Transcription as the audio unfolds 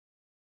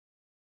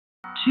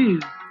two,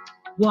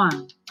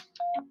 one.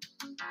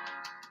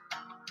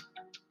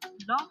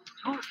 Blog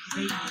Talk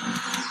Radio.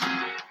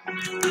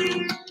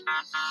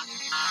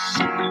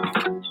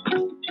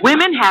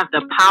 Women have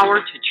the power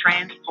to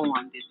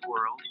transform this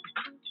world.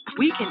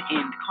 We can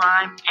end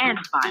crime and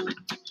violence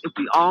if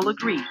we all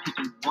agree to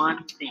do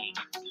one thing: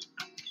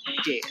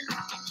 share.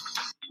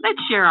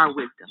 Let's share our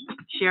wisdom,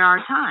 share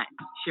our time,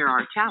 share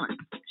our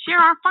talents, share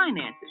our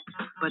finances,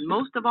 but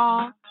most of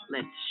all,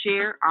 let's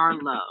share our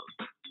love.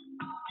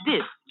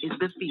 This is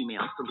the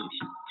Female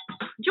Solution.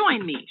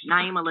 Join me,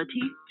 Naima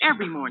Latif,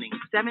 every morning,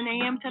 7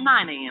 a.m. to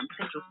 9 a.m.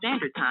 Central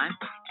Standard Time,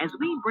 as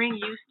we bring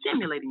you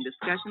stimulating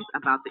discussions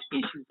about the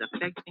issues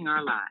affecting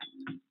our lives.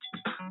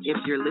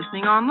 If you're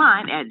listening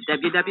online at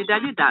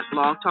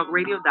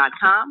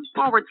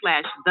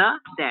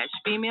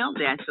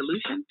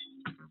www.blogtalkradio.com/the-female-solution,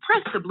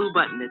 press the blue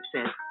button that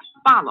says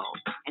follow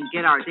and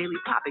get our daily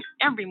topics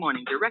every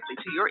morning directly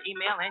to your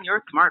email and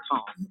your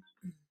smartphone.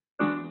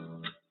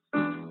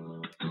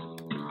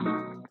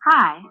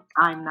 Hi,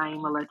 I'm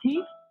Naima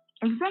Latif,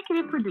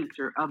 executive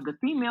producer of the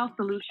Female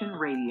Solution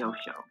Radio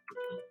Show.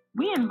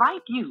 We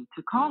invite you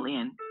to call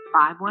in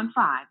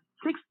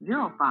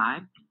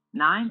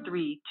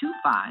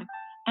 515-605-9325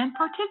 and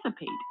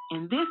participate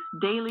in this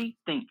daily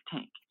think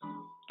tank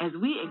as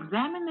we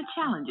examine the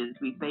challenges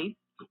we face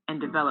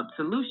and develop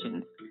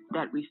solutions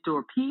that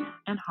restore peace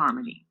and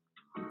harmony.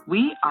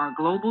 We are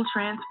global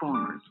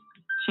transformers,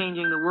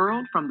 changing the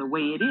world from the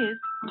way it is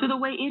to the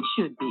way it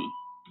should be.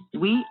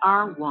 We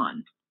are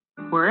one.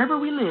 Wherever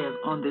we live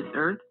on this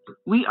earth,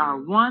 we are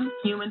one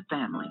human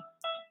family.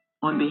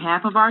 On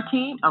behalf of our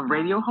team of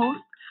radio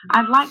hosts,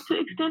 I'd like to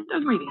extend a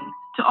greeting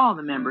to all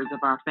the members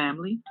of our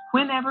family,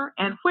 whenever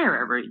and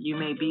wherever you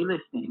may be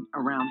listening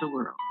around the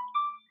world.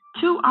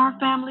 To our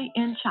family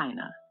in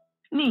China,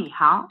 Ni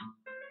Hao.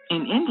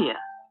 In India,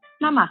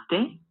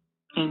 Namaste.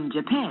 In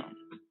Japan,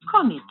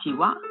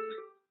 Konnichiwa.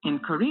 In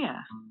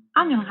Korea,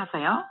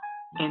 Annyeonghaseyo.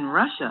 In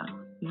Russia,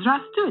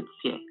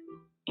 Здравствуйте.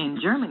 In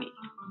Germany,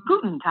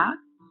 Guten Tag.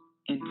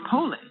 In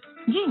Poland,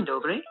 Dzień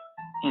dobry.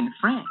 In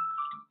France,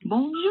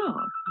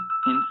 Bonjour.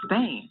 In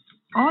Spain,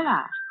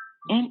 Hola.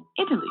 In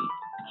Italy,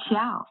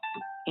 Ciao.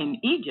 In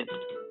Egypt,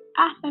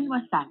 Ahlan wa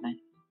sahlan.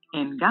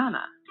 In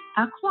Ghana,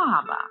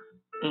 Akwaba.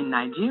 In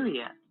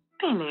Nigeria,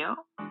 Peleo.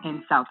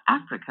 In South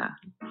Africa,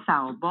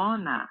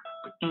 Sawubona.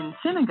 In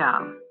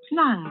Senegal,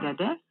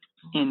 Nangadef.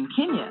 In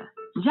Kenya,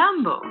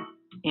 Jambo.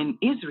 In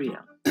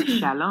Israel,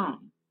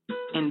 Shalom.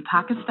 In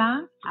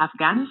Pakistan,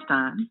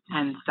 Afghanistan,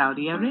 and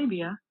Saudi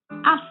Arabia,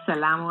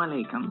 Assalamu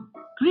alaikum.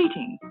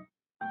 Greetings,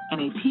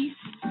 and a peace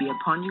be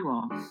upon you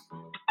all.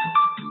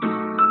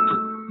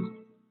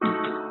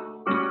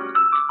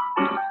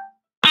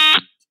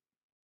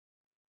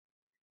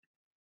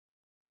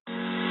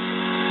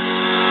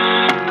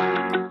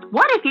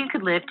 What if you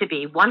could live to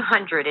be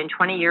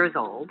 120 years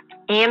old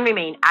and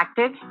remain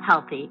active,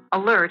 healthy,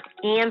 alert,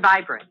 and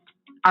vibrant?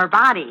 Our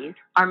bodies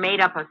are made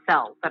up of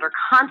cells that are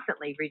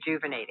constantly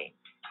rejuvenating.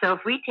 So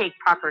if we take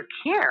proper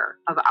care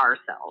of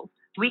ourselves,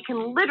 we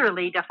can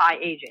literally defy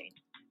aging.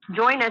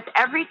 Join us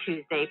every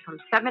Tuesday from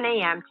 7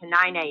 a.m. to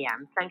 9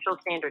 a.m. Central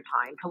Standard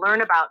Time to learn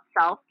about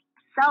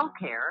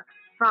self-care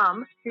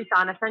from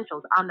Susan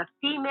Essentials on the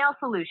Female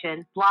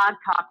Solution Blog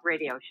Talk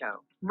Radio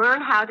Show.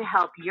 Learn how to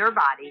help your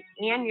body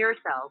and your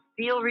cells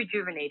feel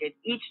rejuvenated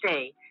each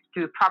day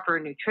through proper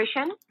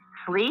nutrition,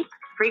 sleep,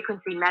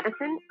 frequency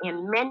medicine,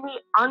 and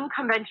many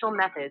unconventional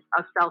methods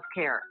of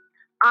self-care.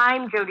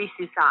 I'm Jody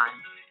Susan.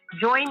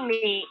 Join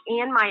me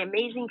and my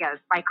amazing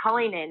guests by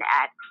calling in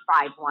at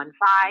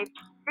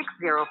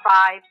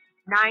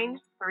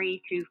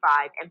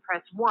 515-605-9325 and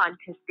press 1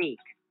 to speak.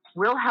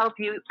 We'll help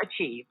you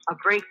achieve a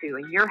breakthrough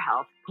in your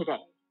health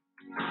today.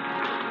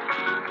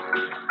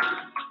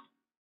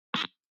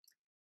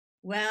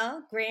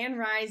 Well, Grand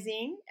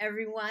Rising,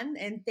 everyone,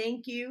 and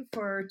thank you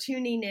for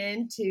tuning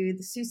in to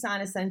the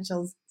Susan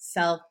Essentials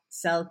Cell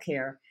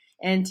Care.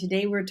 And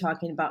today we're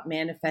talking about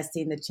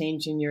manifesting the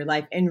change in your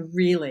life. And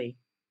really,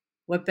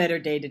 what better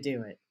day to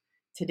do it?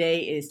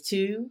 Today is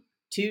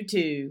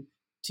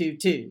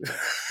 2/22/22.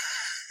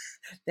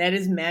 That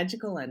is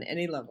magical on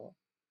any level.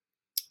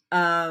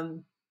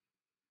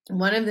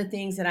 One of the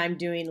things that I'm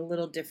doing a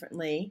little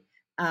differently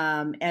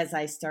as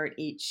I start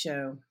each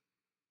show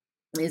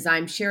is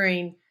I'm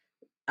sharing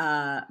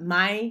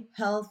my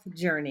health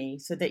journey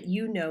so that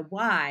you know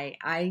why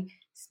I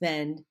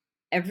spend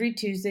every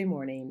Tuesday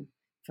morning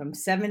from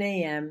 7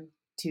 a.m.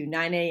 to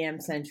 9 a.m.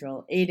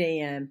 Central, 8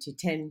 a.m. to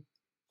 10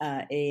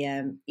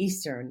 a.m.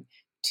 Eastern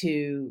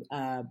to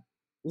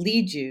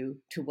lead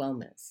you to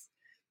wellness.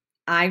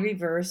 I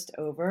reversed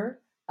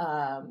over,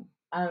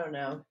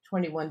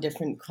 21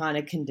 different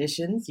chronic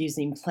conditions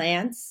using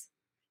plants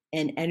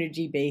and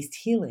energy-based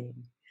healing.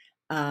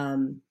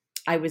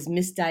 I was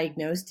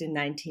misdiagnosed in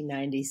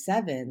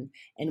 1997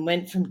 and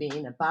went from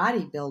being a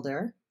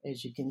bodybuilder,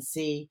 as you can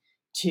see,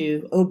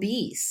 to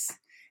obese.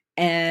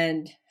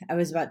 And I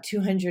was about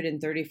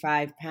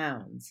 235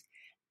 pounds.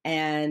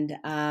 And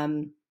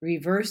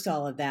reversed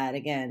all of that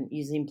again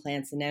using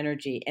plants and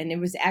energy. And it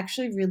was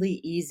actually really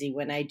easy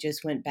when I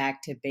just went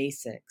back to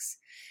basics.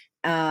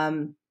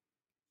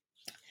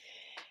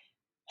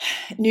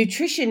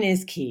 Nutrition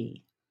is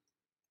key,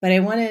 but I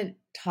want to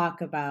talk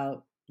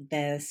about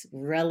this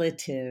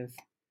relative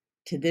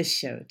to this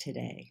show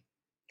today.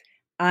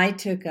 I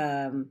took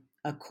a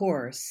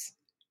course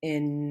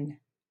in,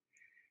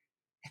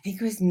 I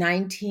think it was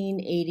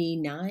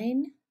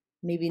 1989,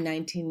 maybe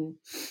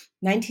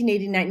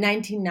 1989,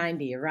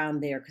 1990,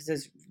 around there, because it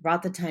was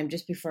about the time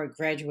just before I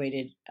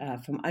graduated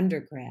from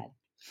undergrad.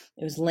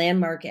 It was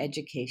Landmark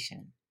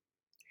Education.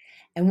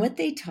 And what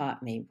they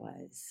taught me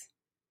was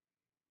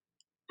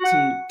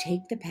to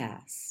take the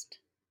past,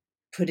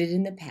 put it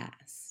in the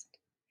past,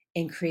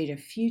 and create a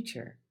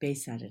future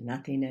based out of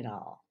nothing at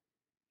all.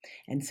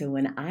 And so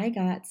when I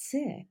got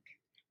sick,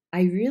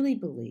 I really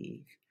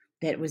believe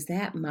that it was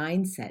that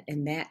mindset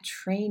and that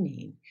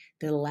training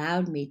that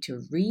allowed me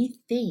to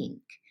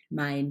rethink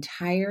my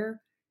entire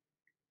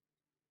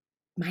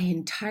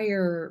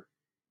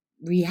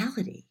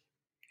reality.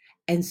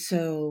 And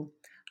so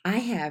I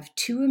have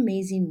two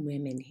amazing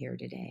women here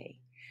today,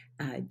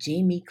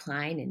 Jamie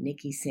Klein and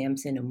Nikki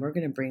Sampson, and we're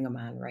going to bring them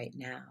on right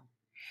now.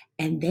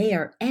 And they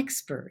are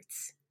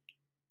experts,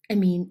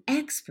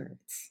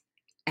 experts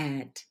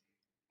at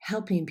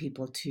helping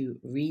people to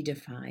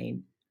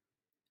redefine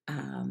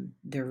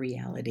their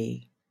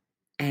reality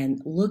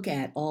and look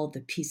at all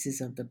the pieces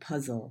of the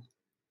puzzle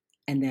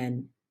and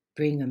then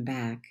bring them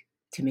back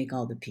to make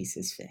all the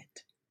pieces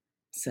fit.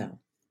 So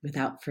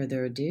without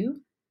further ado,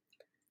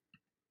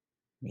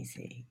 let me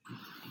see.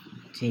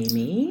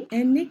 Jamie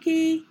and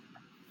Nikki,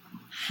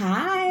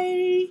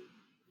 hi.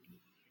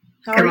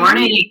 Good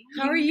morning.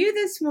 How are you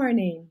this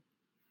morning?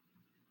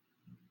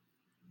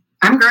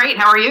 I'm great.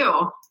 How are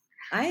you?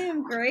 I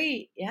am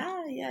great.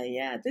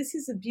 Yeah. This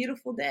is a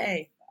beautiful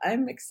day.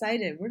 I'm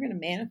excited. We're going to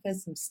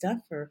manifest some stuff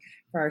for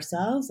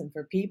ourselves and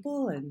for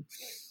people. And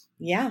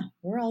yeah,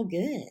 we're all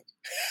good.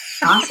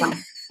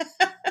 Awesome.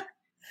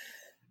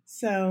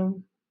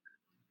 So,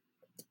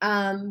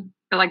 I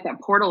feel like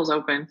that portal's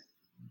open.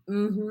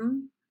 Mm-hmm.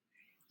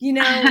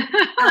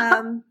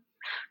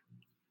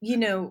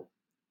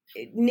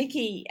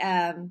 Nikki,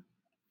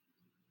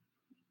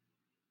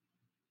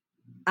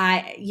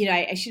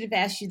 I should have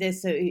asked you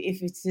this. So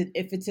if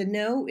it's a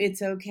no,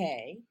 it's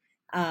okay.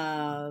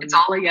 It's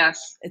all a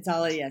yes. It's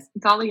all a yes.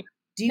 It's all a yes.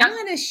 Do you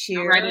want to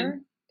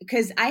share?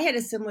 Because I had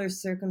a similar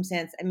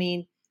circumstance. I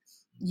mean,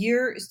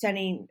 you're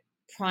studying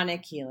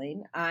pranic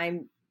healing.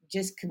 I'm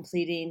just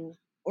completing,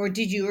 or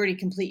did you already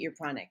complete your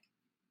pranic?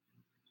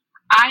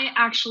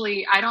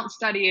 I don't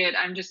study it.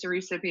 I'm just a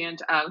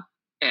recipient of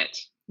it.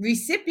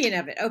 Recipient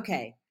of it.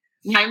 Okay.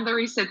 I'm the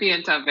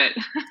recipient of it.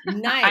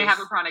 Nice. I have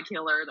a pranic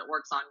healer that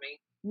works on me.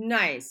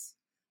 Nice.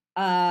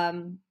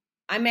 I'm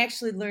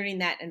actually learning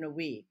that in a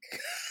week.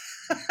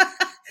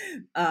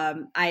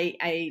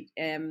 I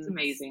am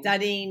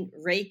studying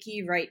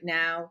Reiki right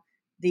now.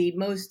 The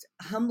most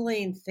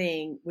humbling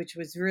thing, which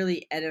was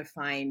really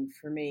edifying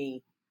for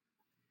me,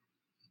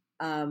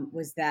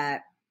 was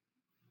that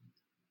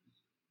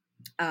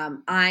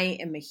I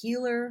am a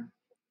healer.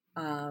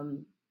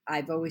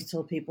 I've always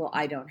told people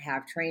I don't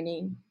have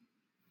training,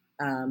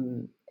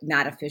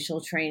 not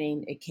official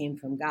training. It came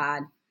from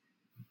God.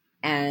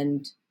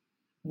 And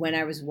when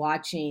I was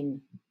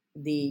watching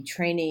the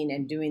training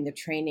and doing the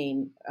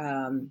training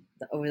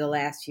over the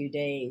last few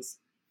days,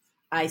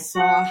 I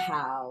saw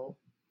how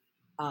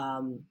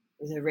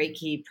the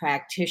Reiki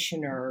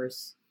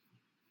practitioners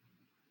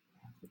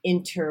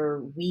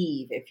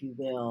interweave, if you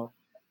will,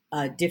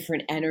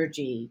 different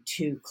energy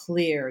to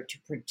clear, to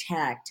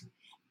protect.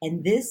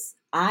 And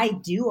I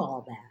do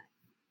all that.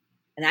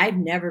 And I've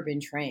never been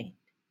trained.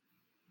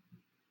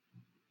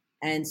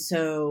 And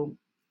so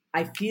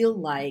I feel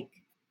like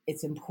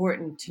it's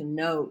important to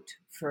note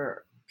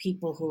for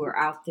people who are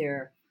out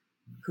there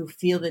who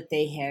feel that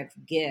they have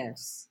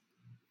gifts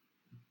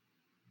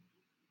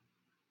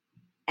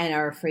and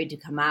are afraid to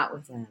come out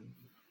with them.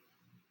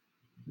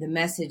 The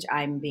message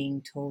I'm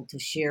being told to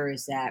share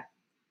is that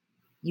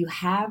you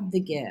have the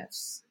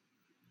gifts.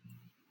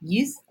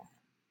 Use them.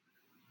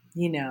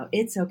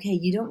 It's okay.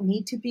 You don't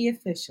need to be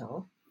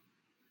official.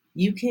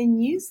 You can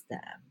use them.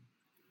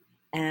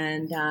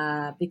 And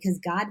because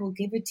God will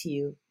give it to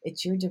you,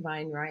 it's your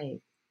divine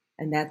right.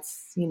 And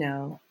that's,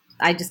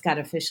 I just got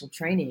official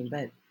training,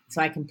 but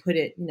so I can put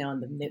it, on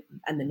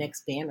the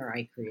next banner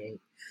I create.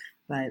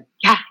 But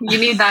yeah, you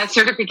need that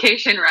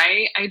certification,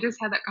 right? I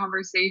just had that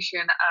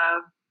conversation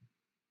of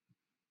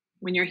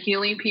when you're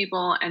healing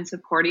people and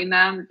supporting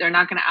them, they're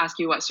not going to ask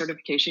you what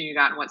certification you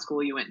got and what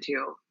school you went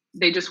to.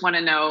 They just want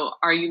to know,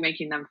 are you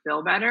making them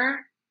feel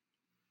better?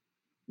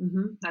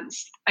 Mm-hmm. That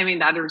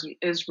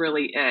is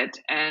really it.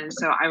 And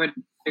so I would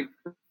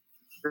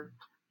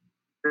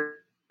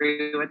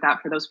agree with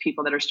that for those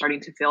people that are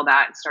starting to feel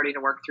that and starting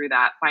to work through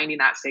that, finding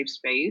that safe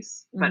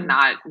space, but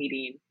not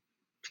needing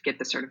to get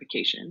the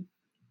certification.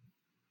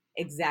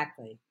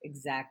 Exactly.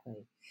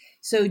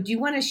 So do you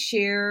want to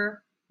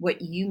share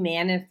what you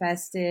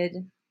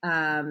manifested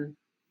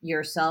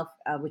yourself,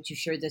 what you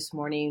shared this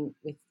morning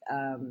with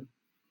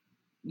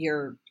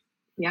your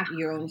Yeah.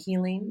 your own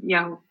healing.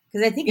 Yeah.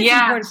 Because I think it's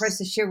Yes. important for us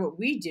to share what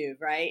we do,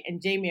 right?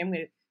 And Jamie, I'm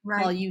going to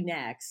call you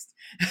next.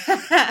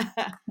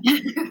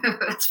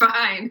 That's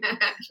fine.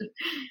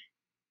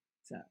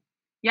 So.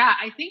 Yeah,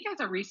 I think as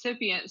a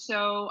recipient,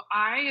 so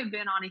I have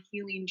been on a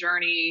healing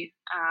journey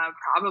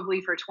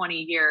probably for 20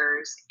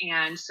 years.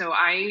 And so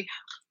I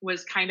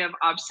was kind of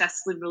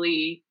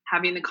obsessively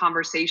having the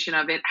conversation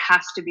of it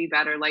has to be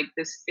better. Like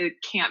this, it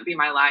can't be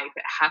my life.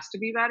 It has to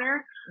be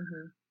better.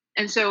 Mm-hmm.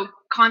 And so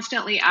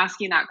constantly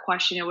asking that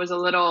question, it was a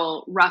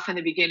little rough in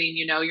the beginning.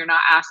 You know, you're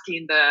not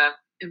asking the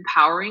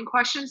empowering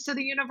questions to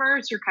the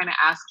universe. You're kind of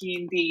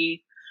asking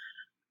the,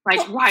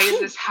 like, why is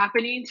this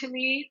happening to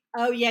me?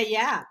 Oh,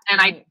 yeah.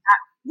 And I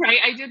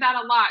did that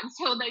a lot. And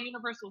so the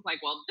universe was like,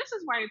 well, this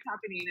is why it's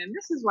happening. And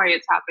this is why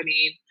it's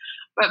happening.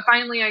 But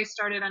finally, I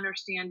started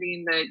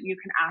understanding that you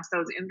can ask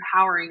those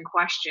empowering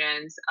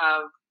questions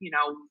of, you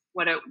know,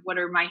 what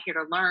am I here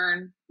to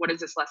learn? What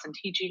is this lesson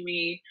teaching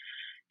me?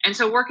 And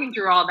so working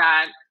through all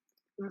that,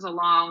 it was a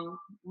long,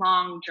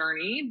 long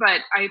journey.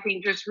 But I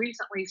think just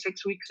recently,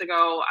 6 weeks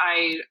ago,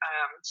 I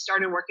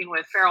started working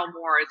with Farrell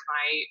Moore as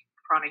my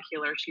chronic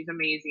healer. She's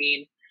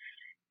amazing.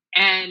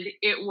 And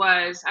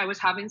I was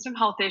having some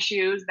health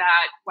issues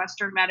that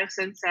Western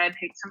medicine said,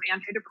 take some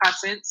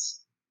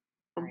antidepressants,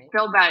 right.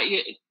 Feel better.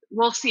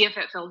 We'll see if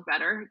it feels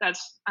better.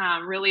 That's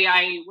really,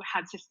 I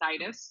had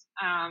cystitis.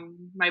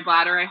 My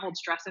bladder, I hold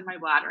stress in my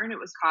bladder, and it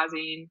was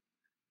causing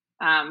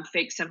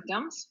fake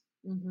symptoms.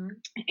 Mm-hmm.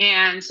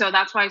 And so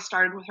that's why I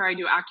started with her. I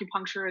do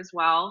acupuncture as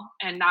well,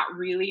 and that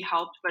really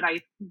helped. But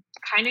I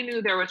kind of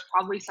knew there was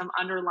probably some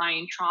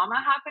underlying trauma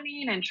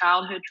happening, and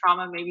childhood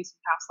trauma, maybe some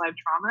past life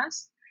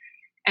traumas.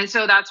 And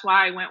so that's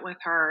why I went with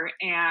her.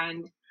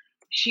 And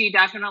she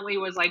definitely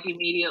was like,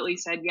 immediately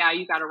said, yeah,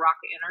 you got a rock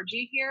of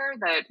energy here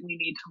that we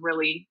need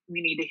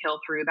to heal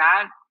through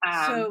that.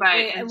 I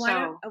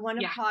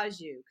want to pause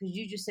you, because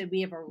you just said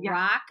we have a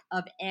rock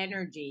of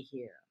energy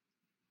here.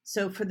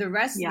 So for the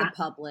rest of the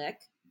public,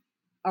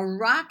 a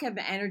rock of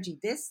energy,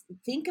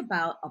 think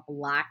about a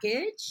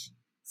blockage,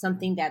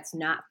 something that's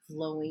not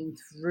flowing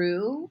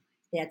through,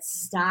 that's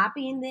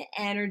stopping the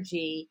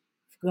energy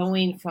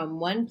going from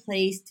one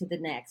place to the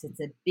next.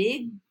 It's a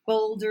big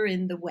boulder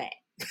in the way,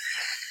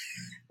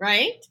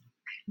 right?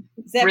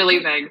 Really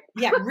big.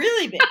 Yeah,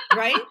 really big,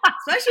 right?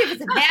 Especially if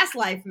it's a past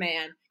life,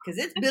 man, because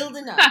it's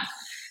building up.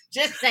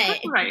 Just saying.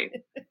 Right.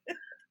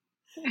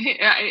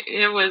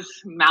 It was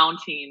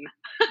mounting.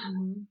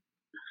 Mm-hmm.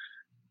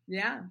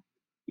 Yeah.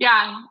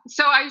 Yeah.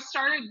 So I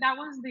started, that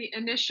was the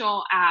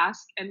initial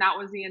ask, and that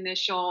was the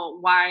initial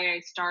why I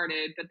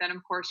started. But then,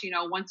 of course, you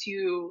know, once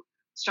you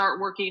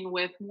start working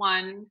with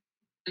one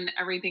and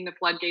everything, the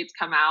floodgates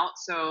come out.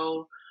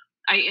 So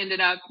I ended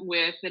up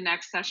with, the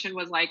next session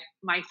was like,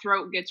 my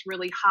throat gets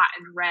really hot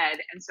and red.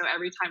 And so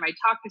every time I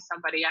talk to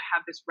somebody, I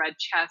have this red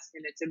chest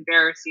and it's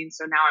embarrassing.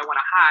 So now I want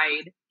to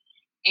hide.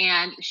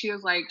 And she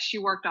was like, she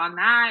worked on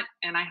that.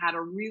 And I had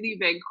a really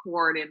big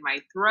cord in my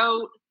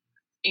throat.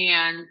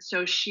 And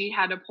so she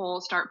had to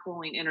start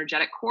pulling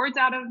energetic cords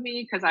out of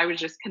me, because I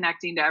was just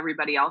connecting to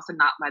everybody else and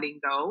not letting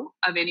go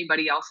of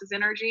anybody else's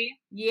energy.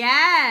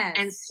 Yes.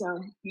 And so,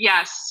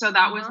 yes. So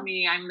that was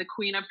me. I'm the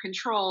queen of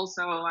control.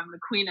 So I'm the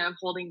queen of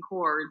holding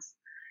cords.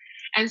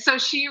 And so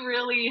she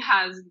really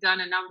has done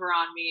a number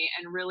on me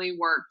and really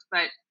worked.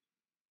 But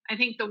I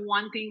think the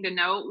one thing to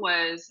note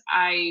was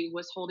I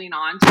was holding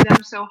on to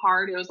them so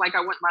hard. It was like I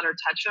wouldn't let her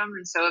touch them.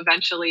 And so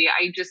eventually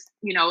I just,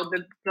 you know,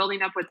 the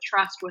building up with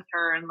trust with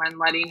her and then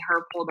letting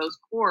her pull those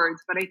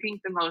cords. But I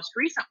think the most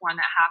recent one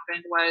that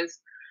happened was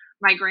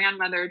my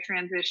grandmother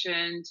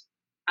transitioned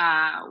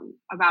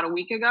about a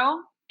week ago.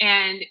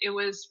 And it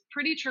was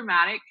pretty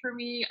traumatic for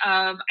me.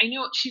 I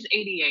knew she's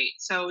 88.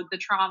 So the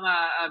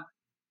trauma of,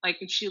 like,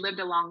 she lived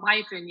a long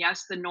life, and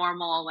yes, the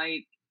normal,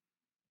 like,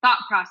 thought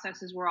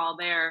processes were all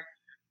there.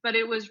 But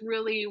it was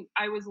really,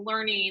 I was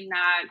learning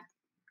that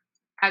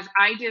as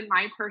I did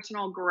my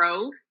personal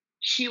growth,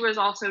 she was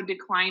also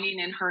declining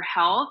in her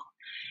health.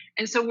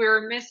 And so we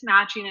were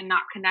mismatching and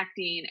not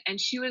connecting.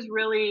 And she was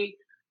really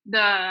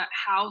the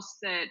house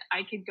that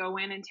I could go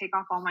in and take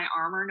off all my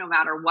armor no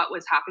matter what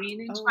was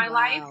happening in my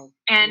life.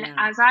 And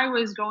as I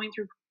was going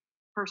through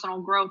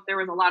personal growth, there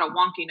was a lot of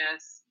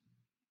wonkiness.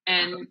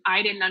 And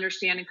I didn't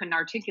understand and couldn't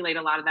articulate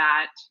a lot of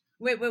that.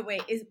 Wait.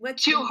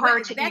 That's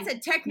a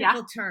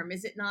technical term,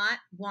 is it not?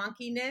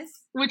 Wonkiness?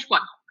 Which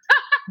one?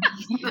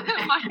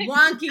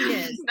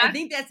 Wonkiness. I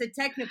think that's a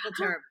technical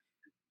term.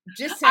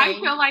 Just saying. I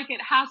feel like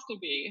it has to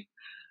be.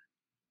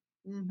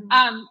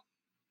 Mm-hmm.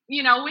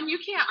 You know, when you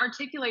can't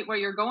articulate what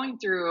you're going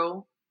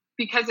through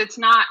because it's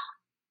not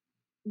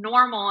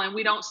normal and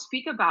we don't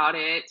speak about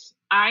it.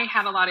 I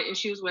had a lot of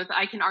issues with,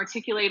 I can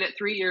articulate it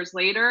 3 years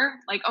later.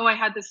 Like, oh, I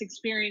had this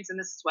experience and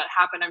this is what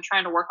happened. I'm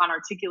trying to work on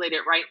articulate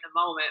it right in the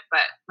moment.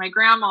 But my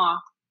grandma,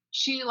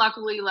 she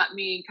luckily let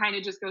me kind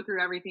of just go through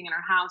everything in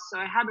her house. So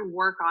I had to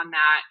work on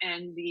that,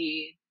 and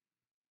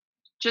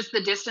just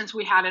the distance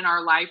we had in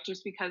our life,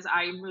 just because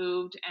I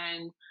moved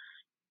and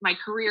my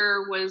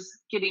career was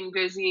getting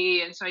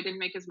busy, and so I didn't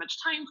make as much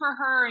time for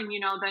her. And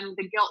then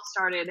the guilt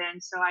started,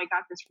 and so I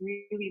got this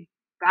really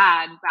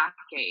bad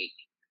backache.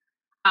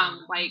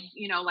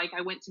 Like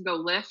I went to go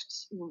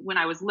lift when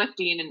I was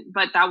lifting,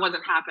 but that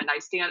wasn't happened. I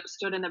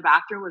stood in the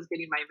bathroom, was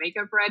getting my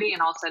makeup ready,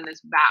 and all of a sudden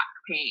this back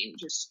pain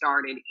just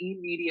started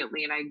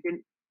immediately, and I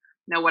didn't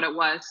know what it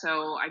was.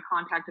 So I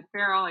contacted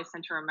Farrell. I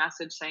sent her a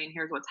message saying,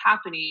 "Here's what's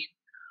happening."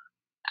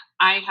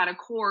 I had a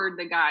cord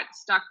that got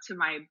stuck to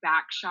my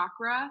back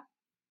chakra.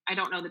 I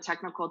don't know the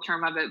technical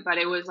term of it, but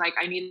it was like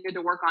I needed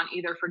to work on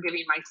either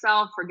forgiving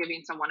myself,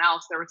 forgiving someone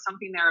else. There was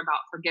something there about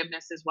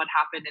forgiveness is what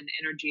happened in the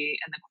energy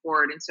and the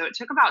cord. And so it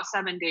took about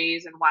 7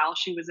 days. And while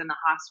she was in the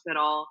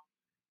hospital,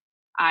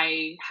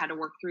 I had to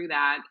work through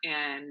that.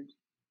 And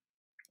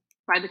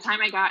by the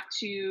time I got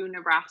to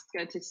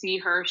Nebraska to see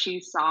her,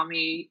 she saw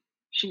me.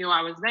 She knew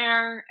I was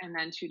there. And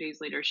then 2 days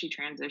later, she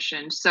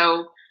transitioned.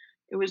 So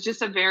it was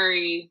just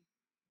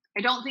I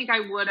don't think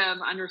I would have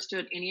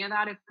understood any of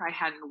that if I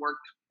hadn't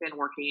been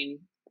working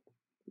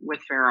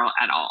with Farrell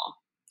at all.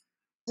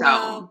 So,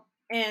 well,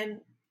 and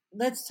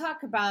let's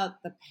talk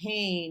about the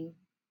pain.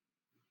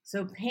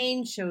 So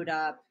pain showed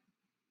up,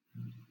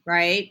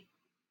 right?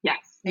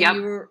 yes. And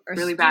you were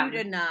really astute bad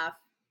enough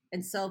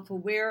and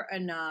self-aware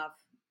enough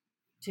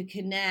to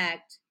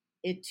connect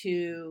it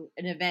to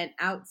an event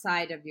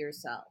outside of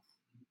yourself.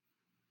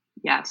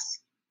 Yes.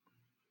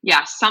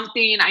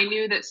 I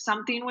knew that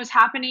something was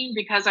happening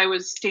because I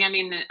was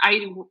standing.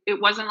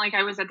 It wasn't like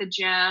I was at the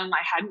gym.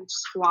 I hadn't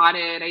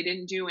squatted. I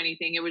didn't do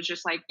anything. It was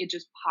just like, it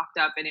just popped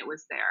up and it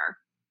was there.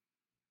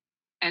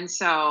 And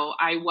so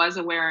I was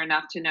aware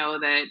enough to know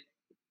that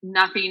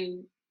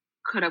nothing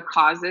could have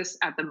caused this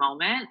at the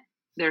moment.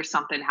 There's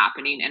something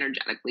happening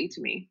energetically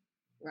to me.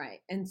 Right.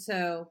 And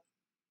so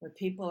what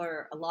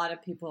a lot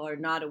of people are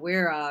not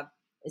aware of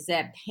is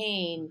that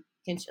pain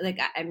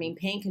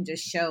pain can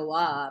just show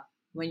up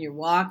when you're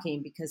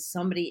walking because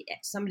somebody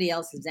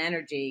else's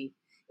energy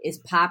is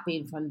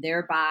popping from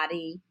their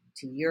body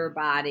to your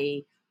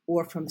body,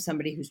 or from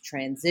somebody who's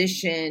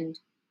transitioned.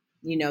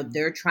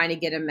 They're trying to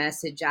get a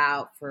message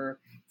out for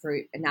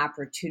an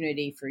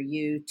opportunity for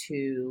you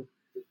to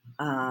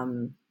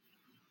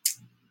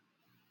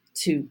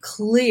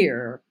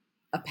clear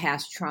a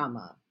past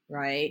trauma,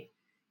 right?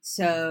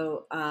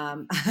 So,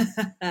 and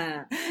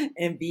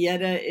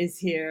Vieta is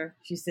here.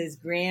 She says,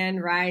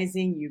 "Grand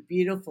rising, you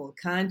beautiful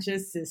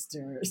conscious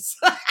sisters."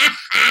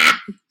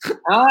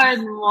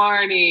 Good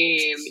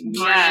morning.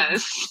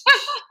 Yes.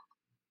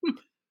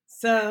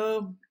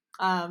 So,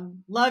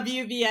 love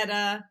you,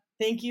 Vieta.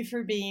 Thank you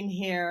for being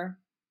here.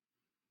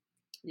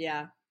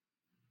 Yeah.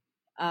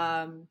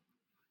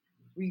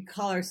 We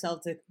call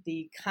ourselves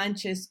the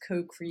conscious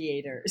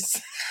co-creators.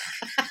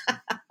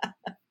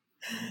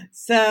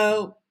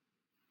 So,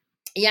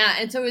 yeah,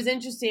 and so it was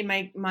interesting.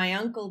 My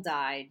uncle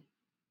died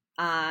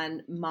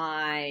on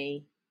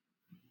my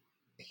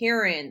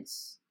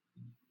parents'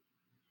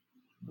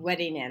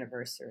 wedding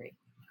anniversary.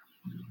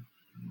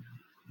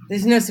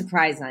 There's no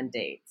surprise on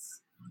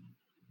dates,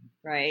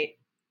 right?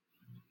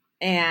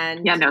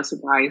 And yeah, no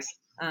surprise.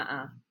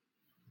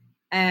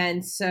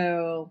 And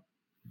so,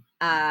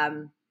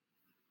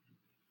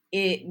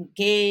 it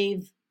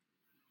gave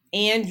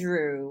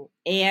Andrew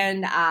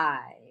and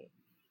I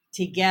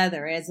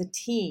together as a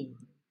team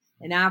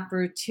an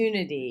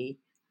opportunity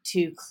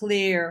to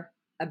clear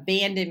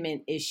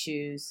abandonment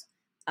issues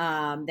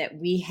that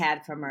we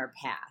had from our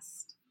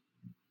past.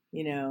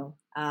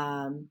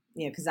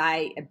 Because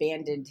I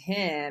abandoned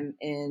him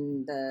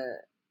in the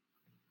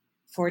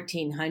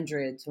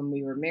 1400s when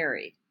we were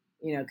married.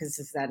 Because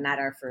this is not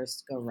our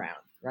first go round,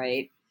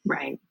 right?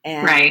 Right.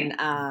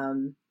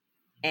 And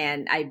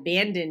and I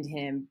abandoned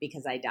him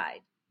because I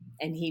died,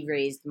 and he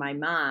raised my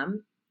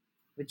mom,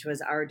 which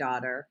was our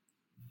daughter,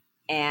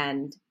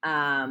 and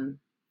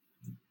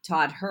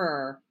taught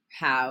her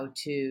how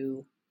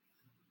to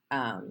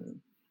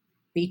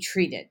be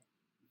treated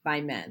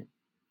by men,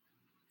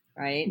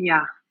 right?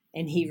 Yeah.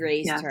 And he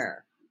raised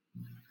her.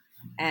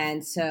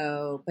 And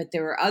so, but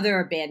there were other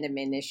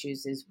abandonment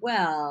issues as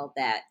well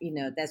that,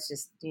 that's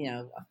just,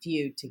 a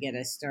few to get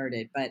us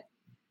started. But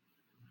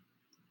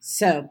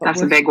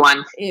that's a big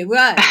one. It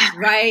was,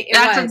 right?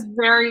 That's a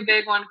very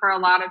big one for a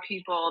lot of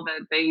people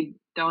that they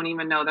don't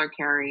even know they're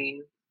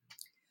carrying.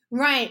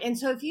 Right. And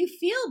so if you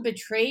feel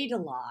betrayed a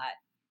lot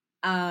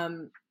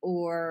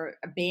or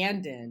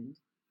abandoned,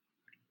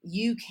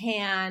 you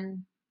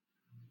can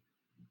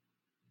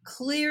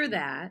clear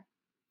that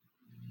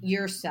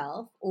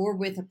yourself or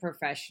with a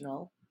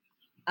professional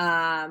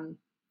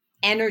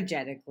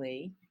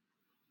energetically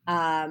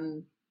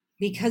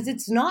because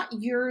it's not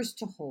yours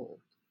to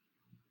hold.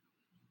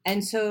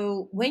 And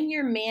so when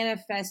you're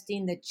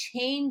manifesting the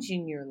change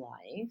in your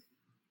life,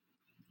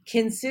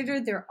 consider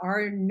there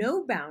are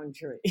no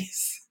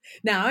boundaries.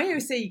 Now, I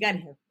always say you got to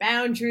have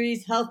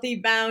boundaries, healthy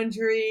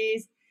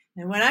boundaries.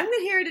 And what I'm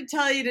here to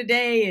tell you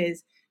today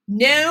is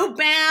no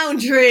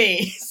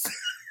boundaries.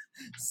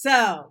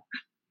 So,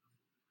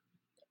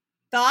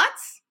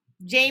 thoughts,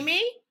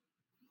 Jamie?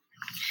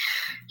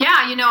 Yeah,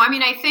 Yeah, I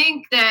mean, I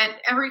think that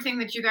everything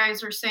that you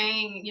guys are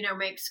saying,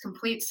 makes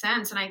complete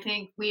sense. And I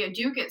think we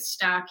do get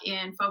stuck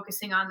in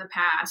focusing on the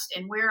past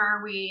and where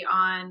are we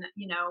on,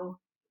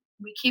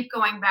 we keep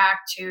going back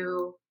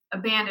to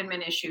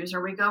abandonment issues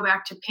or we go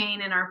back to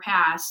pain in our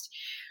past.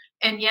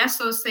 And yes,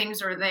 those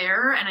things are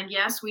there. And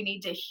yes, we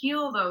need to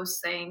heal those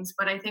things.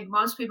 But I think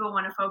most people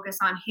want to focus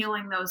on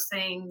healing those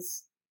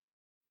things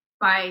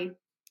by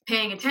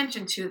paying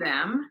attention to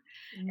them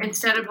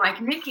instead of,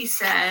 like Nikki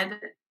said,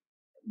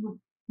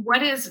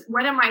 what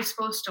am I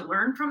supposed to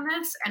learn from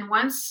this? And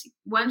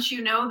once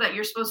you know that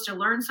you're supposed to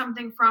learn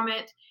something from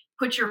it,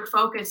 put your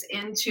focus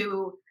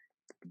into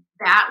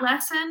that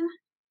lesson,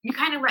 you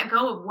kind of let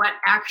go of what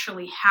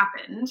actually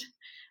happened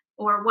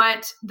or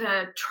what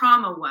the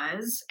trauma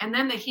was, and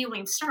then the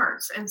healing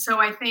starts. And so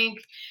I think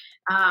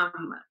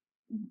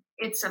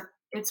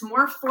it's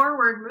more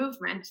forward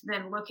movement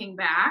than looking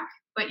back,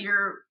 but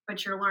you're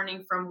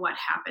learning from what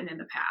happened in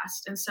the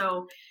past. And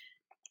so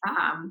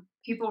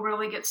people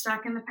really get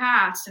stuck in the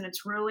past, and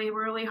it's really,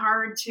 really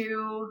hard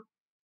to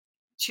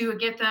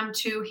get them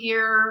to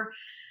hear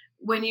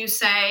when you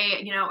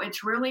say,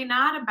 it's really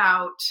not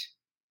about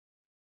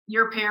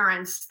your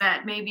parents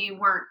that maybe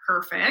weren't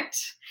perfect.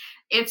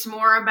 It's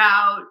more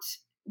about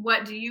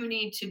what do you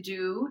need to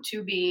do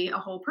to be a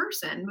whole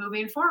person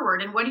moving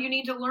forward, and what do you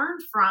need to learn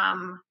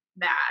from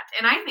that.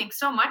 And I think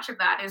so much of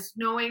that is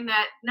knowing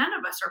that none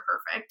of us are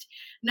perfect.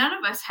 None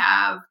of us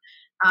have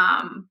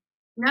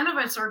none of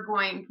us are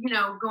going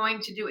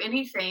to do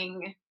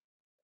anything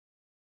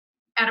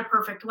at a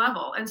perfect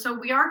level. And so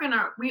we are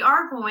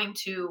going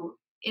to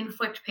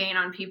inflict pain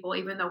on people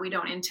even though we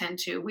don't intend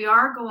to. We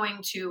are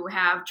going to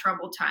have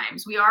troubled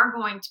times. We are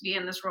going to be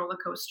in this roller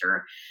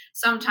coaster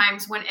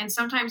sometimes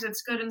sometimes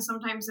it's good and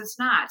sometimes it's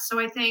not. So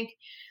I think,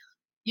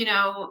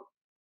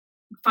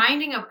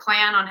 finding a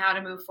plan on how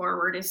to move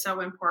forward is so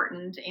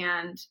important,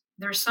 and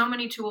there's so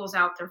many tools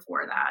out there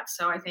for that.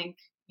 So I think,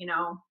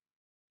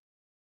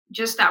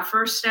 just that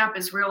first step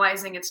is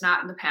realizing it's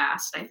not in the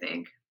past, I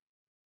think.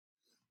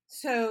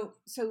 So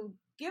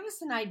give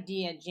us an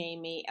idea,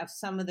 Jamie, of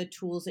some of the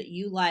tools that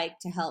you like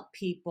to help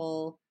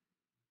people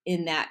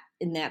in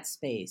that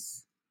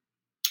space.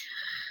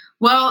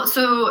 Well,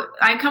 so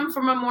I come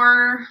from a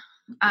more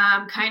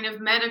kind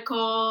of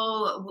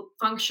medical,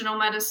 functional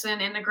medicine,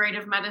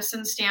 integrative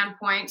medicine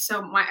standpoint.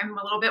 So I'm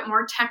a little bit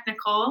more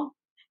technical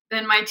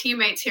than my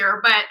teammates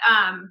here, but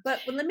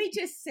let me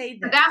just say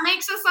this. That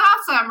makes us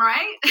awesome,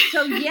 right?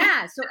 So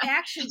yeah, so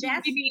actually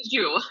we need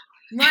you.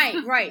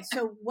 Right.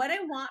 So what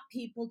I want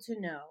people to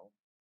know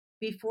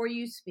before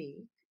you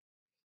speak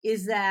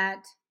is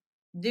that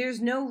there's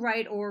no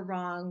right or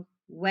wrong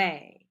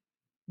way.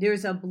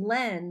 There's a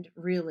blend,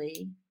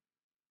 really,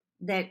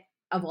 that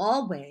of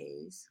all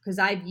ways, because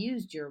I've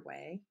used your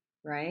way,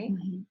 right?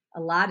 Mm-hmm.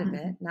 A lot of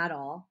it, not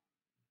all.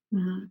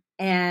 Mm-hmm.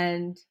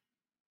 And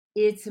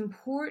it's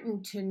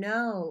important to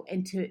know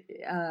and to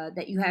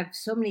that you have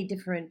so many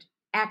different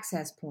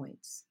access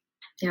points.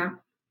 Yeah.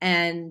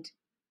 And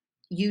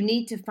you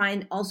need to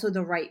find also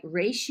the right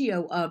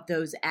ratio of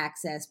those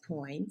access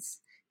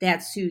points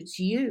that suits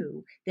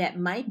you, that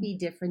might be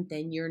different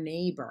than your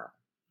neighbor.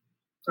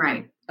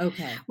 Right.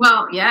 Okay.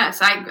 Well, yes,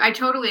 I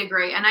totally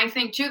agree. And I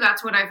think too,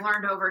 that's what I've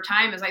learned over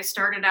time is I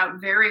started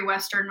out very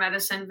Western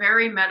medicine,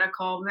 very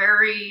medical,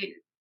 very,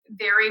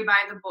 very by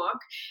the book.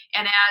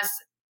 And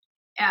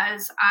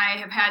as I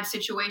have had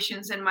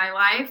situations in my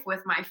life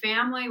with my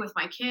family, with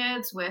my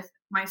kids, with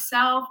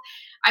myself,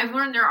 I've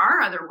learned there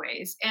are other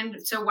ways. And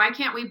so why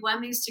can't we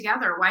blend these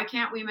together? Why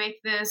can't we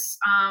make this,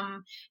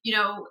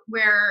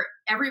 where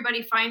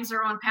everybody finds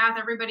their own path,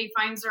 everybody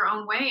finds their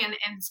own way, and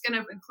it's going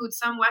to include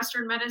some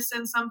Western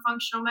medicine, some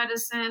functional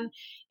medicine,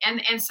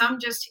 and some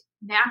just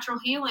natural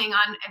healing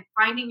on and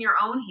finding your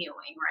own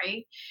healing,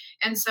 right?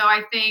 And so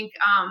I think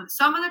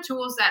some of the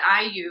tools that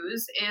I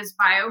use is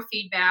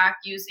biofeedback,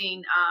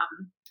 using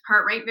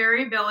heart rate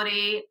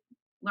variability,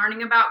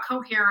 learning about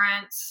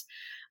coherence,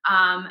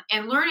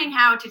 and learning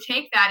how to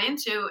take that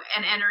into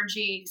an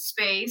energy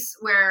space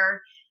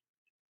where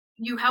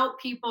you help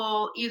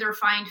people either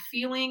find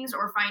feelings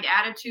or find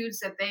attitudes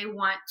that they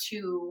want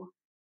to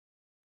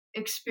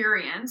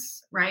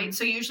experience, right? Mm-hmm.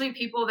 So usually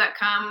people that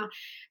come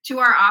to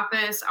our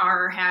office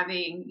are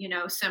having,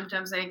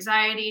 symptoms of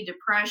anxiety,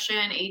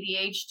 depression,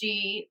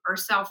 ADHD, or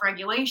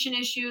self-regulation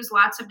issues,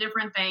 lots of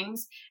different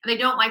things. And they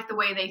don't like the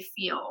way they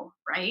feel,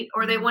 right?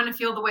 Or they want to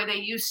feel the way they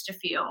used to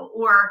feel,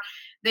 or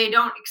they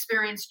don't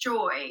experience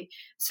joy.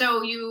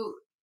 So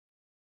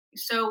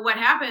what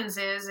happens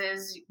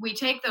is we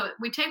take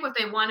what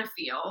they want to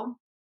feel,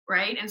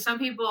 right? And some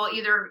people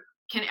either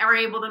are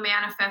able to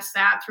manifest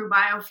that through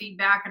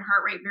biofeedback and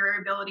heart rate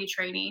variability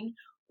training,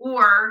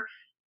 or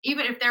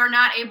even if they're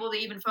not able to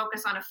even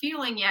focus on a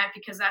feeling yet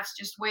because that's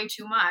just way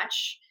too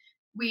much,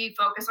 we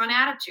focus on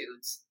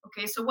attitudes.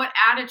 Okay, so what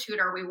attitude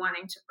are we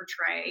wanting to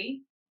portray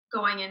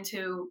going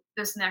into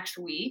this next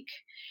week?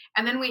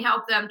 And then we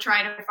help them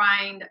try to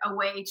find a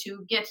way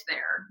to get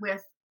there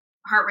with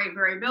heart rate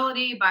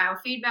variability,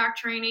 biofeedback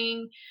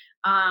training.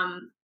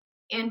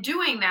 In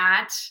doing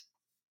that,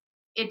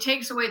 it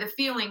takes away the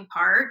feeling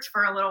part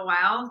for a little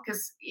while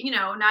because,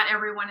 not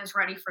everyone is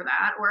ready for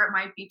that, or it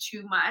might be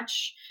too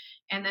much.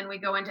 And then we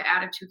go into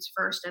attitudes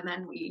first, and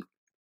then we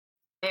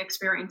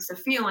experience the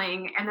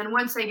feeling. And then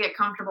once they get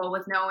comfortable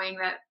with knowing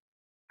that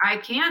I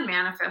can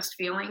manifest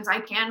feelings, I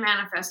can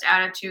manifest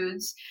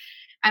attitudes,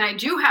 and I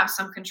do have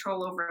some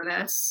control over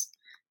this,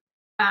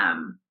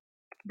 then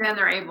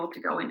they're able to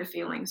go into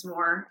feelings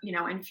more,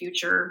 in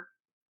future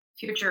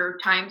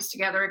times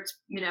together,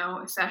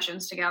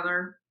 sessions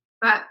together.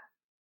 But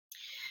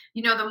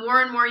the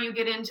more and more you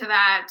get into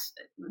that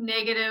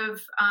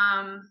negative,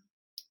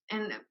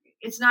 and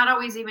it's not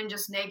always even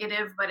just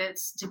negative, but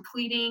it's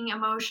depleting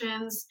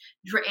emotions,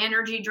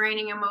 energy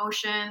draining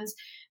emotions.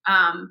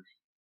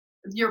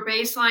 Your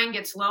baseline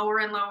gets lower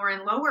and lower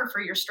and lower for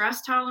your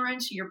stress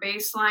tolerance, your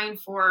baseline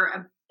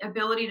for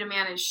ability to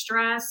manage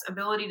stress,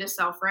 ability to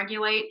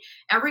self-regulate.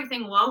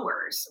 Everything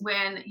lowers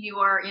when you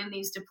are in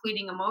these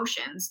depleting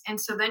emotions. And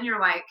so then you're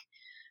like,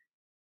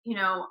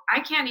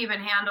 I can't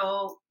even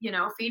handle,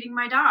 feeding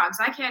my dogs.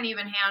 I can't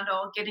even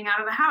handle getting out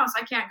of the house.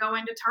 I can't go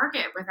into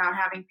Target without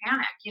having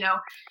panic,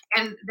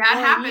 and that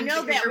happens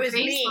because that your was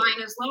me.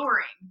 baseline is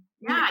lowering.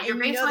 Yeah, your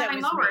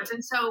baseline lowers.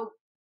 And so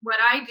what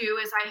I do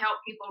is I help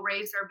people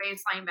raise their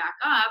baseline back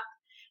up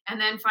and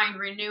then find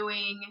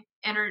renewing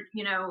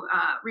energy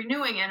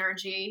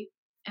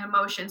and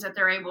emotions that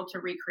they're able to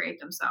recreate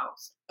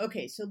themselves.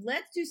 Okay, so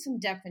let's do some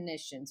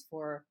definitions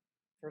for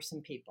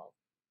some people.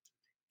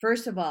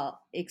 First of all,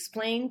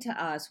 explain to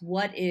us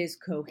what is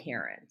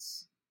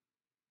coherence.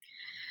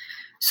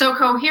 So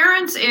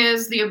coherence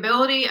is the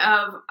ability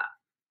of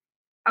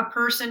a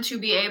person to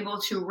be able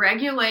to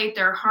regulate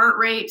their heart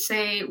rate,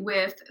 say,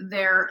 with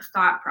their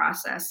thought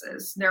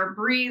processes, their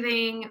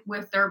breathing,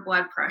 with their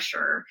blood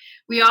pressure.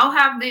 We all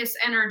have this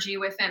energy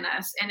within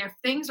us. And if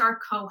things are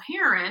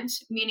coherent,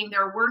 meaning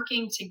they're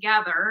working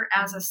together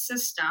as a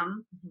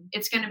system,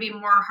 it's going to be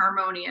more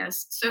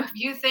harmonious. So if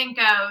you think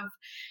of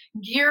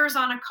gears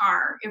on a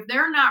car, if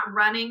they're not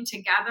running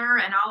together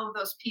and all of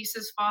those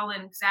pieces fall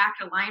in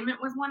exact alignment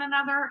with one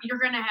another, you're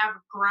going to have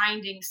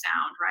grinding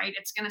sound, right?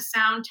 It's going to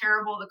sound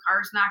terrible. The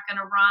car's not going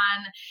to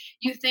run.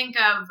 You think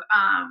of,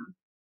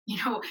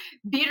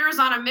 beaters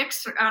on a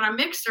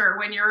mixer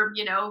when you're,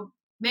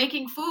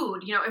 making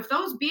food. If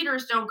those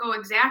beaters don't go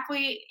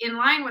exactly in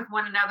line with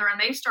one another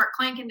and they start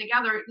clanking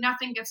together,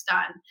 nothing gets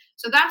done.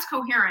 So that's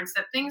coherence,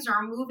 that things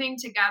are moving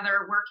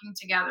together, working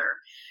together.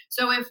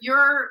 So if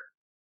your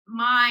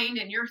mind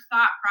and your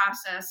thought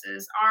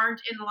processes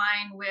aren't in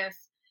line with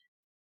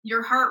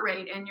your heart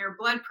rate and your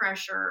blood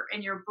pressure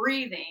and your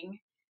breathing,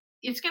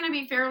 it's going to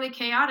be fairly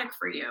chaotic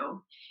for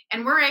you.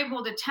 And we're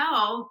able to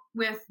tell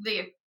with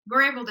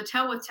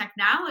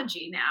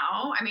technology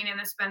now. I mean, and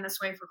it's been this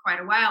way for quite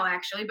a while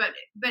actually, but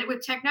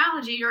with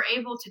technology, you're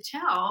able to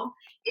tell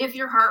if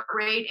your heart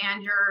rate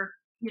and your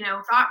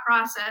thought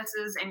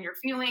processes and your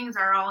feelings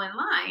are all in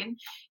line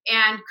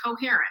and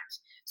coherent.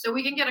 So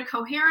we can get a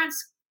coherence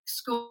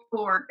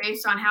score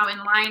based on how in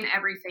line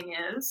everything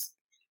is.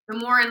 The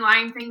more in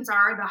line things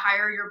are, the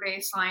higher your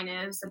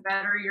baseline is, the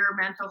better your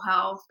mental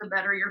health, the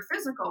better your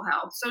physical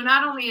health. So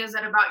not only is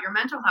it about your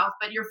mental health,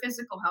 but your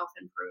physical health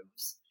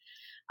improves.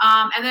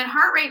 And then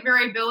heart rate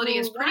variability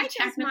is pretty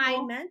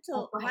technical.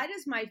 Why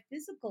does my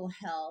physical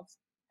health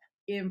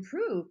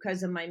improve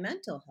because of my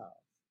mental health?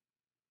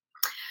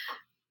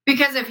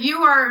 Because if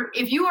you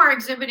are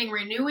exhibiting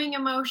renewing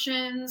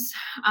emotions,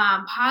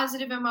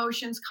 positive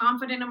emotions,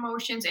 confident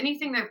emotions,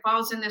 anything that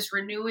falls in this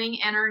renewing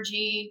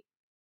energy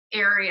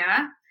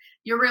area,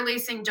 you're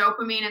releasing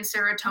dopamine and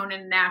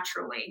serotonin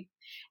naturally.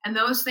 And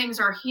those things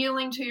are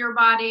healing to your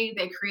body.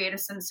 They create a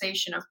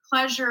sensation of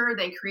pleasure.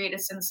 They create a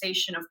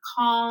sensation of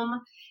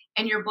calm.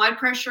 And your blood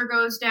pressure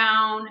goes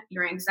down.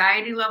 Your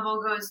anxiety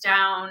level goes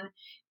down.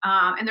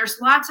 And there's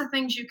lots of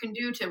things you can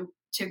do to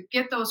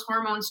get those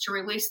hormones to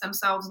release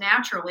themselves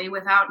naturally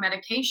without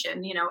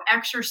medication.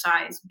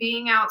 Exercise,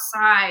 being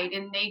outside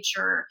in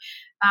nature,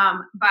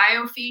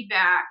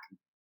 biofeedback,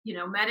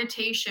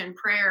 meditation,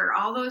 prayer,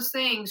 all those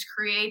things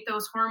create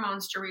those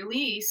hormones to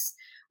release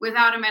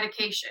without a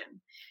medication.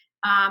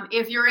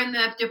 If you're in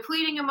the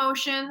depleting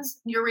emotions,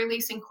 you're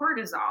releasing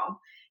cortisol.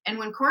 And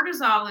when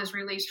cortisol is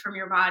released from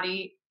your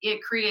body,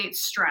 it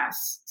creates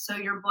stress. So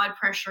your blood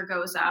pressure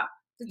goes up.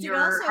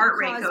 Your heart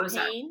rate goes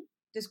up.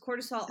 Does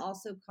cortisol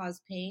also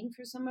cause pain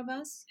for some of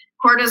us?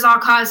 Cortisol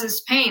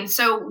causes pain.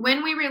 So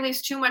when we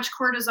release too much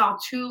cortisol,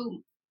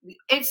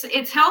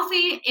 it's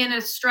healthy in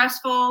a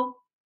stressful,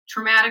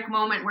 traumatic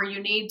moment where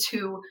you need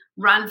to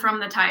run from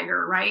the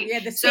tiger, right? Yeah,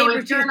 the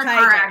saber-tooth tiger.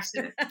 Car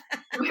accident.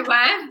 Wait,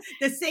 what?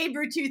 The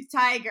saber-tooth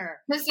tiger.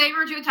 The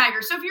saber-tooth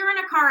tiger. So if you're in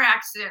a car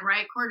accident,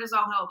 right,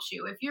 cortisol helps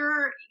you. If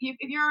you're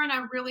in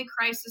a really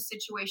crisis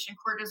situation,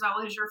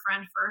 cortisol is your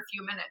friend for a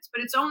few minutes,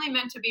 but it's only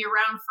meant to be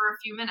around for a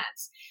few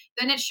minutes.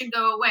 Then it should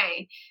go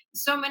away.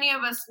 So many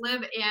of us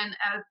live in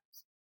a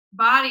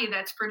body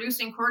that's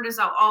producing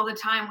cortisol all the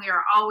time. We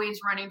are always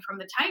running from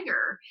the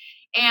tiger.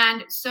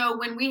 And so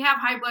when we have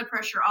high blood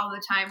pressure all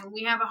the time, when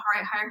we have a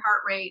high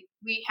heart rate,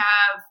 we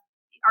have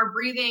our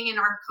breathing and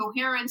our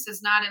coherence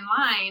is not in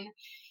line,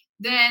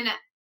 then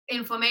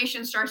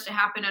inflammation starts to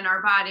happen in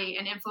our body,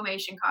 and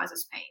inflammation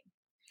causes pain.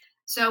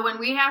 So when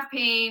we have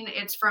pain,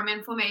 it's from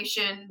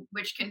inflammation,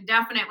 which can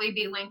definitely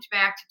be linked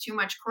back to too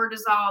much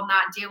cortisol,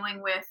 not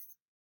dealing with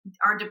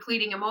our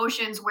depleting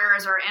emotions,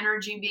 whereas our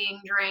energy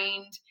being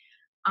drained.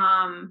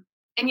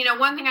 And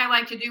one thing I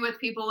like to do with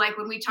people, like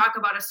when we talk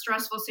about a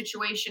stressful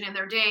situation in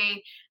their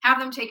day, have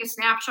them take a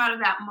snapshot of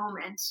that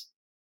moment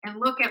and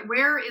look at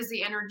where is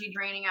the energy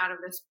draining out of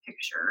this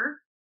picture,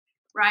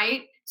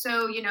 right?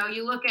 So,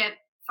 you look at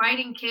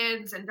fighting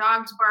kids and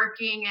dogs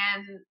barking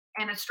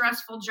and a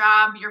stressful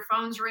job, your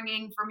phone's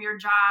ringing from your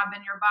job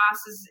and your boss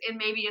is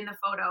maybe in the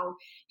photo.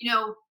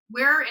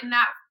 Where in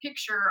that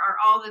picture are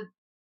all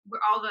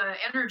the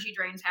energy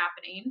drains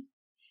happening?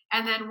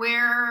 And then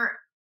where,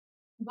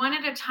 one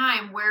at a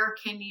time, where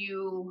can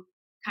you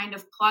kind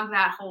of plug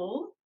that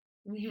hole?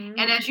 Mm-hmm.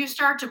 And as you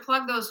start to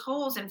plug those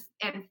holes and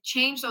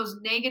change those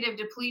negative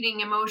depleting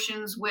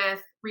emotions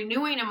with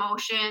renewing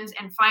emotions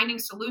and finding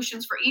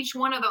solutions for each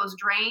one of those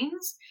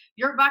drains,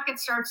 your bucket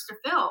starts to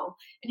fill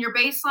and your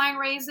baseline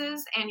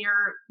raises and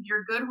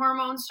your good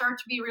hormones start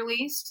to be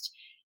released.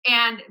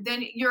 And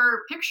then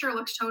your picture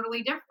looks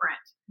totally different.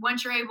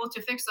 Once you're able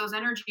to fix those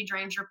energy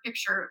drains, your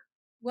picture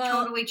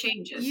totally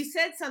changes. You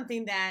said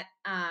something that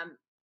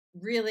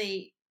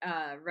really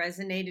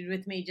resonated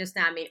with me just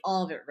now. I mean,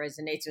 all of it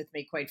resonates with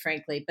me, quite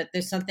frankly, but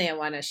there's something I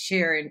want to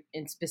share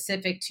in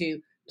specific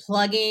to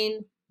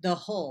plugging the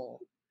hole.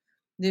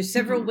 There's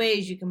several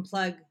ways you can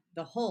plug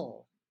the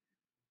hole.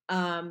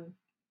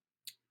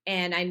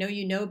 And I know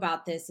you know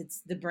about this.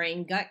 It's the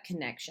brain gut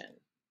connection,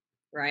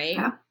 right?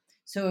 Yeah.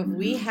 So if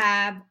we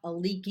have a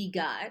leaky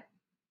gut,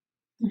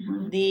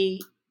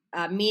 the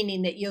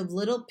meaning that you have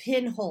little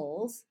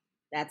pinholes,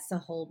 that's the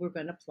hole we're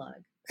going to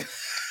plug.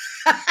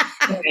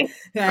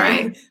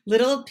 Right.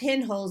 Little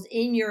pinholes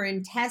in your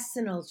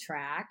intestinal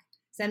tract.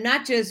 So I'm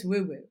not just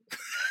woo-woo.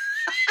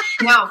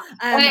 No,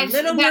 I'm a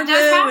little that woo-woo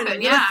does and a happen,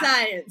 little yeah.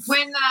 science.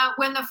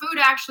 When the food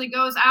actually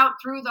goes out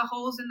through the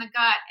holes in the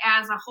gut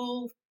as a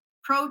whole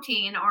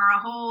protein or a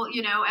whole,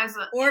 as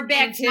a or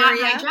bacteria,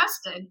 it's not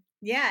digested.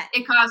 Yeah,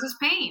 it causes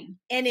pain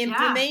and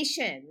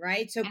inflammation,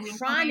 right? So and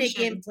chronic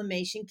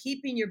inflammation,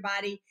 keeping your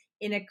body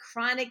in a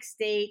chronic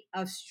state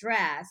of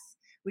stress,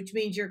 which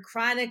means you're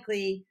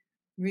chronically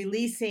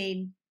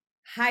releasing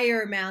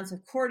higher amounts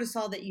of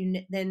cortisol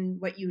than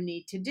what you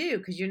need to do,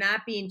 because you're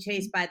not being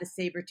chased by the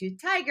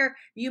saber-toothed tiger.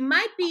 You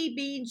might be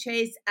being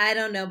chased, I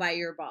don't know, by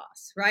your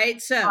boss,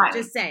 right? So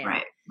just saying.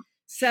 Right.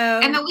 So,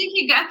 and the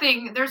leaky gut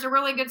thing, there's a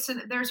really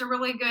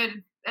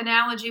good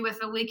analogy with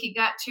the leaky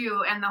gut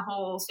too, and the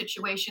whole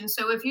situation.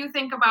 So if you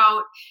think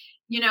about,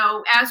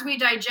 as we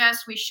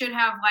digest, we should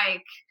have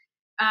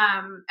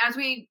as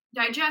we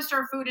digest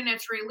our food and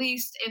it's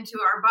released into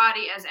our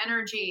body as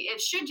energy,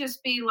 it should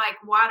just be like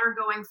water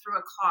going through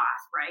a cloth,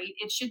 right?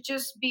 It should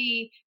just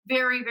be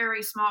very,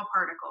 very small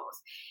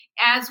particles.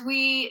 As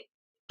we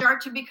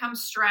start to become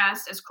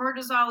stressed, as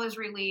cortisol is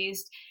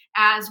released,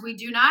 as we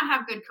do not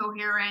have good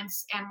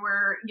coherence and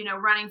we're,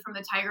 running from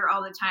the tiger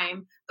all the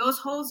time, those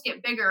holes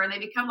get bigger and they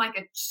become like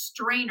a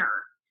strainer.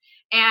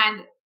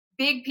 And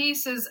big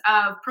pieces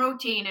of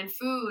protein and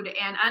food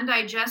and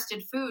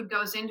undigested food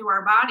goes into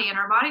our body, and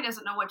our body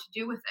doesn't know what to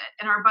do with it,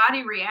 and our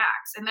body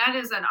reacts, and that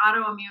is an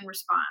autoimmune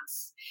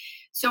response.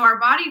 So our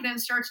body then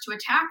starts to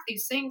attack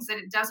these things that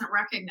it doesn't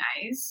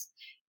recognize,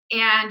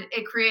 and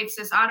it creates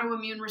this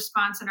autoimmune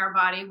response in our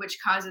body, which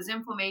causes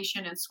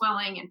inflammation and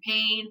swelling and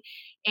pain,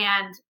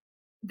 and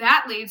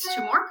that leads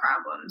to more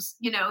problems,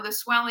 the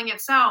swelling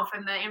itself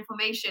and the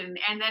inflammation.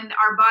 And then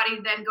our body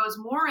then goes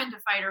more into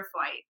fight or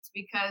flight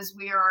because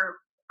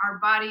our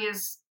body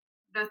is,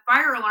 the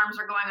fire alarms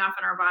are going off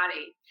in our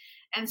body.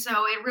 And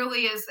so it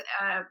really is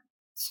a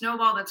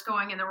snowball that's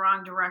going in the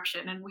wrong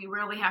direction. And we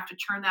really have to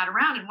turn that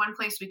around. And one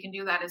place we can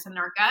do that is in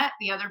our gut.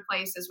 The other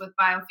place is with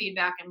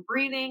biofeedback and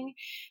breathing.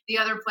 The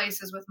other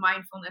place is with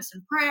mindfulness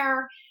and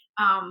prayer.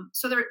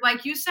 So there,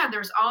 like you said,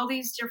 there's all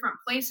these different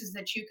places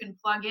that you can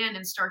plug in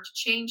and start to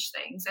change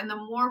things. And the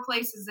more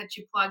places that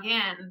you plug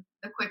in,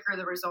 the quicker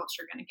the results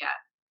you're going to get.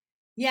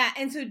 Yeah.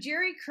 And so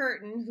Jerry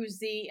Curtin, who's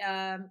the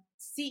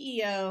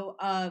CEO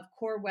of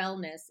Core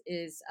Wellness,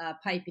 is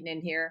piping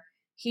in here.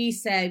 He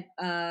said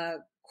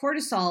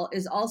cortisol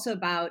is also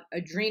about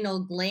adrenal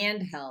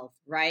gland health,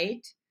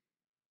 right?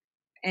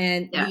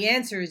 And the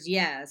answer is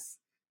yes.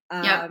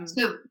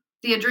 So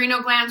the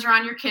adrenal glands are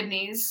on your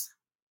kidneys.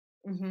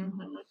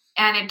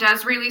 And it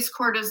does release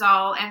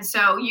cortisol. And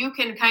so you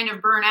can kind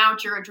of burn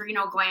out your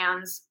adrenal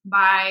glands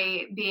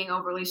by being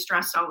overly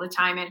stressed all the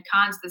time and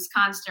this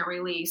constant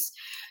release.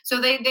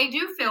 So they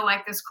do feel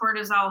like this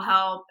cortisol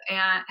health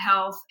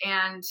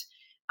and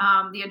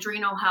the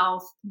adrenal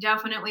health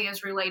definitely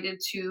is related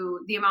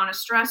to the amount of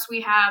stress we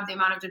have, the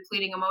amount of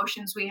depleting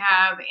emotions we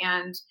have,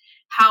 and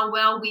how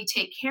well we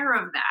take care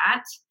of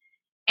that.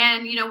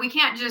 And, we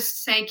can't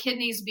just say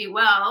kidneys be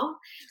well.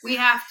 We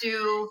have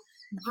to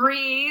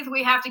breathe.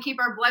 We have to keep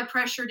our blood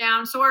pressure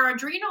down. So our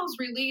adrenals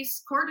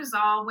release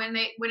cortisol when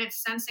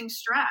it's sensing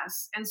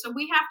stress. And so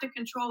we have to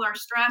control our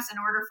stress in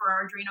order for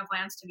our adrenal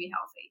glands to be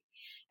healthy.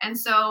 And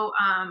so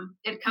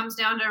it comes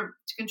down to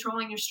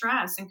controlling your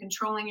stress and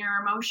controlling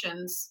your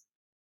emotions.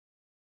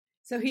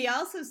 So he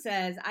also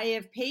says, I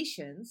have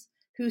patients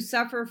who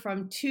suffer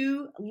from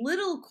too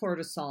little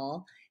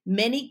cortisol.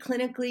 Many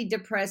clinically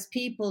depressed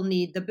people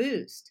need the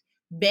boost.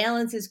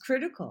 Balance is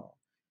critical.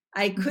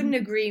 I couldn't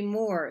agree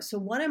more. So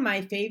one of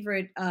my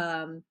favorite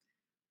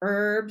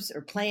herbs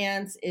or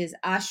plants is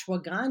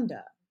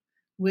ashwagandha,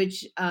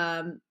 which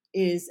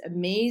is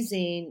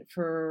amazing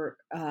for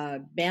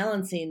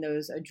balancing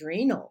those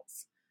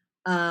adrenals.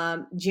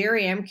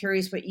 Jerry, I'm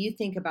curious what you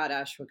think about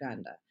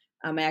ashwagandha.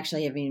 I'm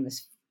actually having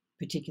this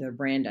particular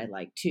brand I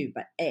like too,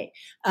 but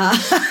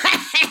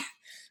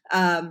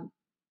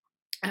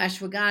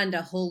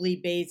ashwagandha, holy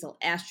basil,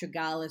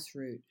 astragalus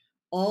root,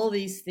 all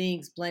these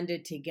things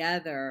blended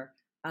together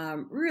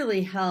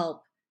really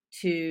help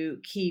to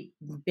keep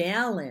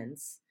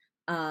balance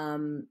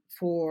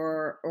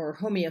or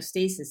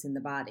homeostasis in the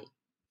body.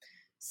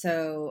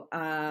 So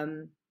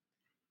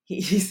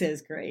he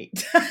says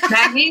great.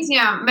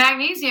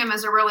 Magnesium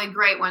is a really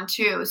great one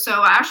too. So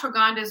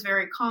ashwagandha is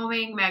very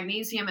calming.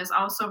 Magnesium is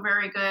also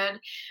very good.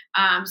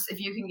 So if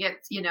you can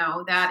get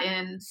that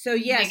in, so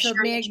yeah, so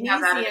sure magnesium. You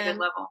have that at a good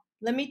level.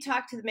 Let me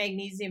talk to the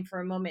magnesium for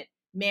a moment.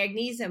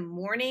 Magnesium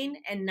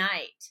morning and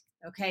night.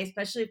 Okay,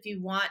 especially if you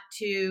want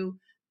to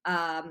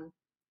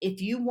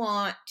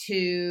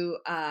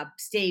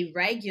stay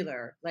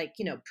regular, like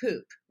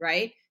poop,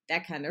 right?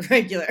 That kind of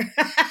regular.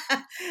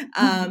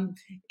 And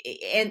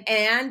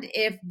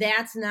if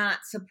that's not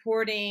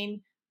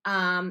supporting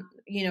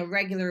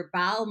regular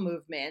bowel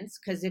movements,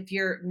 because if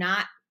you're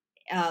not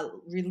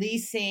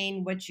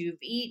releasing what you've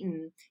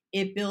eaten,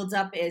 it builds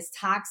up as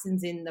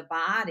toxins in the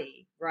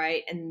body,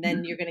 right? And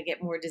then you're going to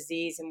get more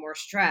disease and more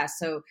stress.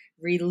 So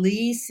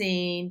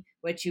releasing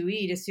what you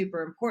eat is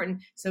super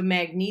important. So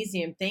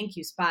magnesium, thank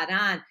you, spot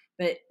on.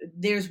 But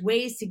there's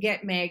ways to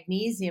get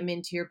magnesium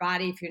into your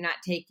body. If you're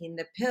not taking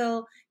the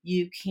pill,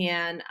 you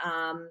can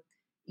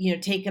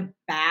take a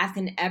bath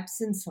in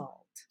Epsom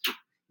salt.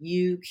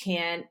 You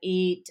can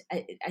eat,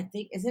 I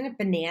think, isn't it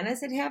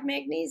bananas that have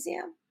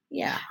magnesium?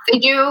 Yeah, they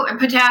do, and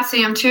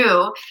potassium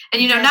too.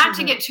 And not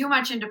to get too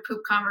much into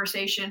poop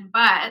conversation,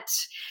 but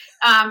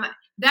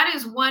that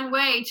is one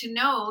way to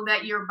know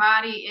that your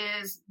body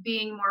is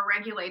being more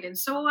regulated.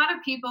 So a lot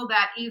of people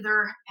that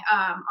either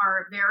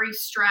are very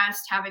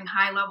stressed, having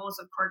high levels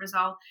of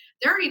cortisol,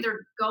 they're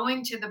either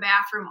going to the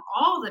bathroom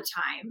all the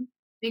time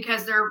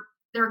because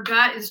their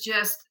gut is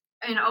just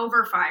an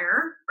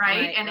overfire,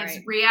 right? And it's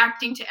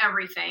reacting to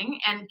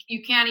everything. And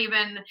you can't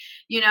even,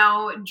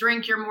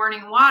 drink your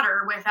morning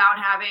water without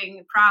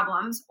having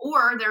problems,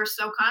 or they're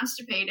so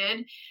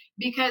constipated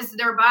because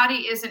their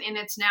body isn't in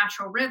its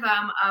natural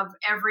rhythm of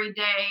every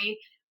day.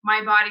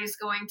 My body's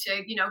going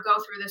to, go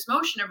through this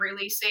motion of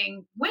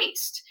releasing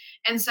waste.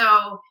 And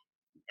so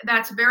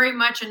that's very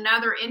much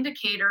another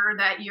indicator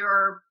that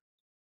your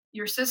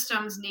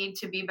systems need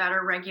to be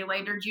better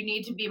regulated. You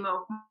need to be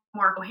more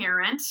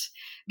coherent,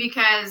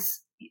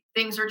 because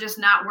things are just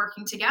not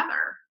working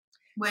together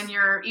when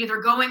you're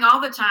either going all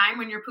the time,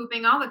 when you're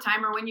pooping all the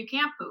time, or when you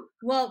can't poop.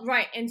 Well,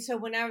 right. And so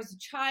when I was a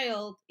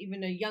child,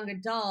 even a young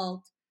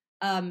adult,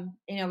 I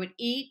would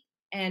eat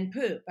and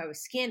poop. I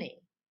was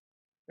skinny,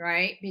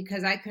 right?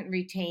 Because I couldn't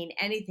retain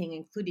anything,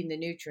 including the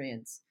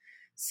nutrients.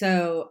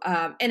 So,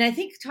 and I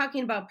think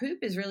talking about poop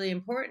is really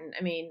important.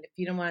 I mean, if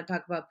you don't want to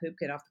talk about poop,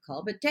 get off the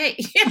call. But hey,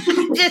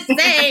 just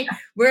say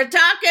we're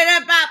talking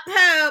about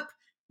poop,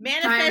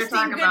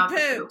 manifesting good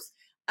poops.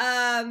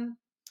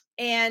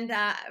 And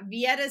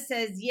Vieta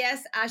says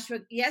yes,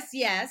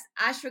 yes,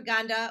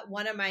 ashwagandha,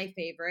 one of my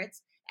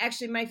favorites.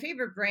 Actually, my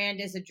favorite brand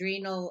is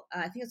Adrenal.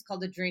 I think it's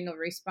called Adrenal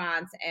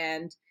Response,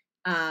 and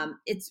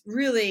it's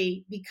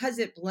really because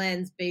it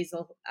blends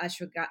basil,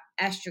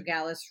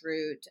 astragalus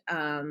root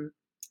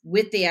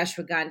with the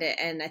ashwagandha,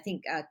 and I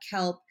think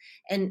kelp,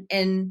 and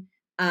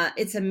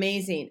it's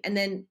amazing. And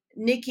then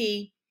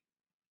Nikki,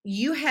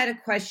 you had a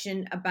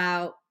question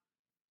about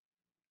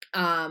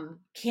can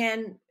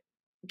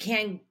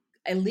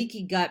a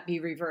leaky gut be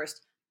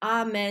reversed?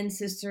 Amen,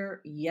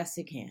 sister. Yes,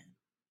 it can.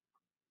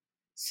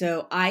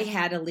 So I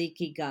had a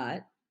leaky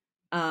gut.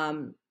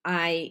 In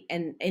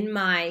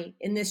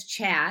this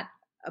chat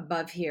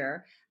above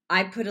here,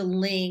 I put a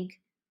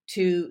link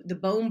to the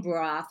bone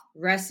broth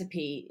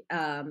recipe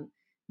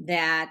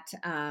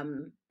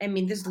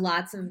there's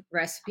lots of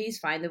recipes.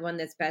 Find the one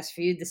that's best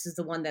for you. This is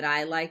the one that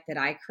I like, that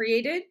I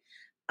created.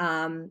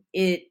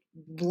 It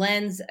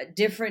blends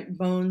different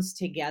bones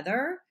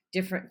together,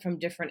 different from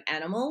different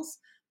animals.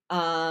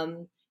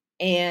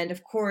 And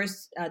of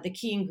course, the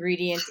key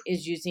ingredient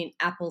is using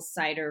apple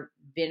cider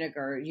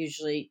vinegar,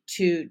 usually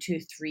 2 to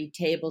 3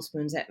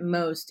 tablespoons at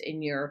most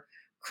in your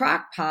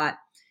crock pot.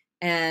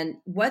 And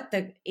what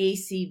the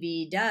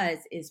ACV does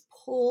is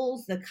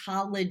pulls the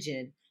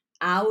collagen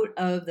out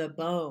of the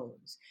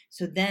bones.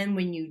 So then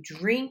when you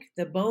drink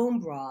the bone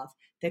broth,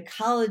 the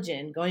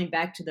collagen, going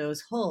back to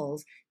those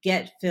holes,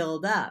 get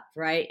filled up,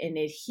 right? And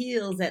it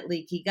heals that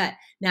leaky gut.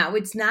 Now,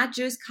 it's not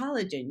just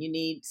collagen. You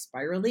need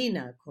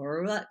spirulina,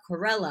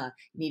 chlorella.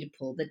 You need to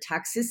pull the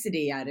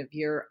toxicity out of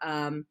your,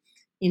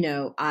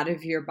 out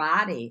of your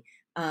body.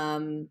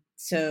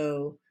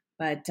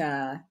 But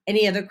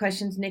any other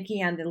questions,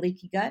 Nikki, on the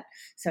leaky gut?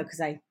 So,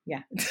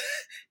 yeah.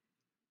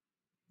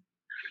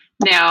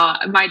 Now,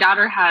 my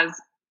daughter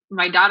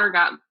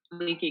got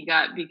leaky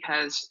gut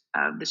because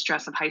of the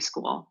stress of high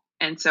school.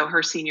 And so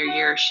her senior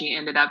year, she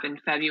ended up in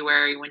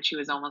February when she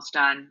was almost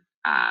done,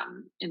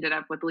 ended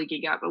up with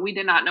leaky gut, but we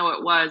did not know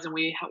it was. And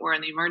we were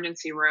in the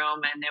emergency room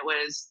and it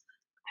was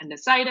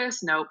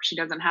appendicitis. Nope, she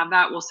doesn't have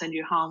that. We'll send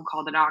you home,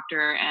 call the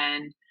doctor.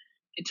 And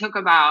it took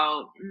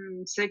about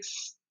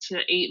 6 to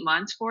 8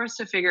 months for us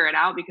to figure it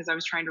out because I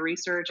was trying to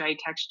research. I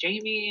text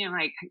Jamie and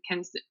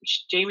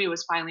Jamie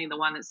was finally the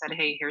one that said,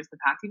 hey, here's the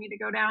path you need to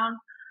go down.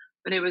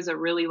 But it was a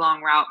really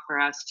long route for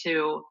us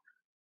to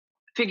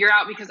figure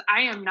out because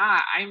I'm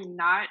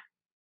not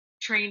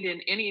trained in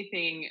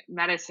anything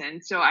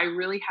medicine. So I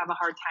really have a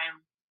hard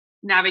time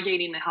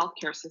navigating the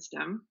healthcare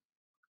system.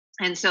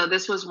 And so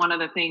this was one of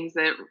the things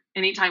that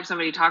anytime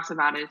somebody talks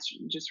about it, it's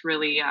just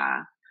really,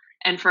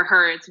 and for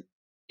her,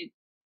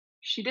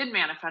 she did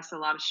manifest a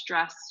lot of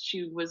stress.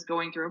 She was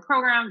going through a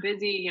program,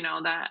 busy,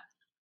 that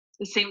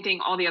the same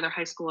thing all the other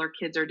high schooler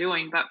kids are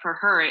doing. But for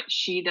her,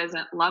 she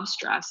doesn't love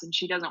stress and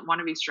she doesn't want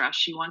to be stressed.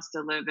 She wants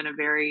to live in a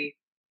very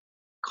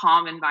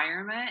calm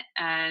environment.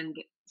 And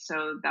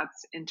so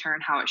that's in turn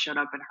how it showed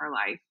up in her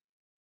life.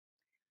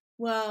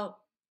 Well,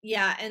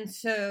 yeah. And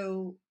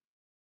so,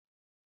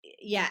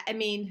 yeah, I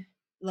mean,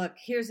 look,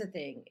 here's the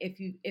thing.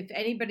 If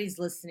anybody's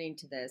listening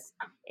to this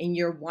and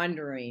you're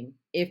wondering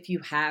if you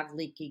have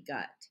leaky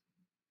gut,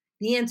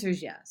 the answer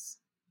is yes.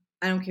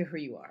 I don't care who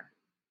you are.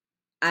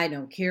 I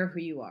don't care who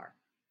you are.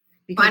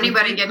 Because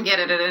anybody can get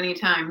it at any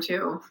time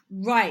too.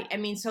 Right. I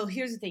mean, so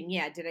here's the thing.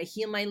 Yeah. Did I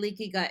heal my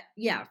leaky gut?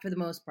 Yeah, for the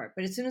most part.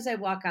 But as soon as I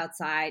walk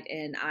outside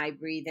and I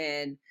breathe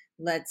in,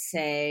 let's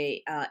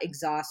say,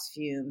 exhaust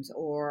fumes,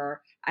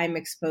 or I'm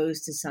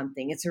exposed to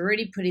something, it's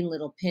already putting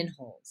little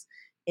pinholes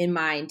in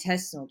my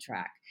intestinal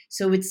tract.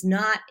 So it's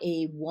not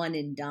a one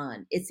and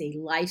done. It's a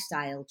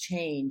lifestyle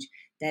change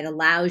that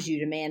allows you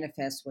to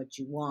manifest what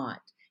you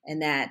want.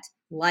 And that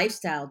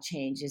lifestyle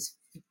change is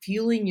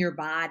fueling your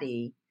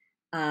body.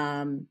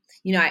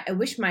 I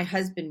wish my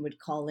husband would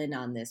call in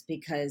on this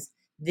because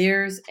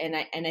and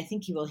I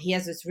think he will, he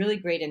has this really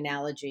great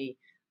analogy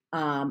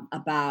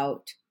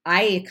about,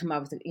 I come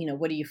up with,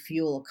 what do you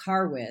fuel a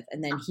car with?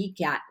 And then he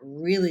got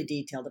really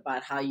detailed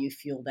about how you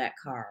fuel that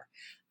car.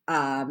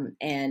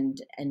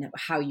 And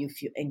how you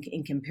feel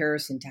in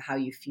comparison to how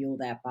you fuel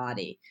that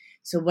body.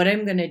 So what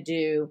I'm going to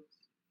do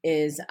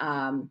is,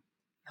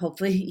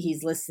 hopefully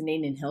he's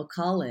listening and he'll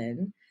call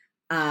in.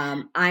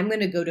 I'm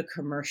going to go to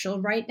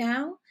commercial right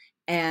now.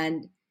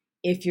 And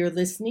if you're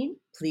listening,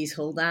 please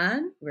hold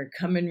on. We're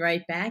coming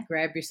right back.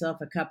 Grab yourself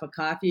a cup of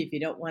coffee if you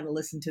don't want to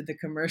listen to the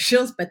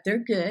commercials, but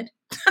they're good.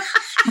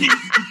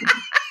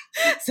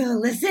 So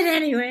listen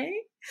anyway.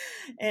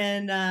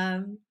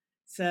 And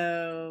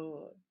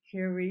so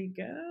here we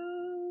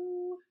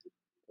go.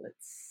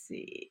 Let's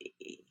see.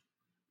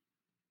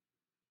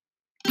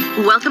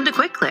 Welcome to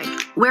Quick Click,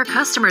 where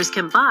customers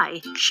can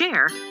buy,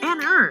 share,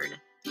 and earn.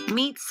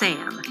 Meet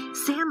Sam.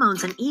 Sam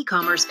owns an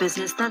e-commerce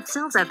business that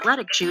sells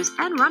athletic shoes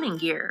and running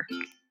gear.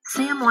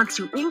 Sam wants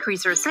to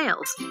increase her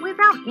sales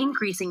without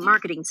increasing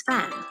marketing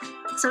spend,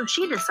 so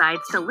she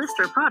decides to list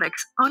her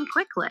products on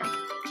Quick Click.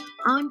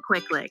 On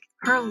Quick Click,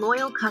 her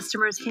loyal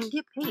customers can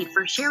get paid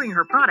for sharing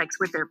her products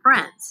with their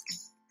friends.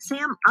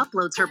 Sam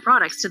uploads her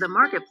products to the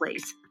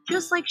marketplace,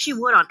 just like she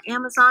would on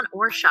Amazon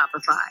or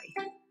Shopify.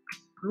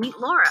 Meet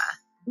Laura.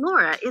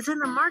 Laura is in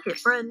the market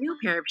for a new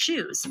pair of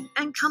shoes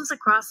and comes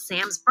across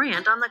Sam's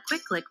brand on the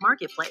Quick Click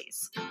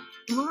marketplace.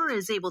 Laura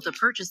is able to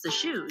purchase the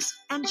shoes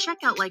and check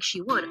out like she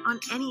would on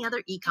any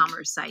other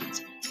e-commerce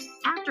site.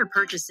 After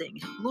purchasing,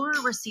 Laura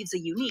receives a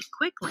unique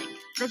Quick Link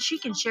that she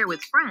can share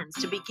with friends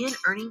to begin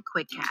earning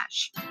quick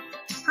cash.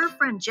 Her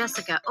friend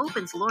Jessica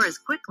opens Laura's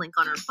Quick Link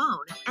on her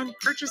phone and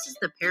purchases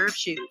the pair of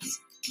shoes.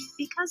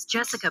 Because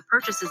Jessica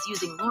purchases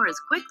using Laura's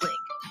Quick Link,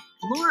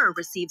 Laura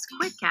receives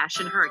quick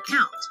cash in her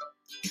account.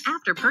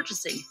 After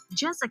purchasing,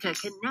 Jessica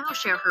can now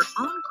share her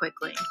own Quick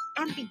Link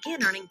and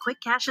begin earning quick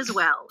cash as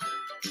well.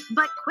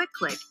 But Quick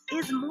Click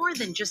is more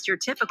than just your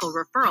typical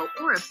referral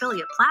or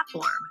affiliate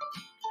platform.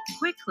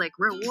 Quick Click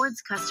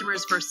rewards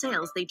customers for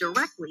sales they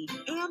directly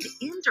and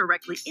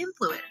indirectly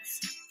influence.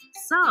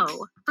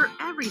 So, for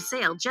every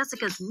sale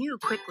Jessica's new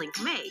Quick Link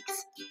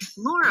makes,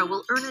 Laura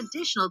will earn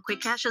additional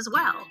quick cash as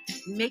well,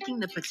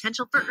 making the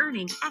potential for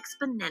earning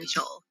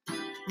exponential.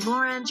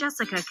 Laura and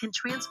Jessica can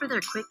transfer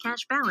their quick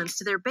cash balance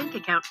to their bank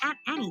account at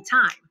any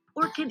time,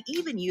 or can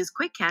even use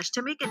quick cash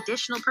to make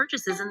additional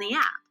purchases in the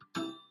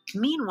app.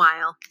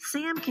 Meanwhile,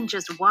 Sam can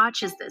just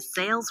watch as the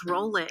sales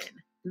roll in.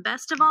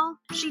 Best of all,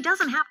 she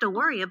doesn't have to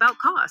worry about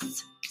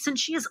costs, since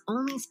she is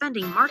only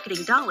spending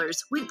marketing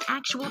dollars when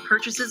actual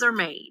purchases are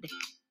made.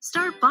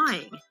 Start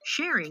buying,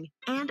 sharing,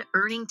 and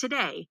earning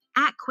today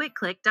at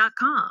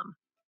quickclick.com.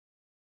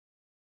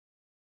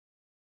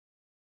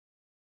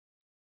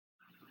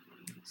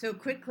 So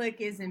QuickClick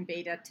is in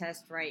beta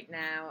test right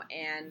now,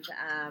 and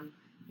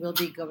we'll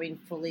be going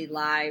fully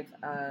live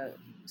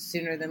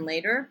sooner than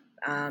later.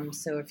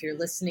 So if you're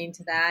listening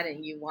to that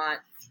and you want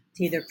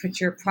to either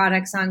put your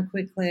products on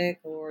QuickClick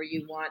or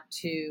you want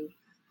to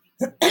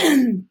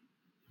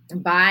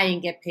buy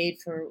and get paid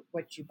for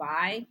what you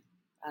buy,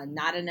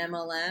 not an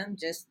MLM,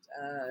 just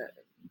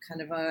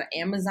kind of a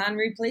Amazon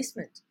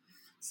replacement.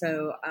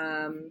 So,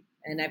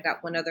 and I've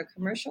got one other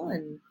commercial,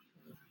 and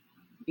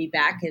be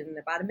back in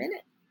about a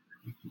minute.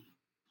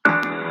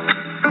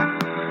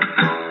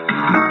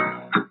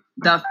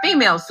 The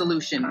Female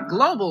Solution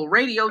Global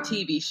Radio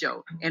TV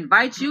Show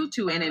invites you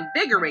to an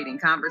invigorating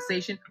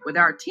conversation with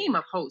our team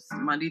of hosts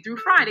Monday through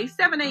Friday,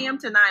 7 a.m.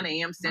 to 9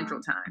 a.m.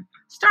 Central Time.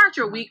 Start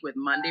your week with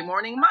Monday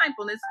Morning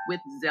Mindfulness with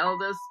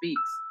Zelda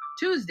Speaks.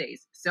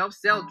 Tuesdays,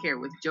 Self-Cell Care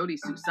with Jody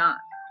Susan.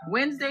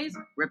 Wednesdays,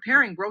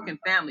 Repairing Broken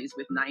Families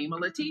with Naima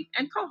Latif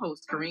and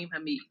co-host Kareem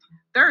Hamid.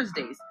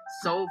 Thursdays,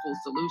 Soulful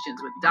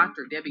Solutions with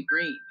Dr. Debbie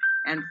Green.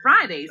 And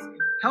Fridays,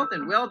 Health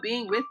and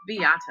Wellbeing with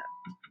Beata.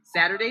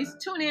 Saturdays,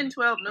 tune in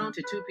 12 noon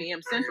to 2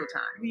 p.m. Central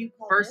Time.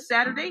 First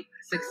Saturday,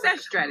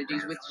 Success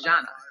Strategies with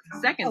Jana.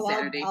 Second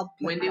Saturday,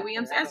 Wendy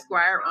Williams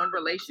Esquire on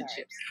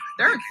Relationships.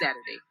 Third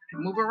Saturday,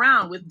 Move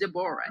Around with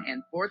Deborah.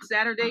 And fourth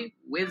Saturday,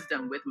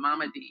 Wisdom with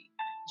Mama D.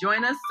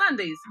 Join us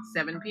Sundays,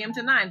 7 p.m.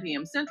 to 9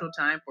 p.m. Central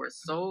Time for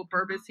Soul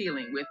Purpose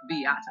Healing with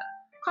Beata.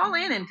 Call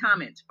in and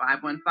comment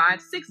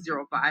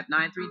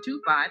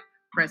 515-605-9325.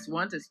 Press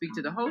 1 to speak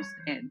to the host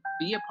and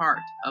be a part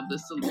of the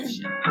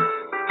solution.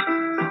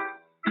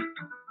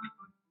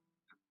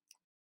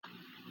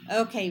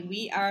 Okay,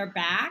 we are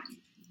back.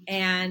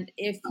 And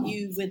if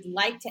you would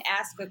like to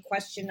ask a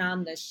question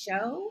on the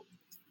show,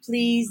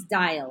 please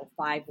dial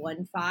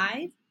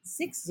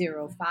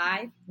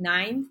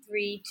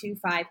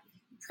 515-605-9325.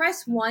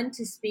 Press 1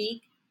 to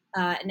speak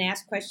and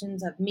ask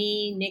questions of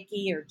me,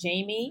 Nikki, or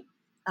Jamie.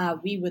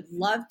 We would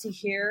love to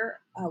hear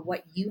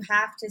what you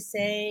have to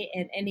say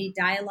and any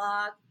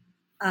dialogue,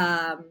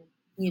 that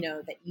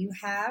you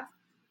have.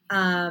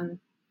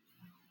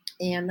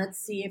 And let's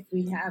see if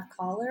we have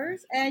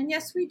callers. And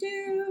yes, we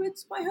do.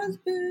 It's my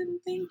husband.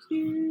 Thank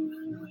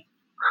you.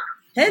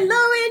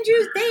 Hello,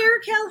 Andrew Thayer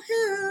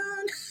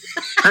Calhoun.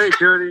 Hey,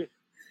 Jody.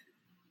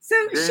 So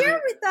Jamie.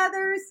 Share with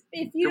others,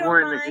 if you Good don't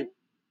morning,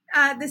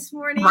 mind, this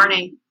morning.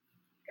 Morning.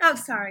 Oh,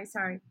 sorry.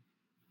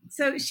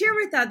 So share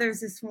with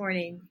others this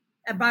morning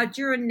about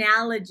your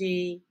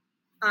analogy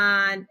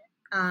on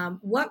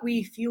what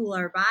we fuel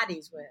our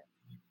bodies with.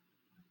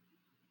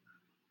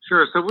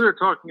 Sure. So we were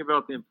talking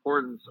about the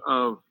importance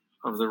of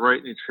the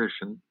right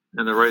nutrition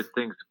and the right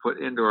things to put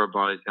into our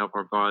body to help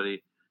our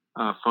body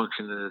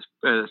function at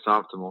its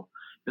optimal.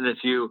 And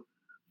if you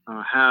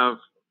have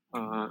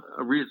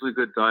a reasonably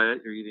good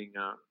diet, you're eating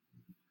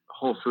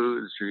whole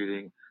foods, you're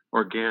eating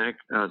organic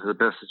to the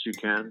best that you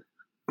can,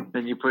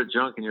 and you put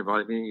junk in your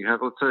body, meaning you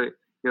have, let's say,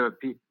 I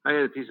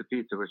had a piece of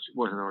pizza which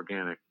wasn't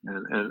organic,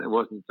 and it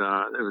wasn't.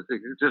 It was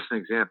just an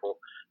example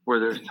where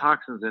there's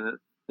toxins in it,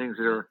 things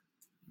that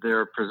there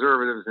are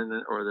preservatives in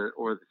it,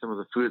 or some of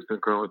the food's been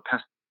grown with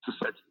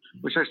pesticides,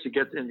 which actually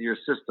gets into your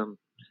system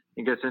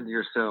and gets into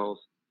your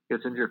cells,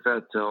 gets into your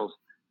fat cells,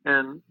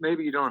 and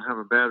maybe you don't have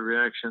a bad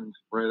reaction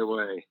right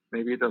away.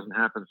 Maybe it doesn't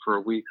happen for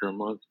a week or a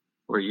month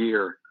or a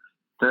year.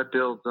 That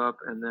builds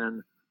up, and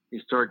then you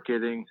start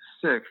getting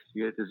sick.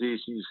 You get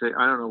disease, and you say,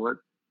 "I don't know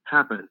what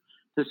happened.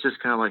 This just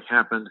kind of like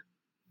happened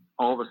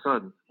all of a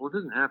sudden." Well, it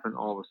doesn't happen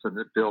all of a sudden.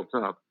 It builds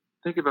up.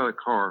 Think about a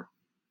car.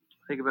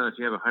 Think about if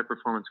you have a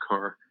high-performance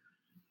car.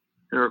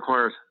 It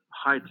requires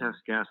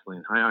high-test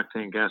gasoline,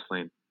 high-octane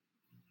gasoline.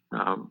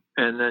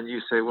 And then you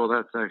say, well,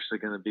 that's actually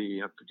going to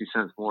be 50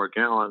 cents more a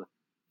gallon.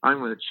 I'm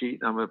going to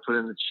cheat. I'm going to put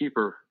in the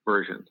cheaper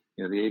version,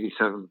 the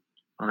 87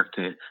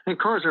 octane. And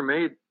cars are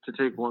made to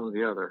take one or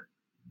the other.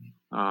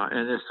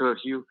 So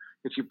if you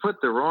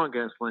put the wrong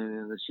gasoline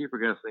in, the cheaper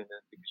gasoline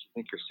in, because you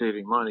think you're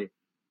saving money,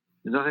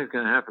 nothing's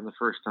going to happen the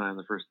first time,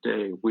 the first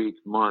day, week,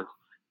 month.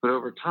 But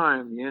over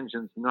time, the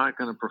engine's not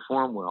going to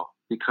perform well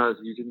because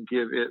you didn't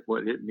give it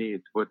what it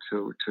needs,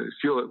 to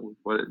fuel it with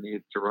what it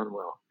needs to run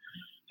well.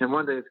 And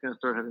one day it's going to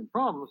start having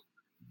problems,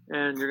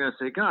 and you're going to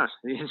say, gosh,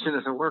 the engine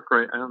doesn't work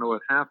right. I don't know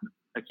what happened.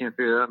 I can't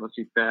figure it out. It must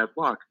be bad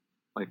luck,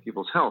 like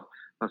people's health.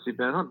 It must be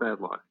bad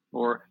luck.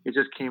 Or it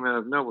just came out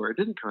of nowhere. It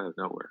didn't come out of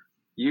nowhere.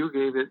 You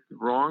gave it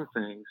wrong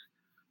things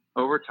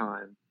over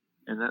time,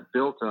 and that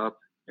built up,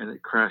 and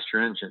it crashed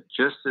your engine.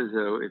 Just as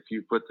though if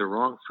you put the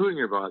wrong food in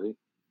your body,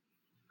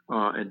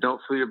 and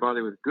don't fill your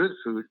body with good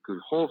food, good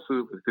whole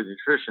food with good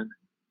nutrition,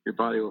 your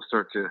body will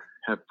start to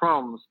have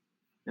problems,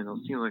 and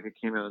it'll seem like it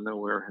came out of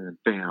nowhere, and then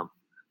bam,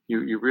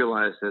 you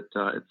realize that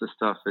it's the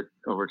stuff that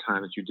over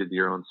time that you did to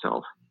your own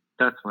self.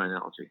 That's my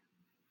analogy.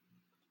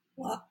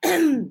 Well,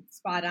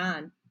 spot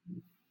on.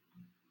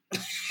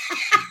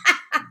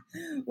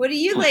 What do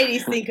you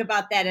ladies think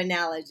about that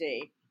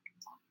analogy?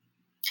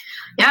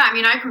 Yeah, I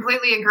mean, I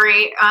completely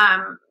agree.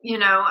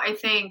 I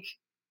think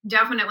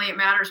definitely it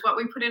matters what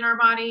we put in our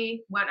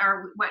body, what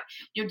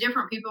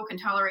different people can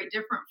tolerate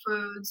different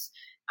foods.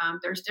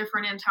 There's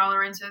different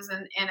intolerances,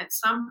 and at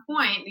some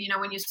point,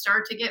 when you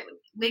start to get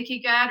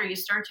leaky gut or you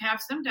start to have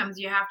symptoms,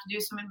 you have to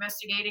do some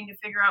investigating to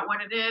figure out what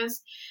it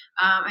is.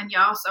 And you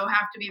also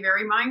have to be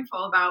very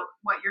mindful about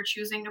what you're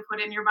choosing to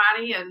put in your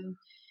body, and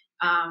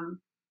and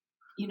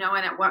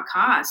at what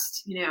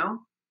cost.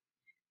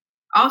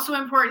 Also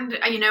important,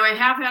 I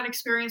have had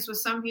experience with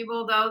some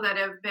people though that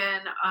have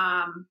been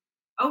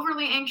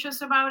overly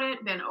anxious about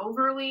it, been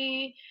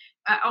overly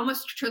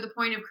almost to the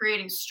point of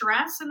creating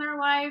stress in their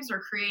lives or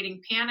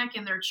creating panic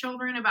in their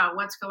children about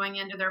what's going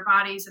into their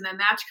bodies, and then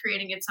that's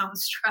creating its own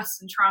stress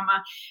and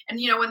trauma. And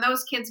when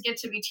those kids get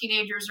to be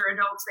teenagers or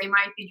adults, they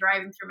might be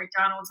driving through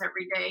McDonald's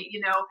every day.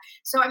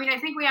 So I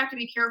think we have to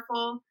be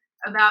careful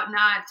about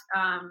not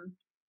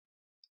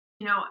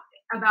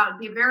about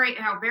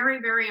how very,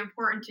 very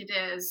important it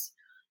is,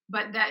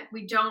 but that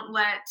we don't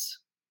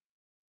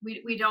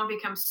we don't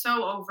become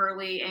so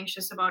overly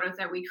anxious about it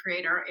that it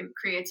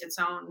creates its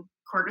own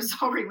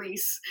cortisol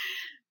release,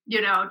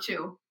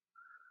 too.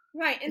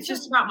 Right. And it's so,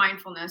 just about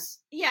mindfulness.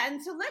 Yeah. And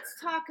so let's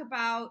talk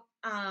about,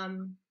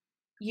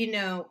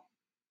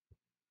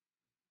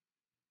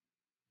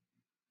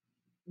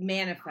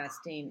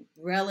 manifesting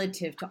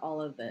relative to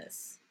all of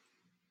this,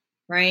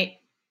 right?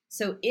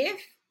 So if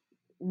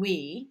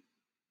we,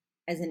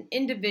 as an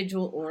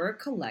individual or a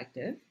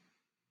collective,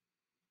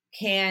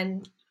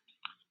 can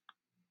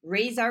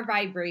raise our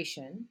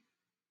vibration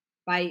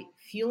by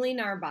fueling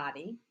our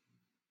body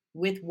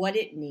with what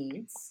it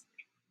needs,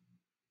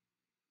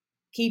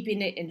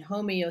 keeping it in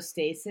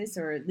homeostasis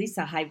or at least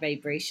a high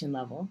vibration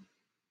level,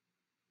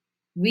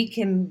 we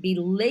can be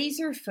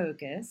laser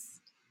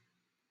focused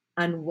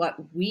on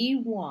what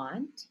we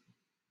want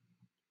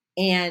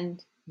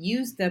and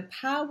use the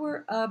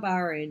power of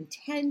our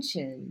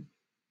intention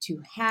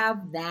to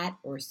have that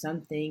or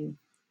something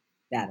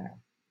better,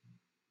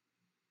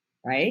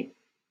 right?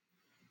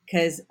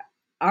 Because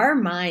our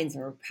minds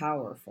are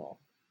powerful.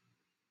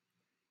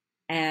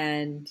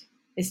 And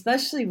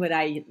especially what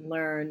I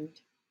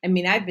learned,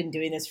 I've been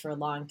doing this for a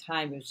long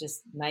time. It was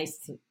just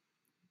nice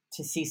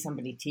to see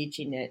somebody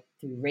teaching it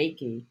through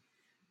Reiki.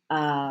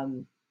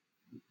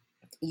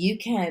 You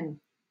can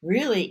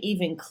really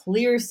even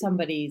clear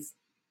somebody's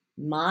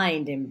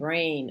mind and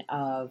brain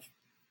of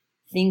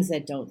things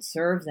that don't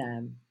serve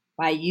them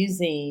by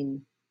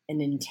using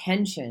an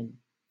intention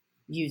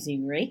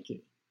using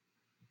Reiki,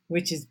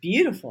 which is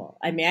beautiful.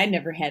 I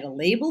never had a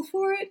label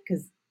for it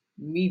because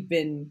we've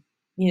been,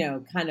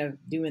 kind of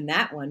doing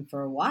that one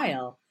for a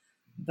while.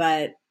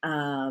 But,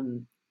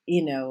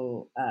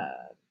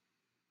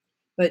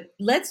 but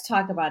let's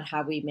talk about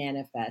how we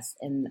manifest.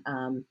 And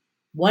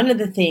one of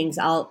the things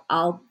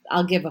I'll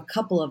give a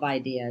couple of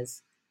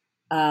ideas.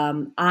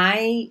 Andrew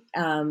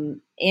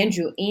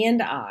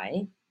and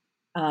I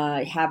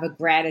have a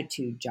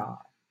gratitude jar.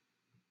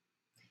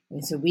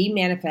 And so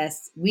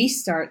we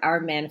start our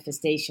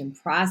manifestation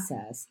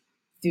process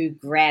through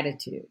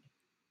gratitude.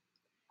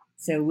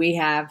 So we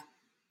have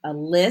a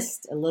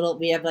list,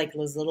 we have like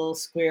those little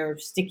square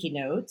sticky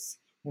notes,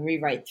 and we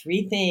write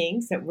 3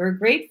 things that we're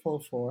grateful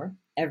for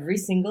every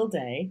single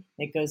day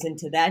that goes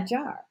into that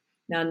jar.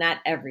 Now, not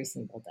every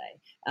single day,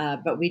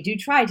 but we do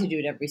try to do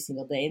it every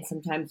single day, and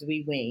sometimes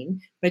we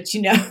wane. But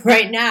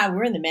right now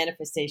we're in the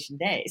manifestation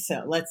day,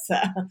 so let's.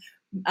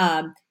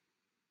 So,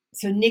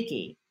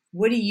 Nikki,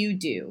 what do you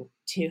do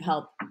to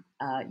help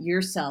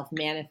yourself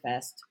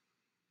manifest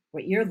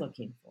what you're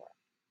looking for?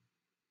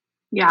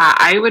 Yeah,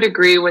 I would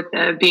agree with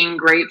the being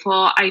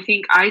grateful. I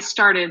think I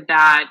started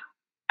that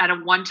at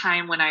one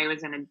time when I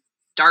was in a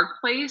dark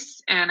place.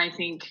 And I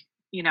think,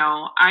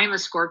 I'm a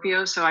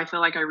Scorpio, so I feel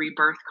like I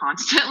rebirth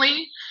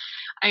constantly.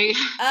 I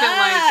feel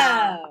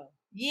like,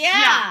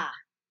 yeah.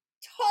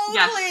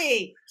 Totally.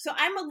 Yes. So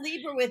I'm a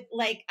Libra with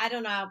I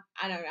don't know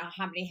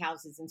how many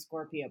houses in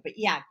Scorpio, but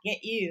yeah,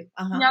 get you.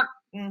 Uh-huh. Yep.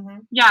 Mm-hmm.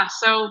 Yeah.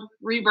 So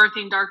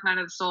rebirthing dark night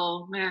of the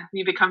soul,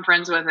 you become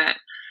friends with it.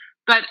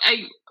 But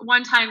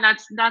one time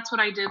that's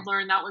what I did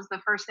learn. That was the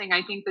first thing.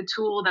 I think the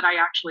tool that I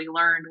actually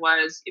learned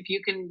was if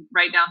you can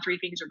write down 3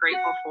 things you're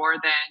grateful for,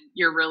 then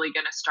you're really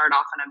going to start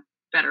off on a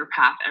better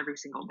path every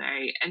single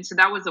day. And so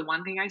that was the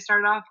one thing I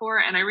started off for.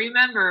 And I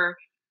remember,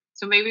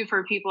 so maybe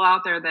for people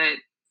out there that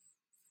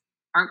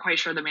aren't quite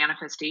sure the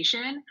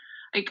manifestation,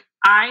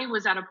 I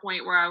was at a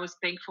point where I was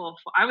grateful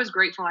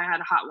I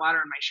had hot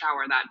water in my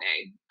shower that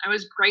day. I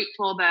was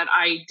grateful that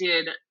I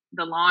did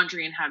the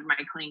laundry and had my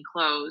clean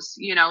clothes,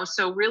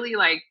 so really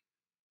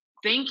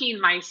thanking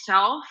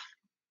myself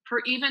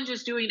for even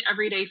just doing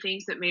everyday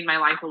things that made my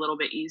life a little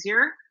bit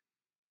easier.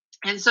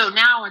 And so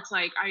now it's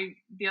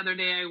the other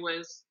day I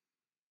was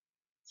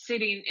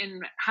sitting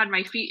and had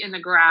my feet in the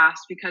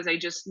grass because I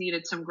just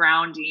needed some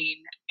grounding,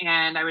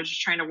 and I was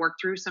just trying to work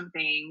through some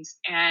things.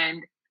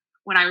 And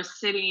when I was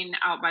sitting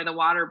out by the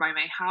water by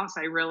my house,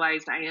 I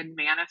realized I had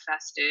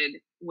manifested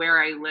where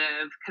I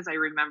live, because I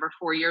remember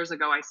 4 years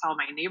ago I saw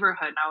my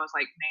neighborhood and I was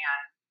like,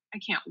 man, I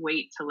can't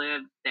wait to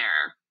live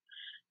there.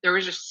 there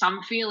was just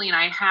some feeling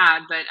I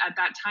had, but at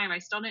that time I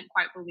still didn't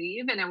quite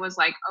believe. And it was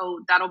like,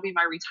 oh, that'll be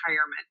my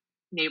retirement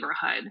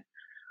neighborhood.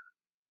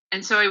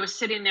 And so I was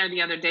sitting there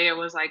the other day. I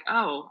was like,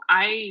 oh,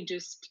 I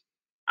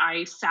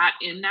sat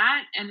in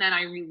that and then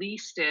I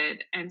released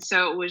it. And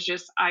so it was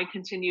just, I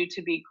continued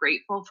to be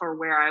grateful for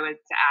where I was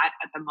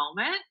at the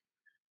moment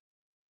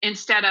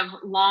instead of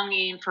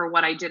longing for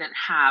what I didn't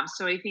have.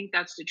 So I think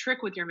that's the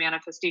trick with your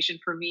manifestation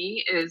for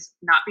me, is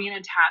not being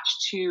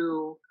attached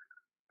to,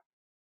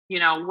 you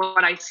know,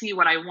 what I see,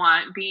 what I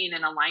want, being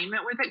in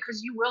alignment with it,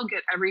 because you will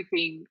get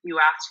everything you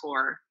ask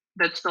for.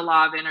 That's the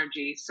law of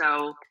energy.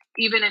 So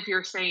even if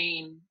you're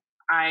saying,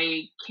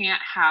 I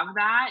can't have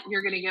that,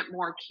 you're going to get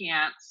more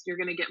can'ts. You're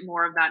going to get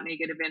more of that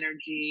negative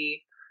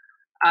energy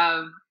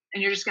and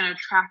you're just going to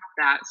attract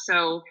that.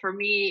 So for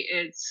me,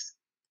 it's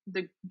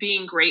the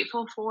being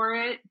grateful for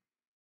it,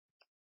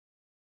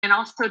 and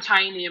also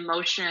tying the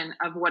emotion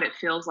of what it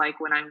feels like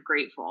when I'm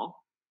grateful.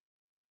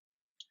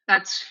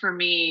 That's for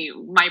me,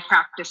 my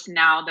practice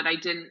now that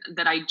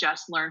I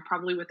just learned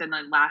probably within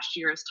the last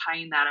year, is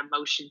tying that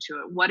emotion to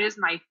it. What is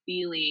my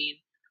feeling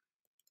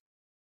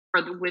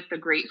with the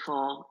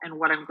grateful, and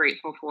what I'm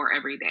grateful for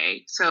every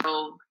day?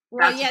 So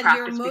that's a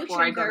practice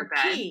before I go to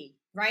bed. Key,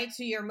 right?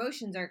 So your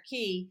emotions are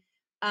key.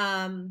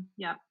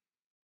 Yep.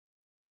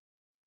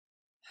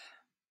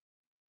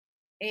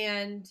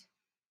 And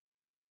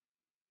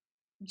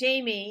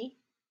Jamie,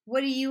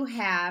 what do you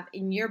have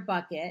in your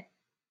bucket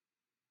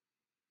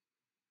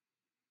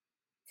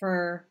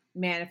for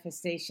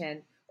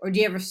manifestation? Or do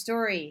you have a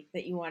story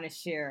that you want to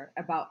share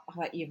about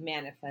what you've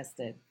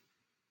manifested?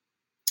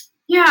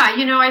 Yeah,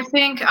 you know, I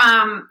think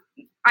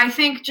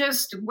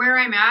just where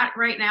I'm at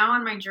right now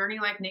on my journey,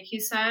 like Nikki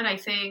said, I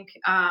think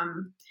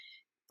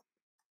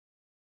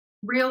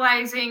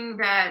realizing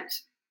that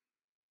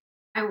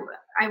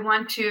I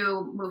want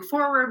to move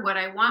forward, what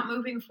I want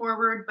moving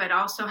forward, but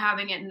also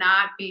having it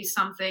not be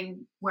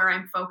something where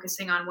I'm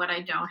focusing on what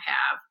I don't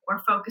have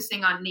or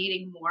focusing on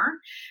needing more.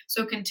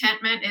 So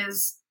contentment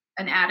is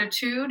an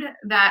attitude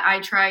that I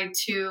try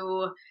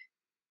to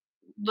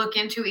look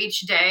into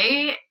each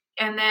day.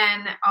 And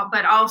then,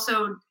 but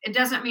also it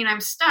doesn't mean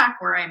I'm stuck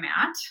where I'm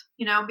at.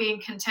 You know,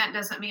 being content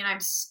doesn't mean I'm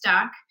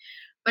stuck,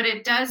 but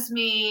it does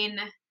mean,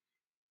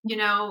 you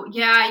know,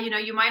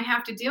 you might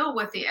have to deal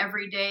with the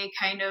everyday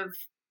kind of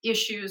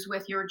issues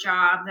with your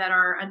job that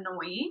are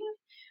annoying,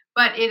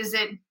 but is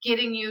it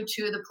getting you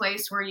to the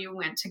place where you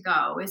want to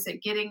go? Is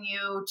it getting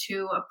you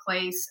to a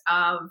place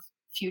of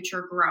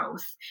future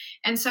growth?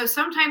 And so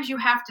sometimes you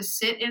have to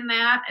sit in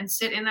that and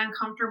sit in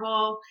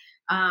uncomfortable,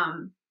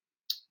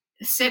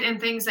 sit in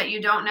things that you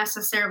don't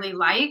necessarily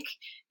like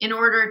in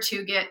order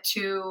to get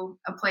to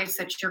a place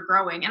that you're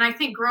growing. And I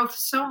think growth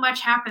so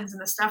much happens in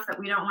the stuff that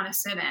we don't want to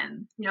sit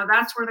in. You know,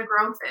 that's where the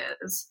growth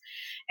is.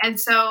 And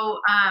so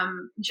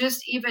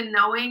just even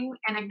knowing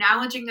and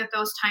acknowledging that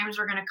those times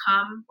are going to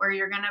come where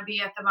you're going to be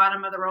at the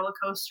bottom of the roller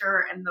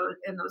coaster, and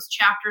those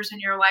chapters in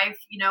your life,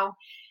 you know,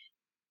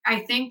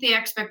 I think the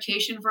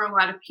expectation for a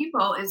lot of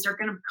people is they're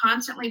going to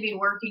constantly be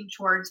working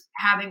towards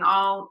having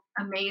all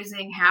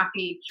amazing,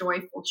 happy,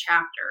 joyful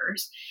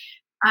chapters.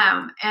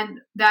 And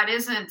that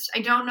isn't,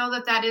 I don't know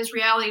that is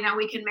reality. Now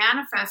we can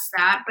manifest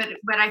that,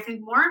 but I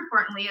think more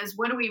importantly is,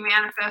 what do we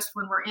manifest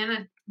when we're in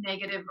a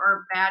negative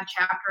or bad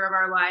chapter of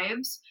our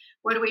lives?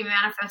 What do we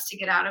manifest to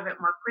get out of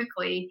it more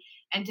quickly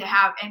and to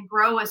have and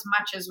grow as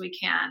much as we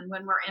can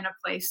when we're in a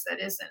place that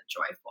isn't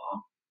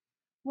joyful?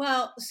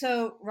 Well,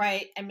 so,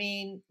 right. I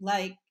mean,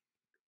 like,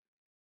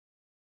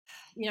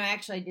 you know,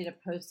 actually I did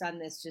a post on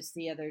this just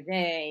the other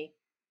day.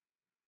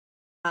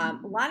 A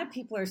lot of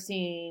people are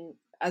seeing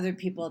other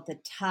people at the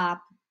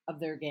top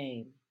of their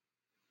game,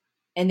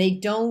 and they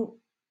don't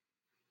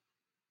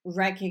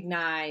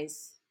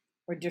recognize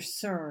or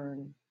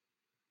discern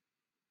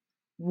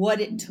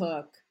what it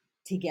took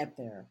to get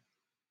there.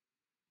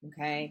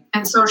 Okay.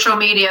 And social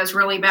media is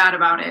really bad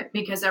about it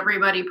because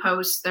everybody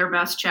posts their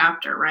best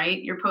chapter,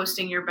 right? You're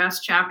posting your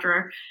best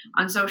chapter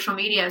on social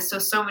media.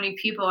 So many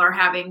people are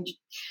having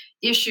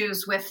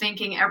issues with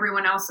thinking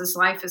everyone else's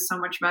life is so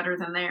much better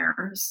than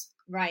theirs.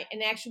 Right.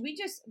 And actually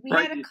we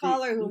had a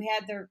caller who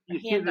had their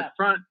hand up.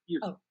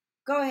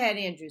 Go ahead,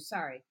 Andrew.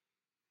 Sorry.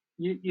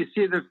 You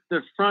see the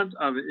front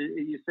of it.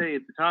 You say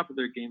at the top of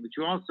their game, but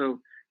you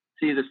also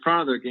see the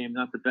front of their game,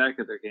 not the back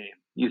of their game.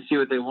 You see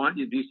what they want.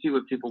 You see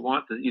what people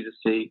want you to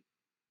see,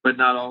 but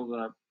not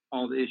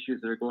all the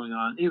issues that are going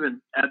on.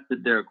 Even at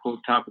their quote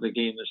top of the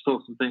game, there's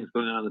still some things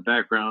going on in the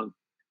background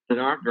that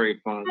aren't very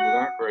fun, that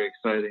aren't very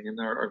exciting, and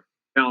are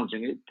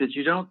challenging that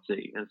you don't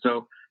see. And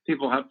so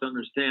people have to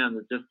understand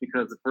that just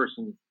because the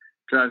person's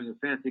driving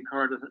a fancy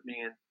car doesn't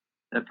mean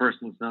that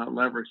person's not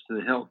leveraged to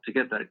the hilt to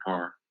get that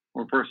car.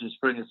 Or a person's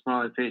putting a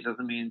smiley face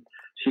doesn't mean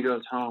she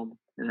goes home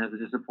and has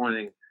a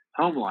disappointing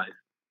home life.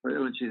 But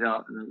when she's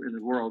out in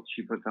the world,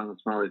 she puts on a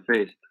smiley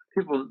face.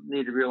 People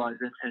need to realize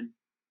it. And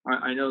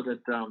I know that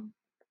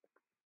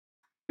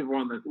people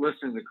on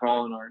listening to the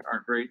call and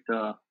are great.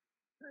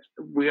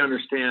 We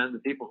understand, the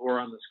people who are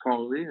on this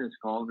call, leading this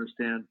call,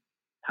 understand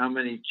how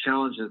many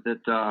challenges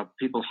that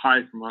people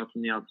hide from us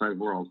in the outside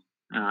world.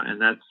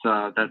 and that's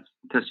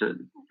such a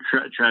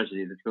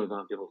tragedy that goes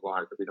on in people's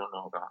lives that we don't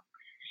know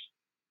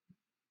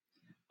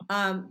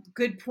about.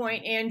 Good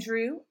point,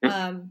 Andrew.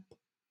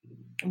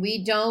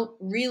 We don't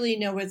really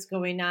know what's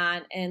going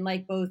on, and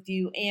like both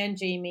you and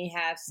Jamie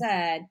have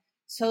said,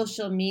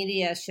 social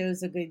media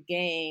shows a good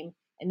game,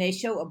 and they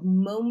show a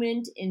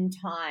moment in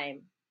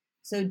time.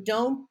 So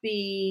don't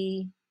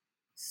be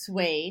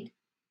swayed.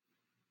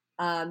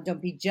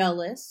 Don't be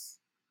jealous.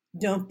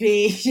 Don't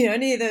be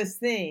any of those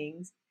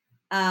things.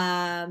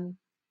 And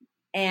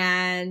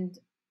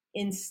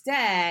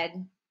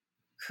instead,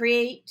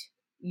 create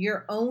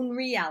your own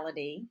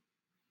reality,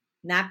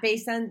 not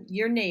based on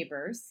your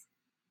neighbors,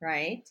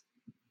 right?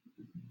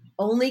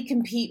 Only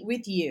compete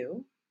with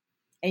you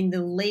and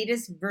the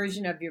latest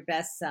version of your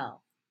best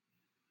self,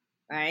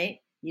 right?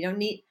 You don't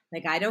need,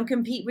 like, I don't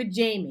compete with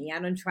Jamie. I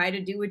don't try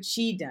to do what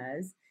she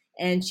does.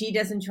 And she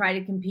doesn't try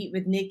to compete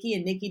with Nikki,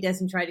 and Nikki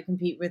doesn't try to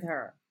compete with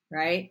her,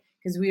 right?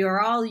 Because we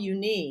are all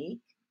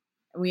unique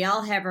and we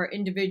all have our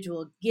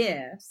individual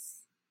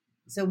gifts.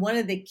 So one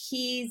of the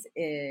keys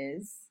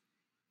is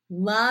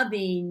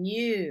loving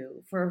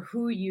you for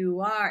who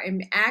you are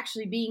and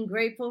actually being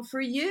grateful for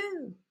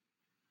you.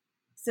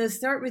 So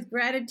start with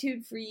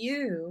gratitude for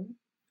you,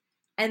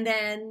 and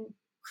then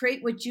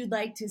create what you'd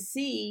like to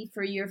see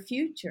for your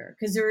future,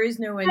 because there is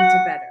no end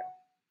to better.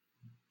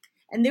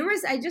 And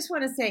I just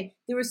want to say,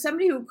 there was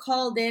somebody who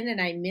called in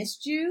and I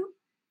missed you.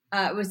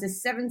 It was a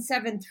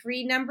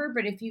 773 number,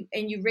 but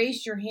you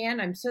raised your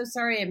hand, I'm so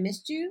sorry I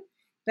missed you.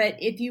 But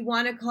if you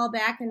want to call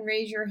back and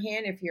raise your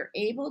hand, if you're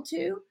able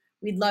to,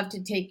 we'd love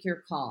to take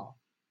your call.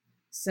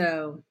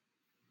 So,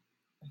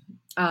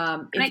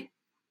 go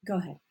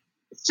ahead.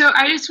 So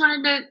I just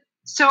wanted to,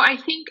 so I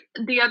think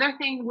the other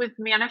thing with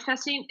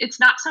manifesting, it's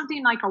not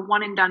something like a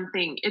one and done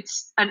thing.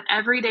 It's an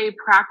everyday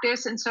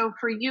practice. And so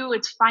for you,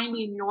 it's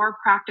finding your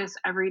practice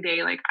every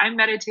day. Like I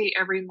meditate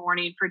every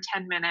morning for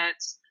 10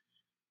 minutes.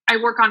 I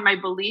work on my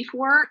belief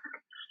work.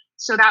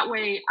 So that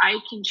way I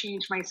can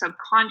change my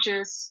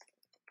subconscious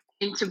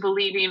into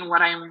believing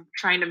what I'm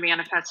trying to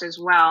manifest as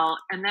well.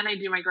 And then I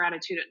do my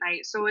gratitude at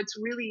night. So it's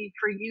really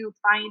for you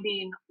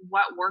finding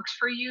what works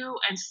for you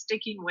and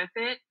sticking with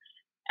it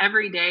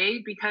every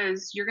day,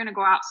 because you're going to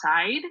go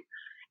outside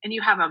and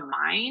you have a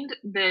mind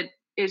that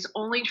is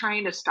only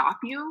trying to stop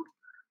you.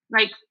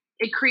 Like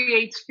it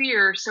creates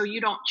fear so you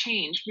don't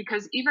change,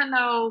 because even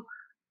though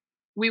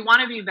we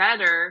want to be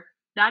better,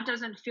 that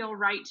doesn't feel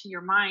right to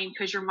your mind,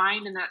 because your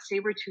mind and that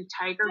saber-tooth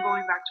tiger,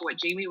 going back to what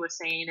Jamie was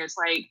saying, is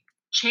like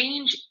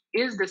change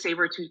is the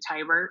saber-tooth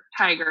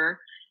tiger,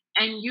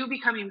 and you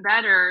becoming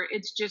better,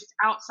 it's just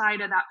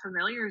outside of that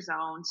familiar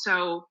zone.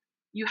 So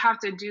you have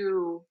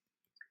to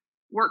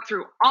work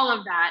through all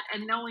of that,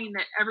 and knowing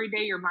that every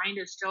day your mind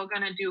is still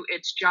going to do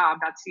its job.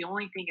 That's the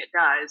only thing it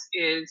does,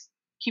 is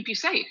keep you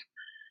safe.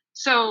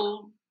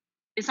 So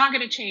it's not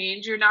going to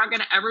change. You're not going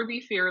to ever be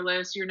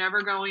fearless. You're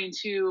never going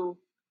to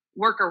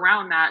work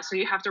around that. So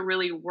you have to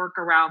really work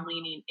around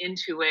leaning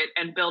into it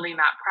and building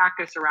that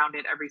practice around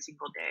it every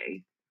single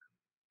day.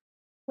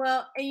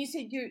 Well, and you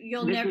said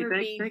you'll Nikki, never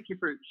be. Thank you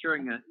for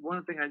sharing that.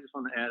 One thing I just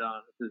want to add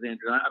on, this is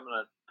Andrew. I'm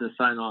going to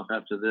sign off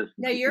after this.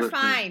 No, you're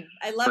listening. Fine.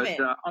 I love it.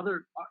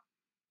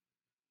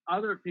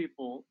 Other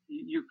people,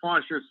 you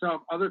quash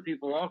yourself. Other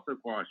people also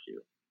quash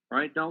you,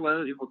 right? Don't let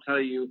other people tell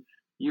you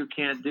you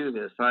can't do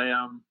this. I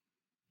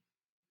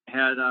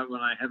had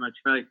when I had my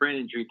traumatic brain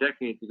injury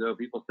decades ago,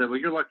 people said, "Well,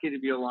 you're lucky to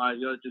be alive.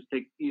 You ought to just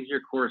take easier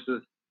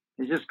courses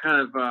and just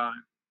kind of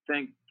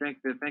thank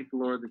the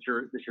Lord that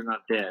you're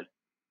not dead."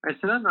 I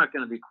said, "I'm not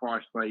going to be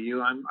quashed by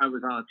you. I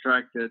was on a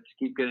track to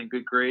keep getting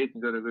good grades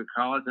and go to a good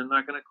college. I'm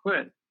not going to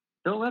quit.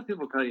 Don't let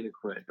people tell you to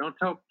quit. Don't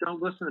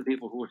listen to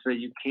people who will say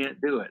you can't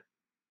do it.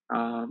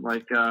 You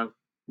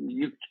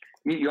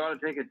ought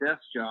to take a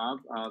desk job.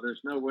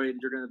 There's no way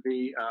that you're going to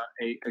be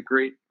a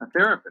great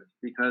therapist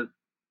because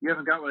you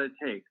haven't got what it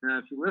takes. Now,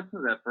 if you listen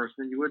to that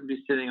person, you wouldn't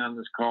be sitting on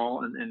this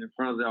call and in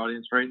front of the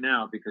audience right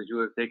now, because you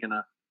would have taken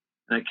an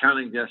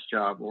accounting desk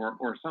job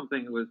or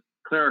something that was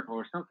clerical,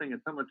 or something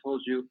that someone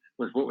told you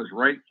was what was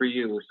right for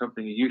you, or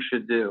something you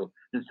should do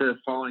instead of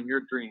following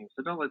your dreams.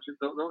 So don't let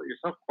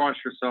yourself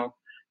quash yourself.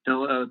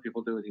 Don't let other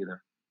people do it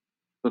either.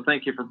 So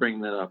thank you for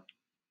bringing that up.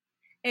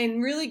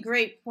 And really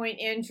great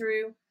point,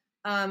 Andrew.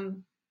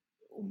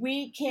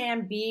 We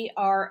can be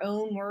our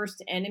own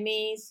worst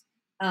enemies,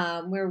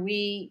 where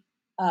we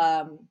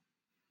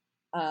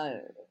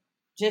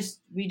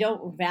we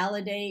don't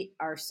validate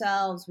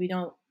ourselves. We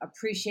don't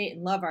appreciate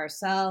and love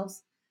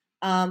ourselves.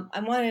 I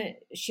want to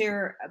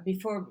share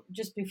before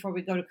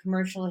we go to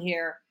commercial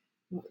here,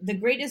 the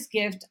greatest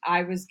gift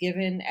I was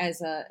given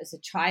as a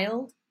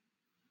child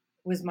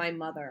was my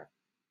mother.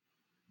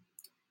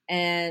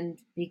 And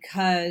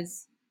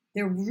because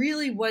there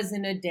really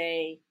wasn't a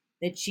day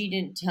that she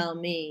didn't tell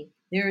me,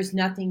 there is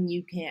nothing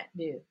you can't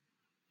do.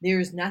 There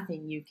is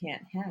nothing you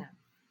can't have.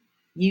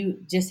 You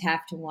just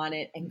have to want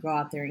it and go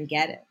out there and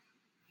get it.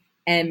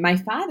 And my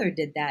father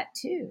did that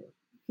too.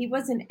 He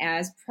wasn't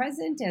as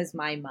present as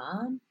my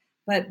mom,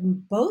 but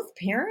both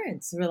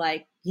parents were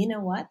like, you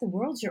know what? The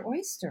world's your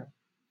oyster.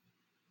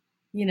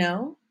 you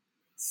know?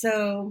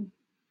 So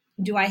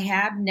do I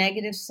have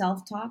negative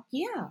self-talk?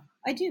 Yeah,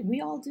 I do.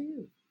 We all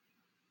do.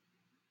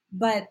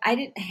 But I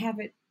didn't have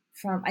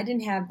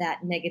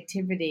that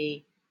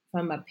negativity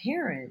from a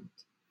parent.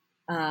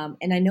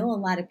 And I know a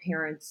lot of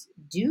parents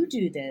do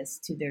this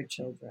to their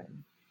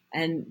children.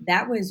 And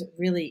that was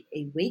really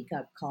a wake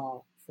up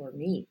call for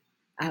me.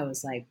 I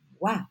was like,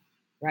 wow,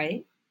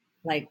 right?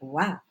 Like,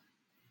 wow.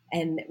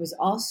 And it was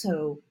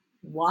also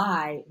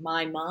why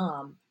my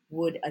mom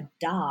would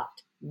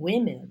adopt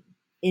women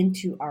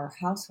into our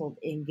household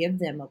and give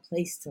them a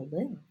place to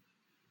live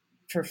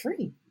for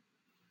free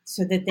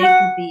so that they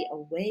could be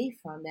away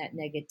from that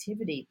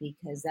negativity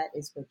because that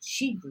is what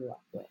she grew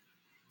up with.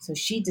 So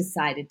she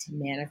decided to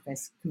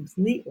manifest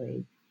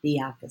completely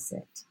the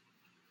opposite.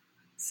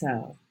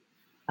 So,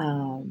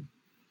 and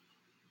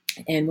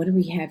what do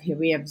we have here?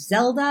 We have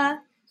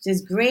Zelda. It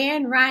says,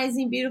 Grand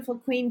Rising, beautiful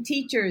queen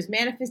teachers.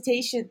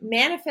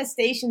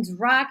 Manifestations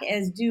rock,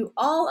 as do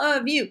all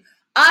of you.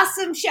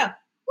 Awesome show.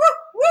 Woo,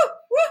 woo,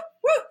 woo,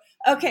 woo.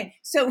 Okay,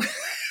 so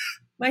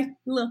my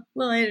little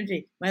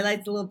energy. My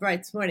light's a little bright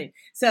this morning.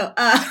 So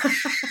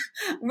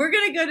we're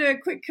going to go to a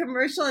quick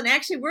commercial. And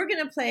actually, we're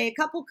going to play a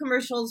couple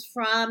commercials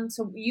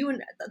so you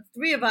and the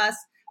three of us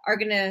are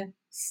going to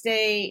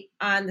stay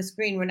on the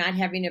screen. We're not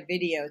having a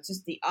video. It's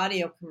just the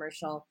audio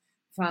commercial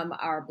from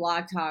our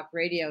Blog Talk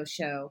radio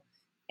show.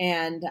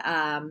 And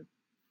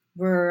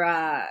we're,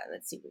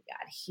 let's see what we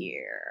got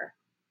here.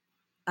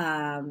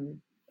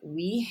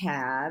 We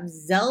have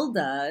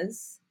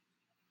Zelda's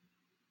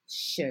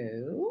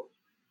show,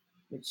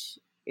 which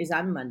is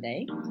on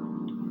Monday.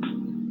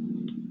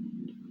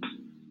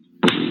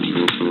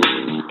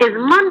 Is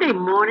Monday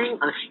morning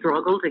a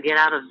struggle to get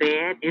out of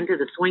bed into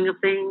the swing of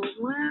things?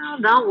 Well,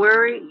 don't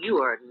worry, you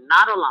are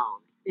not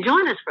alone.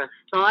 Join us for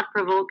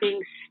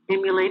thought-provoking,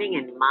 stimulating,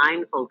 and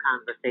mindful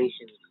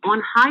conversations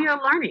on higher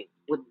learning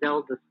with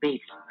Zelda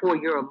Speaks for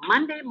your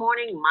Monday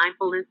morning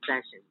mindfulness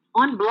session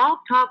on Blog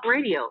Talk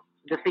Radio,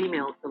 The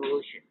Female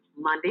Solution,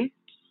 Mondays,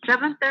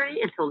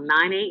 7:30 until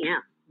 9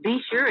 a.m. Be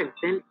sure and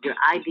send your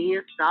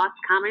ideas, thoughts,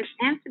 comments,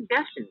 and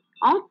suggestions.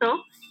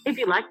 Also, if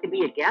you'd like to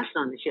be a guest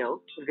on the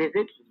show,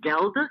 visit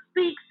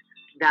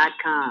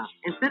ZeldaSpeaks.com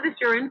and send us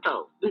your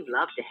info. We'd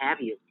love to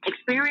have you.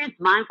 Experience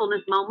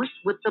mindfulness moments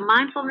with the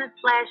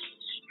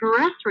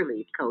mindfulness/stress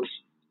relief coach,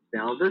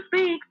 Zelda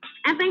Speaks.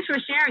 And thanks for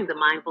sharing the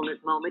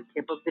mindfulness moment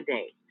tip of the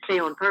day. Stay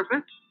on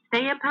purpose,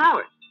 stay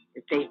empowered,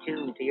 and stay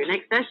tuned to your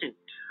next session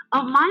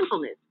of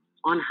mindfulness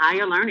on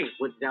higher learning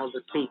with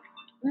Zelda Speaks.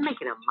 Make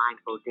it a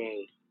mindful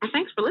day. And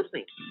thanks for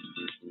listening.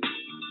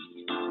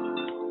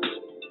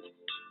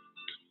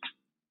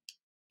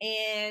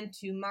 And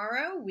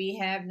tomorrow we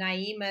have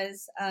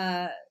Naima's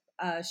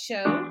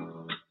show.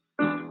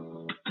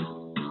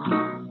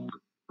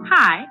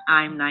 Hi,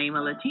 I'm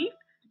Naima Latif.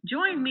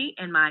 Join me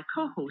and my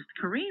co-host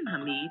Kareem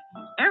Hamid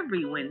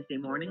every Wednesday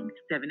morning,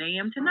 7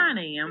 a.m. to 9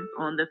 a.m.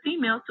 on the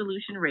Female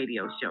Solution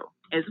Radio Show,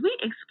 as we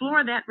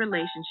explore that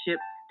relationship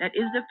that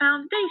is the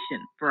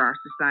foundation for our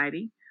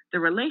society, the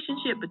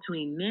relationship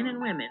between men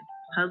and women,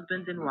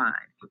 husbands and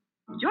wives.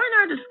 Join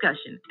our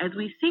discussion as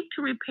we seek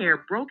to repair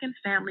broken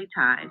family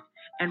ties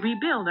and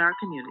rebuild our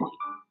community.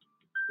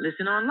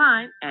 Listen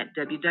online at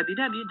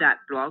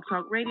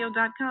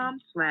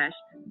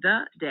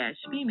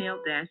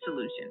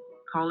www.blogtalkradio.com/the-female-solution.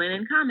 Call in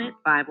and comment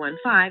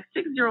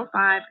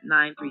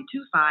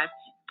 515-605-9325.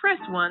 Press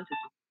 1 to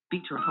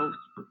speak to a host.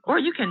 Or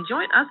you can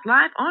join us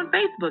live on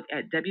Facebook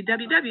at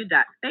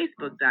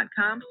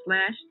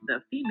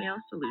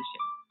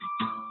www.facebook.com/the-female-solution.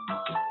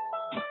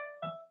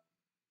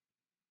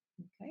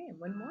 Okay, and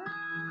one more.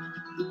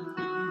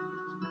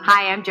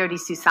 Hi, I'm Jody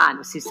Susan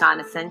with Susan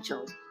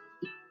Essentials.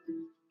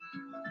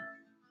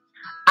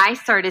 I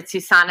started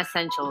Susan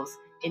Essentials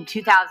in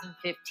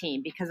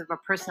 2015 because of a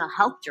personal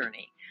health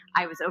journey.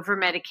 I was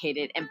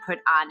over-medicated and put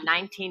on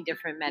 19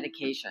 different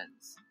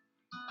medications.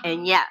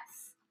 And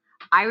yes,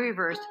 I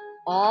reversed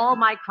all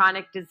my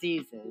chronic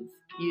diseases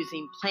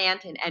using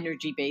plant and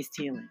energy-based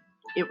healing.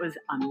 It was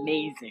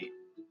amazing.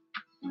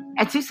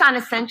 At Susan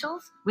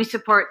Essentials, we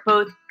support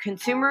both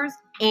consumers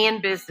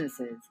and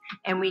businesses,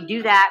 and we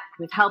do that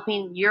with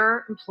helping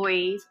your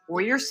employees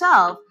or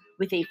yourself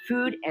with a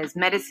food as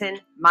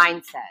medicine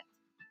mindset.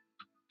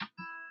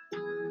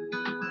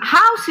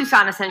 How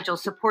Susan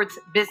Essentials supports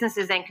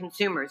businesses and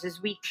consumers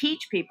is we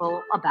teach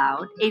people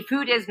about a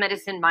food as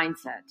medicine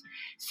mindset.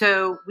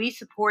 So we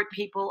support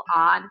people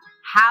on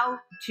how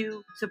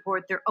to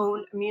support their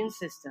own immune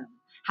system,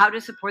 how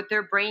to support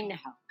their brain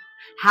health,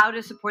 how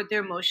to support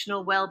their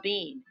emotional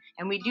well-being.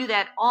 And we do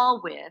that all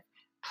with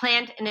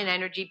plant and an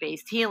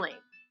energy-based healing.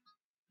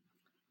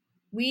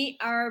 We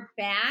are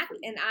back,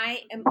 and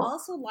I am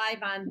also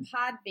live on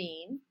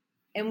Podbean.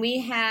 And we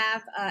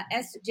have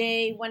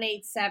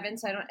SJ187,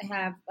 so I don't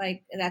have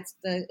that's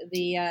the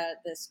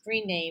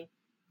screen name.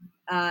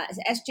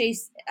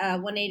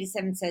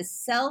 SJ187 says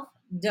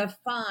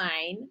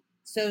self-define,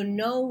 so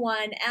no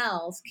one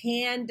else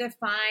can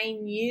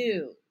define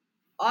you.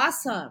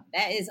 Awesome,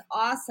 that is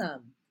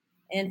awesome,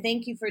 and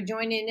thank you for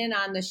joining in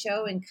on the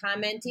show and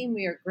commenting.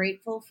 We are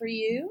grateful for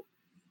you.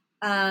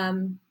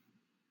 And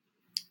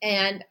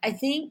I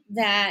think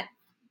that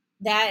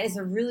is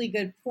a really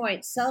good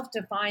point.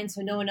 Self-defined,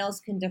 so no one else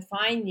can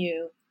define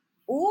you.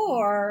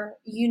 Or,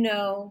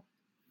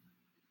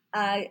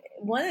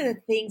 one of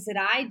the things that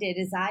I did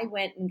is I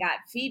went and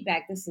got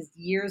feedback. This is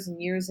years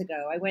and years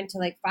ago. I went to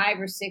like 5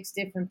 or 6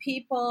 different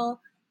people.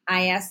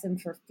 I asked them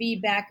for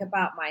feedback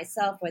about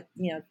myself, what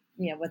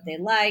what they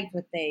liked,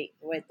 what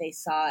they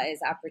saw as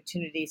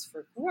opportunities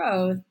for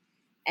growth,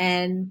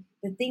 and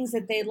the things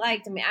that they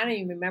liked. I mean, I don't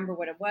even remember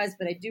what it was,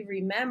 but I do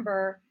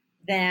remember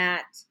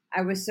that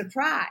I was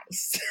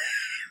surprised,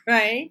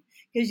 right?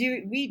 Because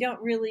we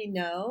don't really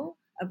know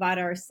about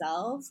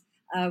ourselves.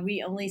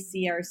 We only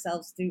see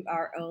ourselves through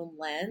our own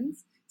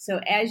lens. So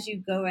as you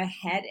go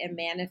ahead and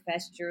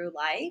manifest your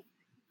life,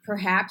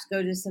 perhaps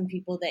go to some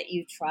people that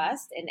you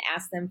trust and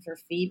ask them for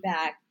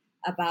feedback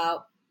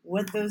about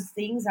what those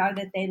things are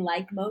that they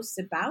like most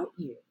about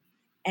you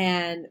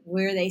and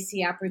where they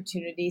see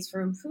opportunities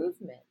for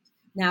improvement.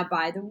 Now,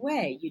 by the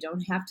way, you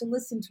don't have to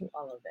listen to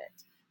all of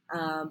it.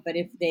 But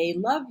if they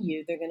love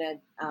you, they're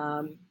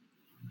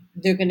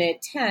gonna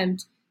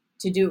attempt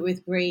to do it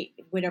with great,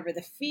 whatever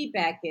the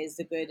feedback is,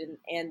 the good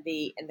and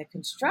the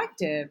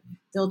constructive.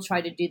 They'll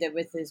try to do that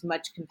with as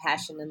much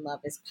compassion and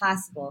love as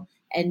possible,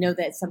 and know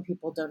that some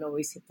people don't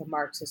always hit the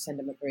mark, so send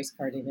them a grace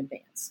card in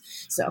advance.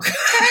 So,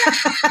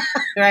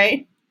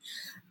 right?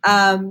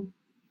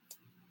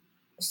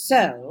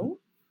 So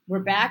we're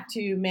back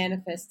to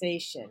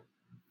manifestation.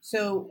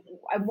 So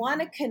I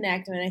want to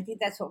connect, and I think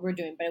that's what we're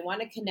doing, but I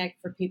want to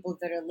connect for people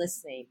that are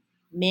listening.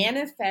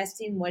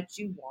 Manifesting what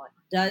you want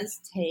does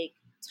take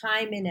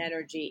time and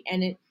energy,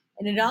 and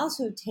it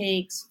also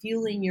takes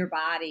fueling your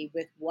body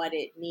with what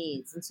it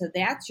needs. And so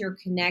that's your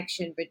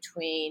connection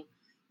between,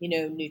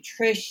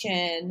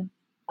 nutrition,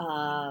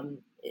 and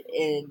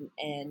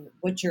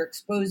what you're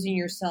exposing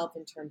yourself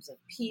in terms of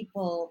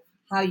people,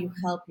 how you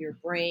help your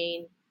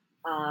brain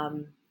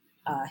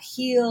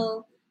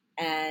heal.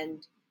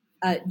 And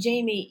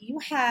Jamie, you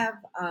have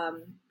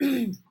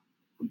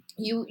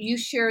you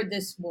shared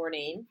this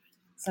morning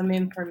some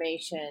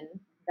information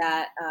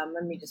that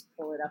let me just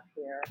pull it up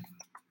here.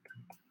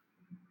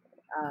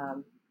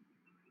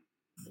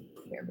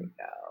 Here we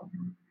go.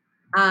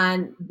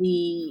 On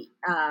the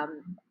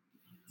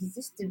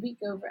did we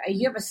go over?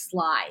 You have a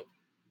slide.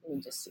 Let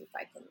me just see if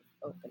I can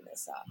open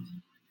this up.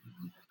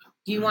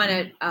 Do you want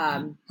to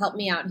help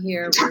me out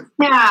here?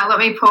 Yeah, let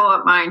me pull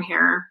up mine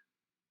here.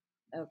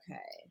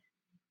 Okay.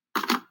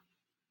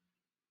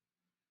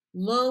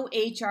 Low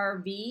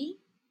HRV.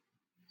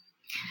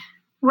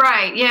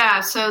 Right.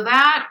 Yeah. So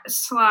that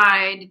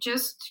slide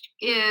just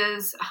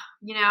is,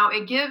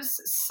 it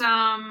gives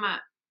some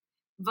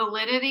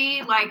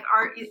validity, like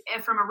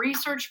from a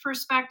research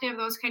perspective,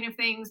 those kind of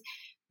things,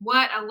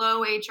 what a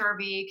low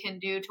HRV can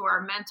do to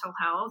our mental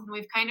health. And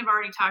we've kind of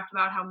already talked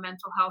about how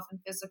mental health and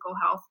physical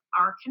health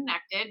are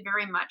connected,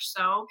 very much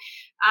so.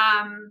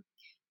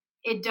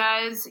 It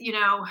does,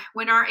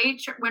 when our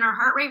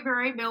heart rate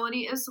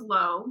variability is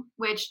low,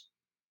 which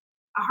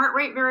a heart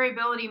rate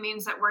variability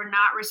means that we're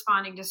not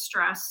responding to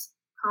stress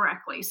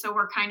correctly. So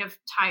we're kind of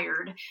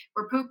tired.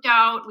 We're pooped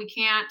out. We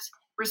can't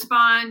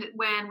respond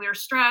when we're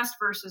stressed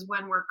versus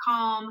when we're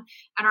calm.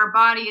 And our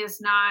body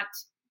is not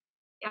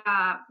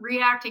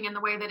reacting in the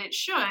way that it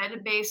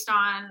should based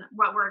on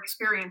what we're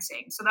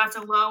experiencing. So that's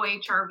a low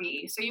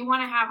HRV. So you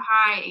want to have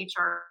high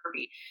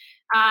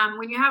HRV.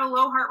 When you have a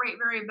low heart rate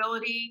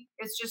variability,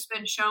 it's just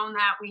been shown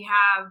that we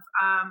have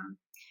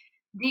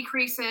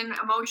decrease in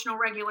emotional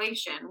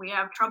regulation. We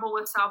have trouble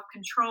with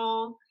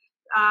self-control.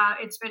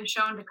 It's been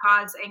shown to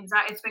cause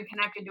anxiety. It's been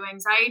connected to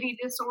anxiety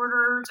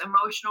disorders,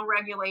 emotional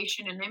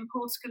regulation and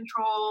impulse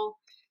control,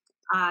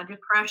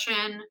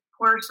 depression,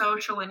 poor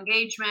social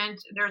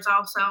engagement. There's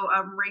also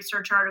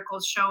research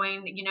articles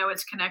showing,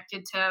 it's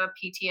connected to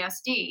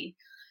PTSD.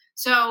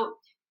 So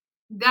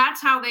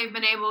that's how they've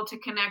been able to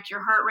connect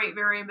your heart rate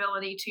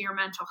variability to your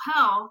mental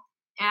health.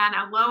 And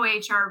a low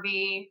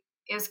HRV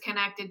is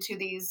connected to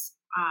these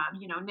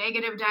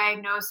negative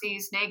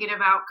diagnoses, negative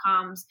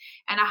outcomes,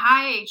 and a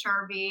high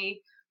HRV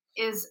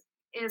is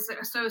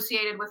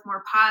associated with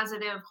more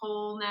positive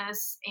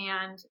wholeness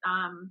and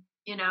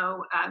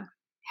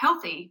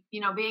healthy,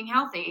 being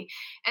healthy.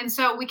 And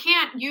so we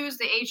can't use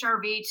the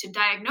HRV to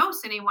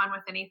diagnose anyone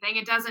with anything.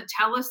 It doesn't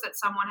tell us that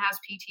someone has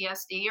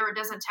PTSD, or it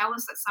doesn't tell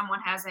us that someone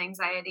has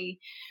anxiety.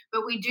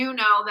 But we do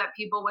know that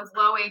people with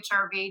low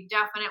HRV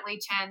definitely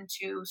tend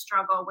to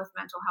struggle with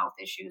mental health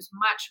issues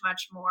much,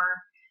 much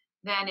more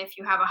than if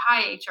you have a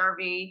high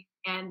HRV.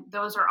 And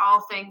those are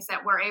all things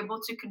that we're able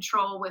to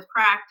control with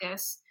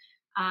practice.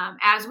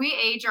 As we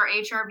age, our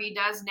HRV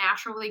does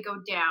naturally go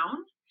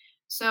down.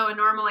 So a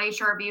normal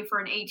HRV for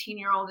an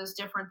 18-year-old is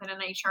different than an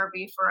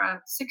HRV for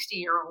a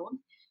 60-year-old.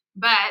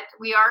 But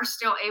we are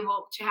still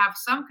able to have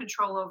some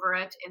control over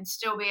it and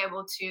still be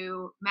able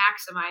to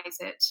maximize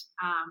it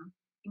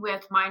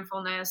with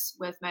mindfulness,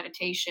 with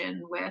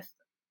meditation, with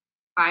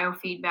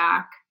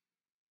biofeedback,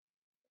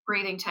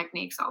 breathing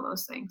techniques, all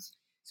those things.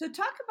 So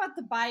talk about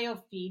the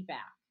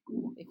biofeedback,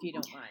 if you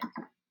don't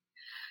mind.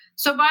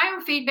 So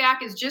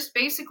biofeedback is just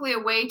basically a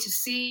way to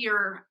see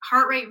your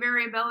heart rate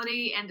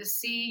variability and to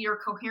see your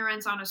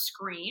coherence on a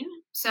screen.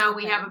 So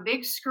we have a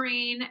big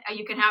screen.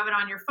 You can have it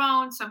on your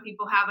phone. Some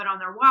people have it on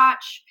their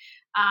watch.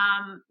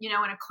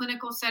 In a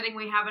clinical setting,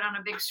 we have it on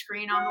a big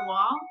screen on the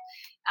wall.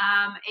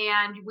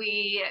 And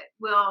we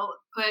will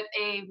put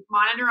a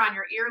monitor on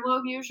your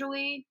earlobe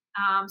usually.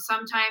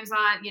 Sometimes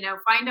on,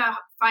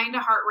 find a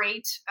heart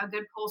rate, a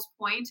good pulse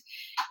point,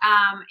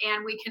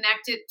 and we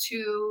connect it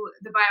to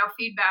the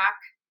biofeedback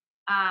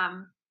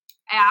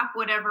app,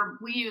 whatever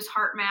we use.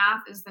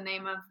 HeartMath is the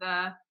name of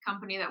the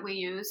company that we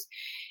use.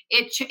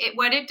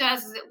 What it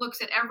does is it looks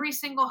at every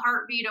single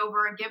heartbeat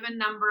over a given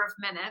number of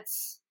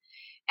minutes,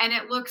 and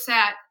it looks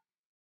at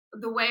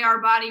the way our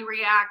body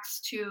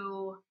reacts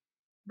to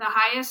the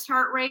highest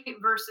heart rate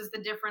versus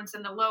the difference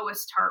in the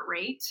lowest heart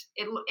rate.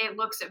 It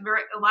looks at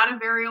a lot of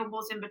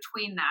variables in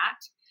between that,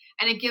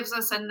 and it gives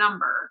us a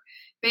number.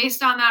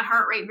 Based on that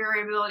heart rate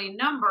variability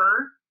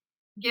number,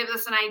 gives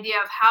us an idea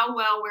of how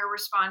well we're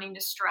responding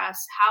to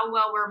stress, how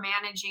well we're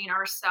managing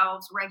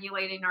ourselves,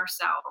 regulating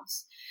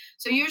ourselves.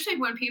 So usually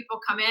when people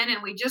come in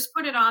and we just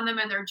put it on them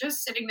and they're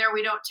just sitting there,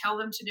 we don't tell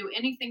them to do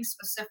anything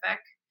specific.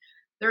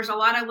 There's a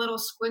lot of little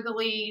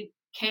squiggly,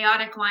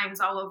 chaotic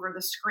lines all over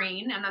the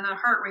screen, and then the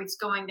heart rate's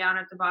going down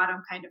at the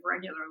bottom kind of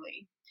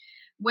regularly.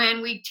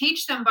 When we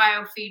teach them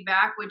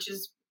biofeedback, which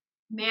is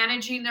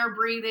managing their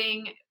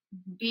breathing,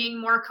 being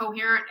more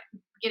coherent,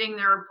 getting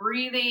their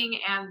breathing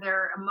and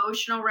their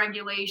emotional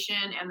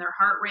regulation and their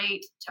heart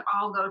rate to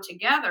all go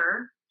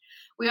together,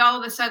 we all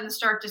of a sudden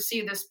start to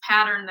see this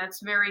pattern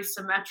that's very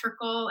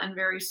symmetrical and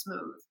very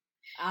smooth.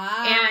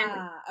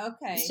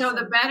 Okay. So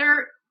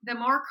the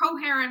more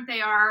coherent they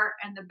are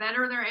and the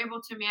better they're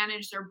able to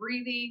manage their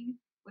breathing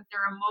with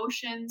their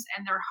emotions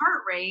and their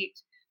heart rate,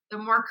 the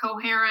more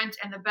coherent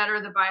and the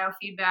better the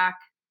biofeedback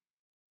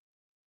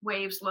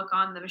waves look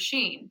on the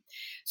machine.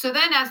 So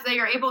then as they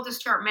are able to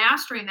start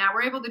mastering that,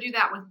 we're able to do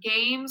that with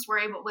games.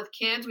 With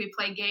kids, we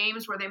play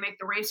games where they make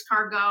the race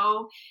car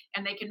go,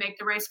 and they can make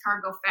the race car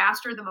go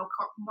faster the more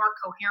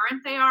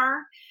coherent they are.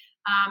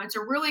 It's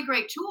a really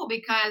great tool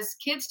because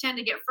kids tend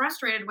to get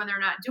frustrated when they're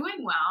not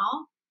doing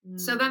well.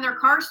 So then their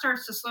car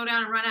starts to slow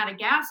down and run out of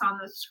gas on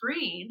the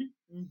screen.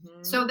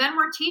 Mm-hmm. So then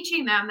we're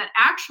teaching them that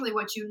actually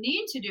what you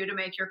need to do to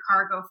make your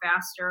car go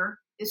faster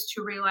is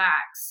to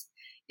relax,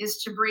 is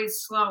to breathe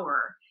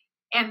slower.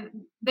 And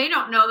they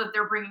don't know that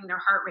they're bringing their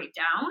heart rate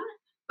down,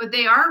 but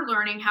they are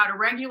learning how to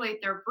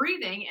regulate their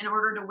breathing in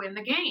order to win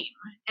the game,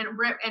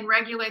 and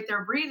regulate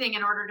their breathing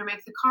in order to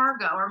make the car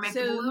go or make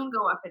the balloon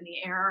go up in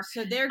the air.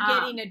 So they're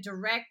getting a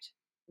direct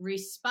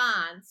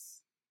response.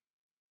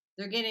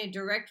 They're getting a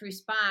direct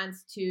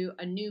response to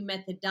a new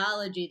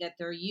methodology that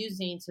they're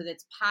using, so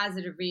that's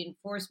positive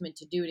reinforcement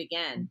to do it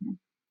again.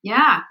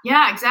 Yeah,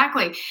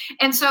 exactly.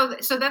 And so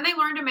then they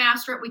learn to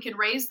master it. We can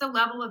raise the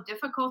level of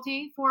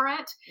difficulty for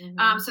it.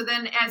 Mm-hmm. So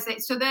then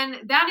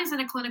that is in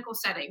a clinical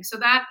setting. So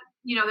that,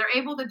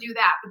 they're able to do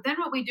that. But then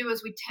what we do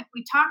is we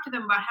talk to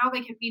them about how they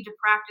need to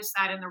practice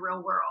that in the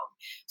real world.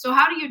 So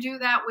how do you do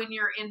that when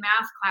you're in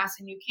math class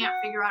and you can't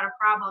figure out a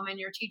problem and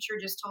your teacher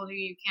just told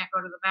you can't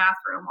go to the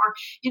bathroom, or,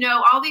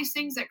 all these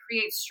things that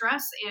create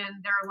stress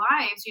in their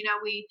lives,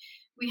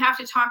 we have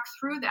to talk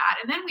through that.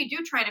 And then we do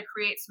try to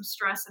create some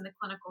stress in the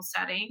clinical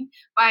setting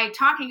by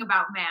talking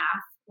about math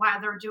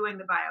while they're doing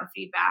the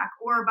biofeedback,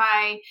 or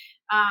by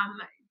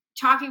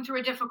talking through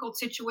a difficult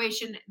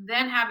situation,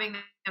 then having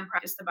them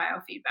practice the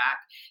biofeedback,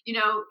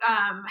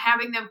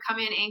 having them come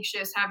in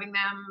anxious, having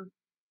them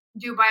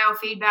do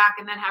biofeedback,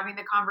 and then having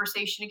the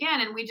conversation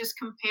again. And we just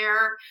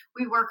compare,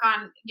 we work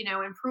on,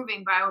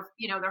 improving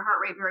their heart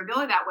rate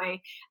variability that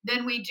way.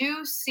 Then we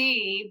do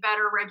see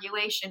better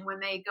regulation when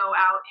they go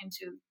out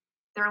into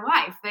their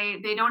life.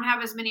 They don't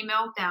have as many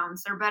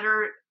meltdowns. They're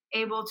better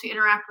able to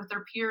interact with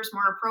their peers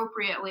more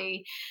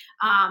appropriately.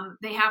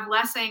 They have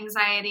less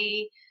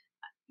anxiety,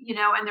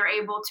 and they're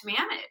able to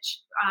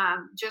manage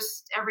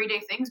just everyday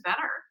things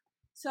better.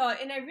 So,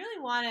 and I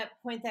really want to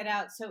point that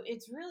out. So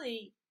it's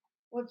really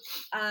what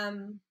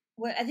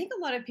I think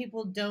a lot of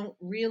people don't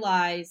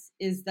realize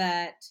is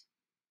that,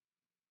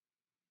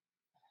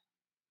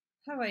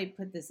 how do I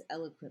put this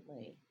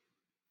eloquently?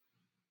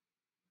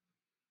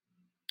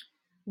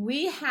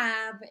 We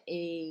have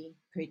a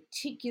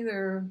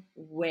particular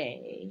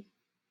way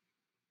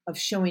of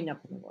showing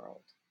up in the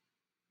world,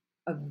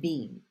 of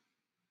being.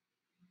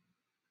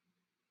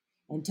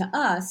 And to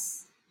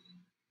us,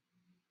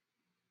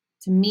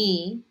 to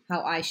me,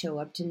 how I show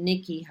up, to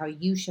Nikki, how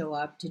you show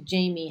up, to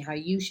Jamie, how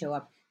you show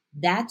up,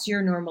 that's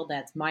your normal,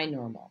 that's my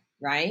normal,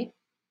 right?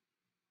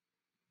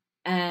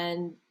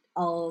 And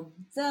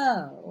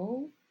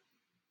although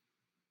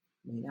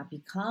it may not be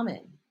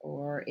common,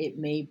 or it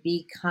may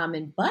be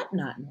common but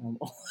not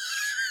normal,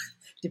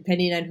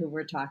 depending on who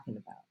we're talking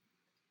about.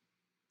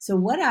 So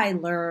what I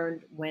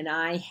learned when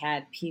I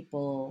had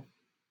people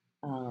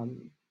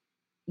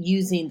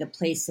using the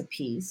Place of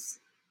Peace,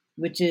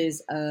 which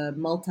is a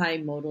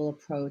multimodal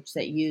approach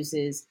that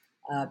uses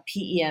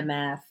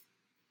PEMF,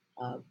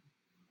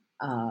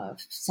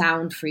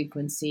 sound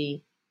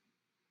frequency,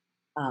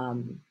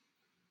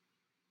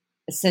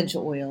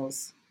 essential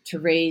oils to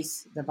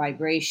raise the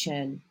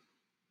vibration,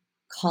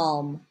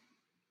 calm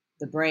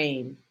the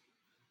brain,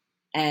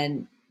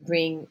 and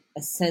bring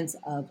a sense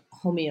of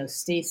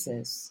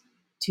homeostasis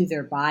to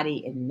their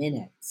body in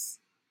minutes.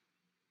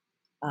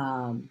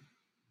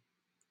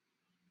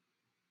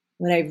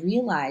 What I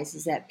realize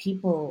is that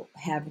people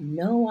have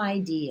no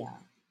idea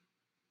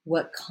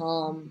what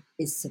calm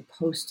is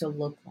supposed to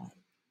look like.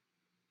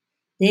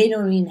 They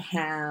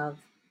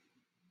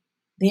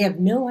have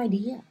no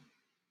idea.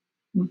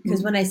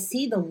 Because when I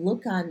see the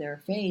look on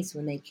their face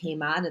when they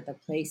came out of the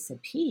place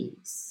of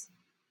peace,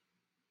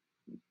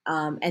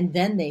 and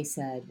then they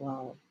said,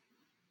 well,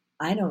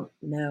 I don't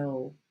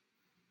know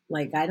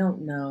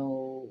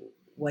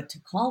what to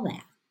call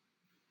that.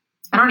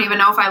 I don't even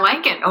know if I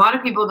like it. A lot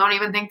of people don't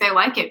even think they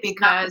like it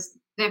because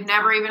they've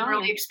never even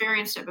really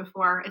experienced it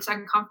before. It's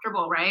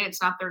uncomfortable, right?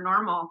 It's not their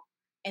normal.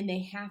 And they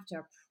have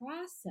to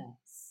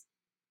process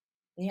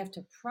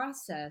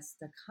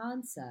the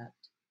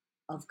concept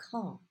of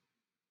calm.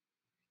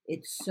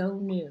 It's so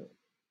new.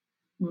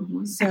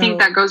 Mm-hmm. So, I think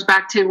that goes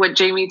back to what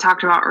Jamie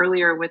talked about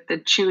earlier with the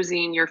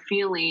choosing your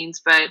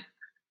feelings, but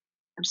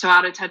I'm so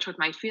out of touch with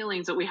my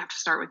feelings that we have to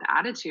start with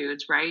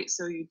attitudes, right?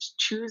 So you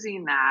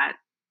choosing that,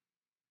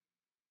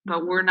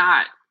 but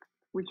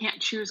we can't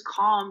choose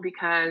calm,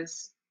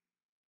 because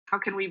how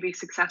can we be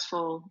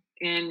successful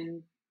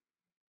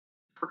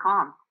for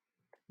calm?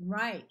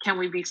 Right. Can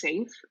we be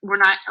safe? We're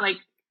not, like,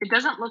 it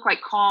doesn't look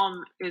like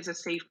calm is a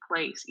safe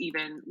place,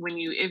 even when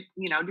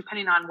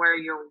depending on where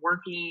you're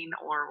working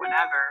or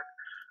whatever.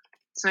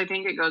 So I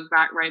think it goes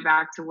right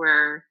back to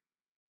where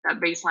that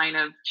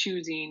baseline of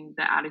choosing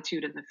the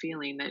attitude and the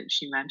feeling that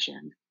she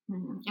mentioned.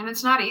 Mm-hmm. And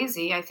it's not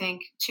easy, I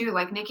think, too.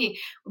 Like Nikki,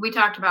 we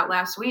talked about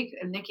last week,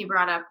 and Nikki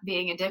brought up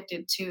being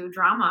addicted to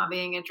drama,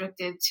 being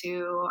addicted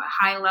to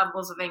high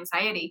levels of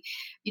anxiety.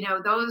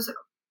 Those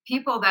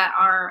people that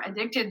are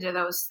addicted to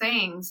those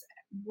things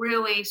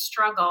really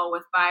struggle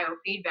with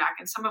biofeedback,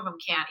 and some of them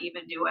can't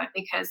even do it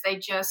because they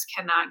just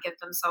cannot get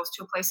themselves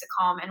to a place of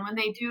calm, and when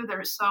they do,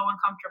 they're so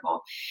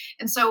uncomfortable.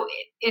 And so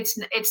it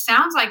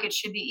sounds like it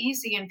should be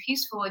easy and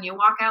peaceful, and you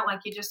walk out like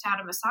you just had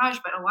a massage,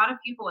 but a lot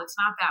of people, it's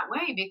not that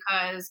way,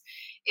 because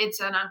it's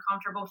an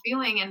uncomfortable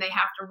feeling, and they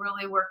have to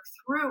really work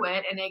through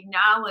it and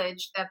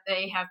acknowledge that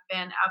they have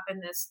been up in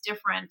this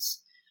different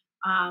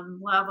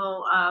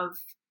level of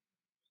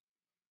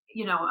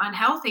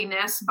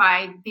unhealthiness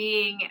by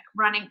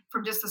running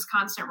from just this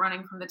constant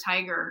running from the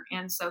tiger.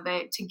 And so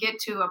to get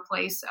to a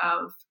place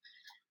of,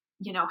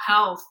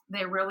 health,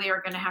 they really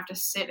are going to have to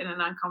sit in an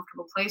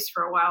uncomfortable place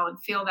for a while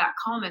and feel that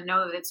calm and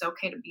know that it's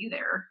okay to be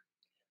there.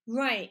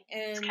 Right.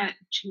 And it's kind of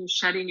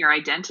shedding your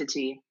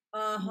identity.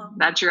 Uh-huh.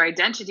 That's your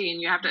identity.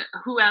 And you have to,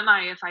 who am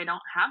I if I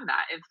don't have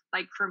that? If,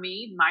 like, for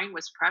me, mine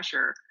was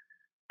pressure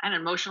and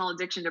emotional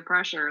addiction to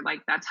pressure. Like,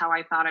 that's how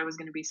I thought I was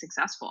going to be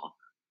successful.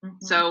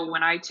 Mm-hmm. So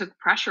when I took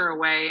pressure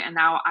away and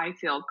now I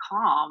feel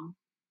calm,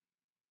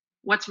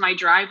 what's my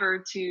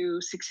driver to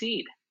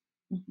succeed?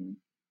 Mm-hmm.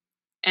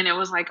 And it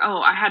was like,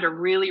 I had to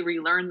really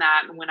relearn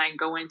that when I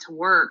go into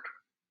work.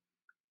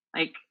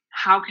 Like,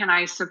 how can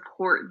I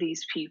support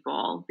these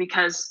people?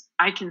 Because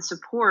I can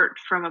support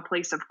from a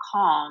place of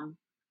calm.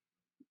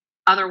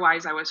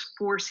 Otherwise, I was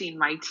forcing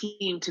my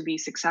team to be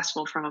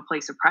successful from a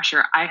place of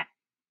pressure. I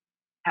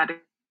had to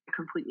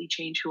completely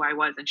change who I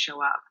was and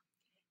show up.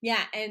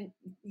 Yeah, and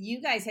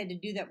you guys had to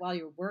do that while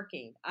you were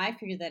working. I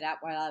figured that out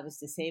while I was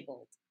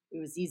disabled. It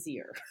was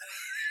easier.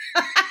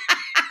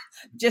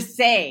 Just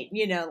saying,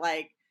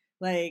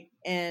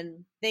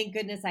 and thank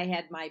goodness I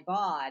had my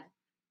bod.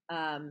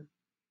 And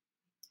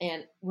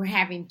we're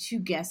having 2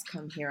 guests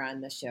come here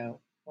on the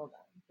show. Hold on.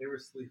 They were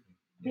sleeping.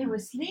 They were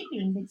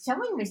sleeping, but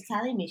someone was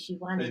telling me she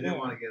wanted to. They didn't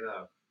want to get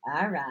up.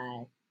 All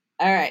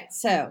right.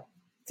 So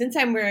since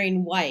I'm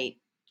wearing white,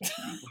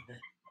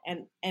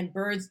 and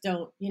birds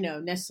don't,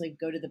 necessarily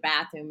go to the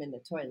bathroom and the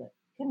toilet.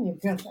 Come here,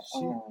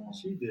 girlfriend.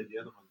 She did. The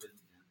other one didn't.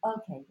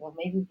 Okay, well,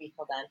 maybe we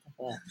hold on to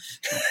her.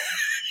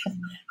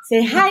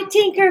 Say hi,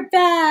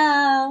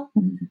 Tinkerbell.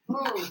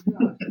 Oh,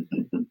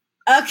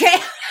 okay.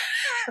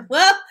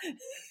 Well,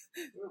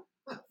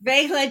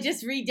 Vela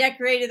just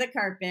redecorated the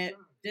carpet.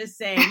 Just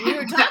saying. We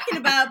were talking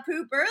about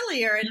poop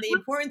earlier and the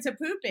importance of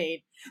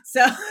pooping.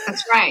 So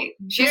that's right.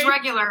 She's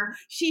regular.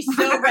 She's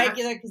so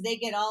regular because they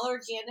get all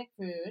organic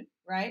food,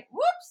 right?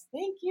 Whoops.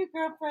 Thank you,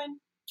 girlfriend.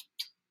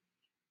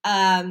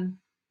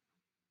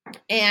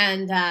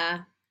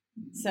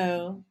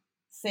 So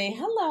say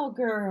hello,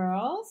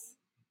 girls.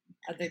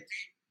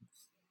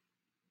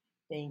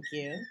 Thank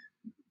you.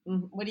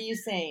 What are you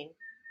saying?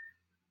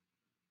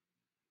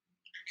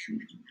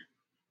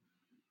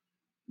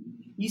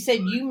 You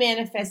said you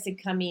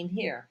manifested coming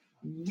here.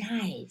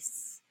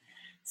 Nice.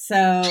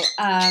 So,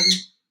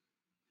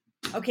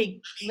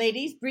 okay,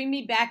 ladies, bring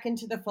me back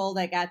into the fold.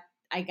 I got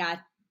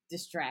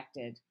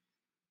distracted.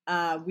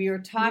 We were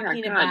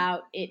talking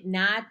about it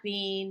not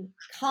being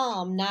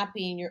calm, not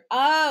being your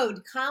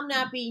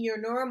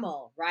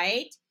normal,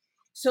 right?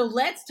 So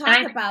let's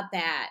talk about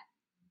that.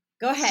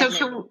 Go ahead.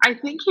 So I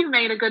think you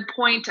made a good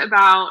point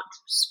about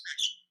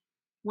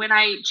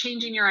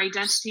changing your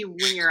identity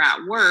when you're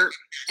at work,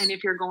 and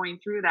if you're going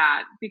through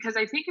that, because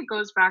I think it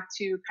goes back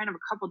to kind of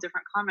a couple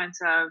different comments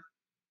of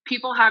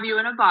people have you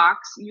in a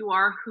box, you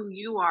are who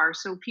you are.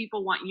 So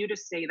people want you to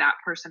stay that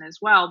person as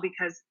well,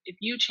 because if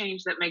you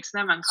change, that makes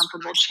them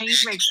uncomfortable.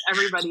 Change makes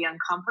everybody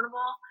uncomfortable.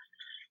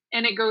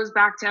 And it goes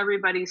back to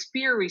everybody's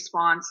fear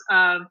response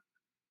of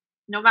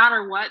no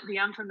matter what, the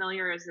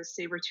unfamiliar is the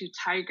saber-toothed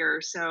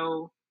tiger.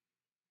 So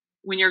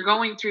when you're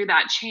going through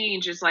that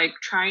change, is like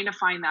trying to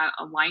find that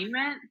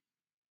alignment.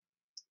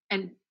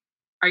 And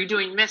are you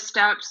doing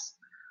missteps?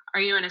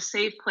 Are you in a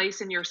safe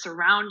place in your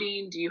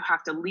surrounding? Do you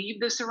have to leave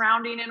the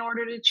surrounding in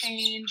order to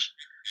change?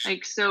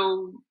 Like,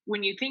 so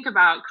when you think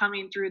about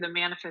coming through the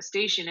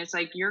manifestation, it's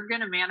like you're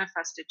going to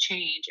manifest a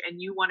change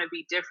and you want to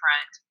be different,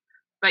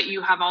 but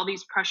you have all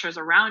these pressures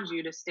around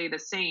you to stay the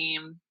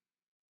same,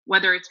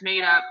 whether it's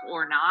made up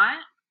or not.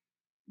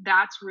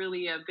 That's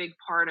really a big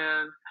part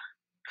of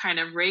kind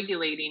of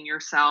regulating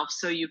yourself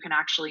so you can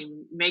actually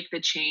make the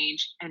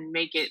change and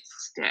make it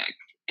stick,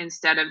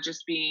 instead of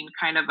just being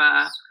kind of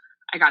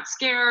I got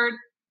scared,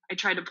 I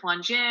tried to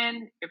plunge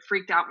in, it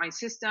freaked out my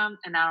system,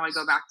 and now I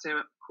go back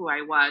to who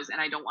I was,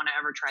 and I don't want to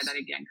ever try that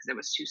again because it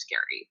was too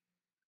scary.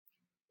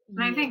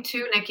 And I think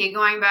too, Nikki,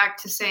 going back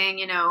to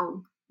saying,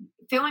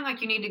 feeling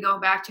like you need to go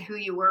back to who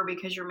you were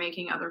because you're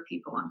making other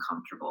people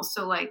uncomfortable.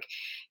 So like,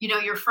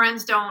 your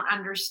friends don't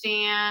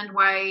understand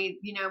why,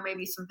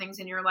 maybe some things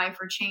in your life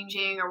are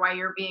changing, or why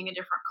you're being a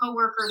different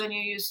coworker than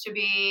you used to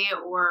be,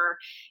 or,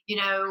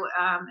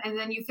 and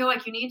then you feel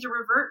like you need to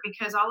revert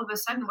because all of a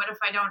sudden, what if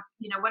I don't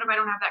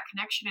have that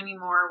connection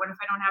anymore? What if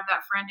I don't have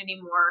that friend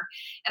anymore?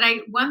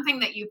 And one thing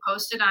that you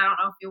posted, I don't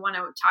know if you want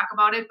to talk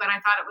about it, but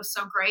I thought it was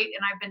so great.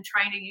 And I've been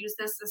trying to use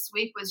this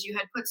week, was you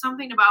had put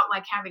something about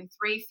like having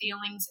 3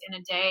 feelings in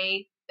a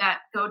day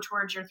that go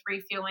towards your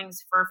 3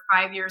 feelings for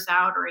 5 years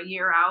out or a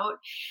year out.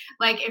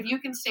 Like if you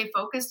can stay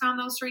focused on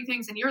those 3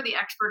 things, and you're the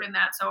expert in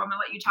that, so I'm gonna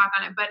let you talk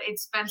on it, but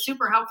it's been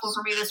super helpful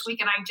for me this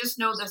week, and I just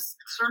know the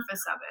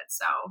surface of it.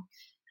 So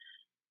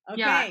Okay,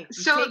 yeah,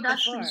 so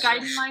that's floor,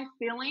 guiding my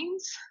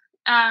feelings.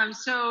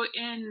 So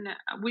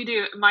we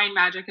do Mind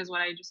Magic is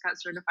what I just got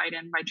certified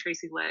in by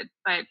Tracy Litt,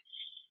 but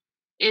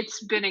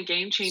it's been a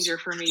game changer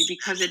for me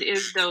because it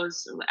is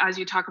those, as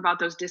you talk about,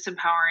 those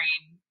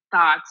disempowering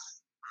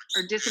thoughts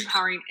or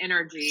disempowering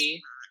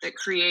energy that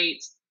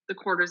creates the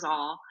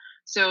cortisol.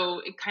 So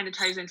it kind of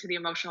ties into the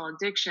emotional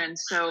addiction.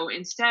 So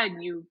instead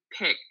you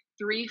pick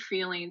 3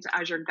 feelings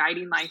as your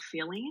guiding life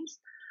feelings,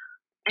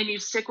 and you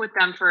stick with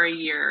them for a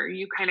year.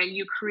 You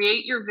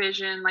create your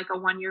vision, like a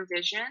 1-year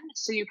vision,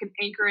 so you can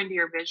anchor into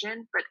your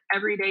vision, but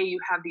every day you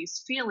have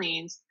these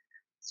feelings,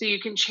 so you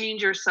can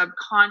change your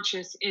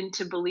subconscious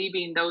into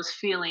believing those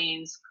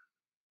feelings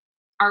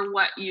are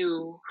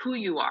who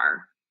you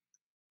are.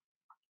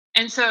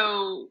 And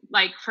so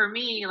like for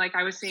me, like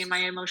I was saying, my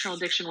emotional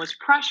addiction was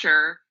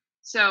pressure.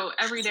 So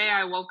every day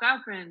I woke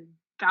up and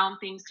found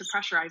things to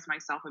pressurize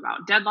myself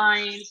about: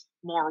 deadlines,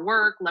 more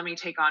work, let me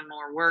take on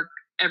more work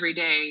every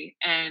day,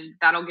 and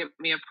that'll get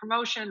me a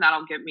promotion,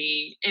 that'll get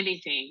me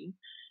anything.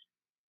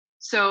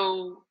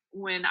 So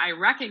when I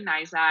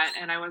recognized that,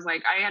 and I was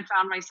like, I had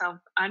found myself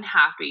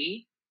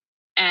unhappy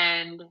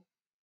and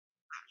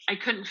I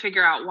couldn't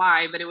figure out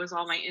why, but it was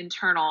all my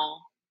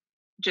internal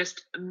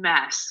just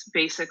mess.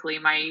 Basically,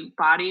 my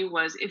body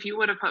was, if you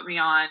would have put me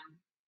on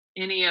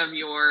any of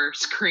your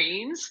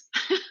screens,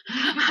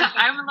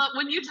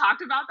 when you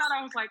talked about that,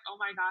 I was like, oh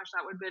my gosh,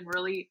 that would have been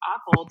really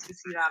awful to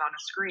see that on a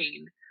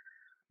screen.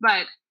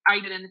 But I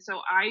didn't.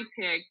 So I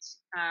picked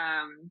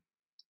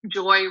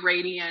Joy,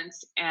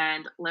 Radiance,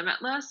 and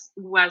Limitless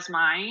was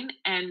mine.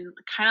 And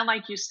kind of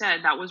like you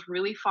said, that was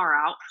really far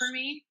out for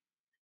me.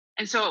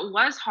 And so it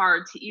was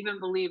hard to even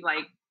believe,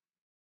 like,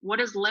 what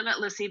does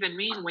limitless even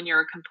mean when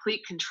you're a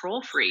complete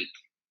control freak?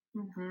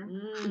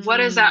 Mm-hmm. What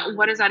does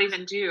that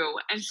even do?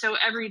 And so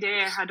every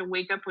day I had to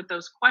wake up with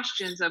those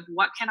questions of,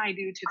 what can I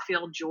do to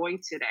feel joy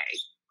today?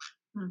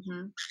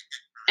 Mm-hmm.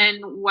 And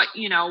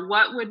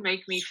what would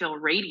make me feel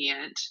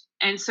radiant?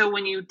 And so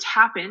when you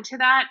tap into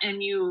that,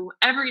 and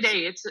every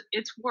day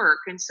it's work.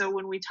 And so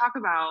when we talk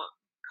about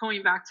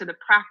going back to the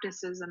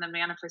practices and the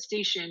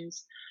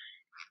manifestations,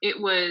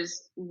 it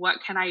was, what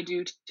can I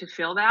do to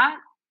feel that?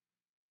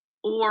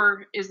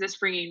 Or is this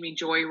bringing me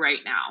joy right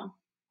now?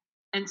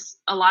 And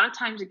a lot of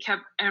times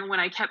when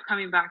I kept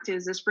coming back to,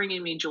 is this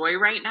bringing me joy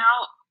right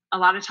now? A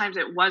lot of times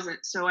it wasn't.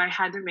 So I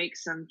had to make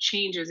some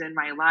changes in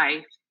my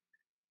life,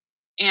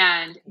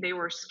 and they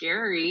were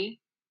scary.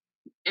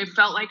 It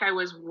felt like I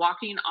was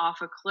walking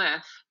off a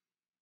cliff,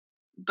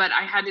 but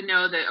I had to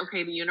know that,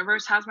 okay, the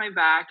universe has my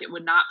back. It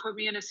would not put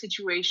me in a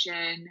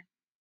situation.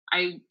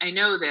 I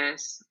know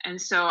this.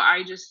 And so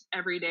I just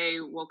every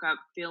day woke up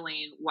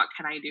feeling, what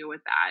can I do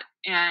with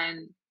that?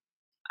 And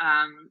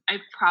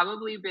I've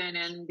probably been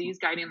in these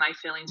guiding life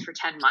feelings for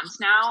 10 months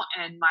now,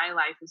 and my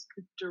life has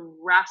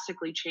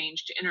drastically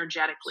changed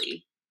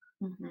energetically.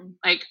 Mm-hmm.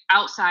 Like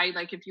outside,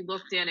 like if you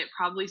looked in, it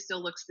probably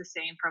still looks the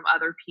same from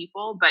other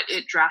people, but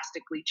it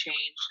drastically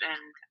changed.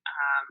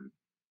 And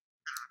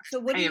So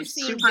what I are you am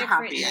seeing super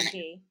different, happy.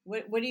 Nikki?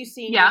 What are you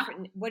seeing Yeah.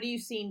 different? What are you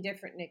seeing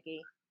different,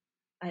 Nikki?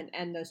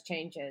 And those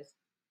changes.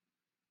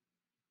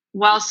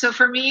 Well, so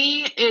for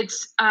me,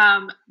 it's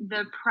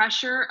the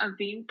pressure of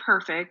being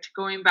perfect,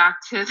 going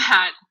back to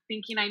that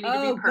thinking I need to be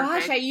Oh gosh,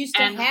 perfect. I used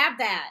to and have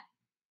that.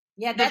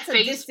 Yeah, the that's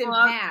a distant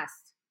Facebook,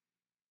 past.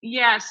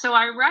 yeah, so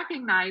I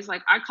recognize,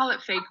 like, I call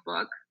it fake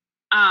book,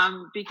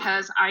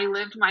 because I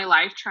lived my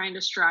life trying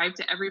to strive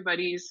to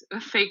everybody's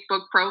fake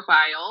book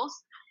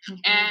profiles,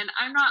 and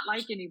I'm not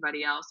like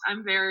anybody else.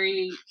 I'm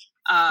very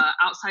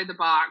outside the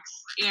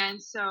box,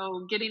 and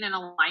so getting in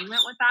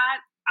alignment with that,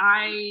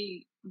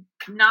 I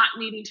not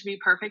needing to be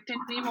perfect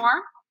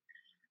anymore.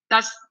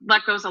 That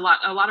goes a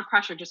lot of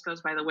pressure just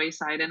goes by the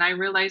wayside. And I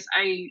realized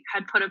I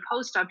had put a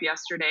post up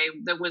yesterday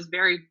that was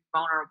very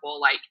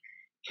vulnerable, like,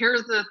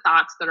 here's the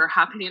thoughts that are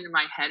happening in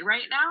my head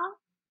right now.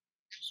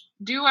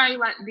 Do I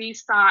let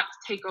these thoughts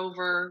take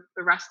over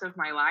the rest of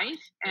my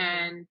life?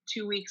 And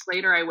 2 weeks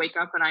later I wake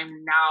up and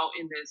I'm now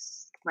in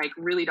this like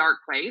really dark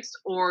place,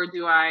 or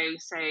do I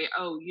say,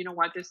 oh, you know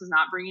what, this is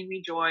not bringing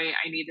me joy,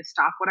 I need to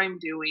stop what I'm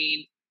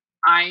doing,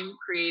 I'm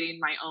creating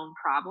my own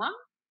problem.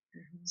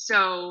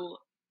 So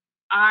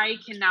I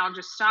can now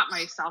just stop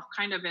myself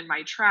kind of in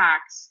my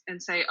tracks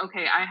and say,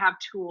 okay, I have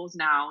tools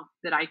now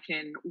that I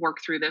can work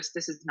through this.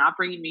 This is not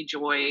bringing me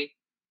joy.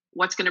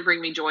 What's going to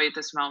bring me joy at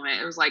this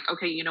moment? It was like,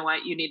 okay, you know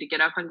what? You need to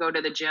get up and go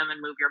to the gym and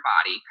move your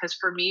body. Because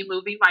for me,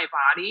 moving my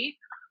body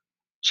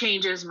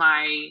changes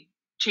my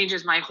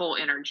whole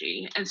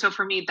energy. And so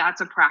for me,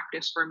 that's a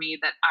practice for me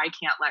that I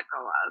can't let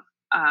go of.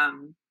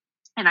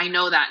 And I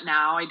know that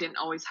now. I didn't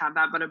always have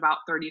that, but about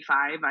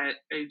 35,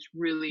 it's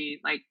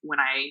really like when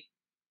I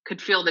could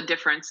feel the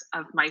difference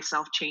of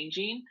myself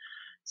changing.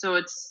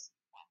 So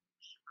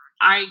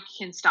I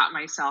can stop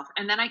myself.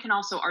 And then I can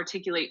also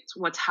articulate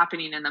what's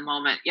happening in the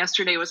moment.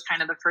 Yesterday was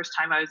kind of the first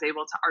time I was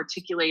able to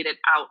articulate it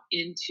out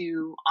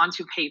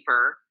onto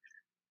paper.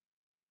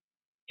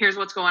 Here's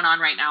what's going on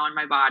right now in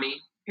my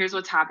body. Here's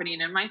what's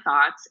happening in my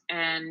thoughts.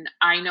 And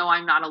I know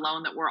I'm not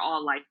alone, that we're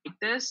all like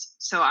this.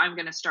 So I'm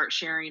going to start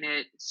sharing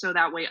it so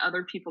that way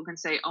other people can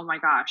say, oh my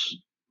gosh,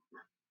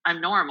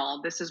 I'm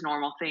normal. This is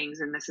normal things.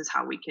 And this is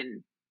how we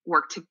can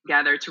work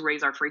together to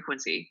raise our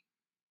frequency.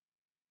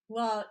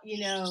 Well,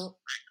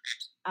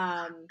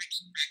 I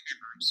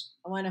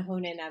want to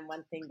hone in on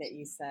one thing that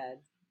you said.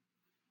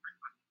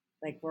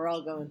 Like, we're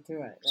all going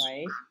through it,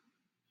 right?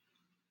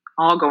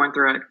 All going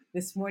through it.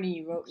 This morning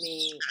you wrote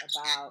me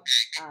about,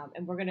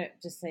 and we're going to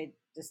just to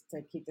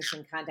keep this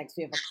in context,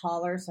 we have a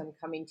caller, so I'm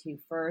coming to you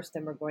first,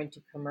 and we're going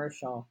to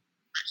commercial.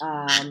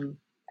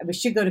 We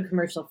should go to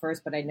commercial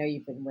first, but I know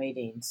you've been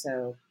waiting.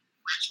 So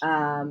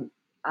and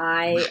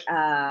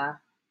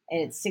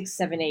it's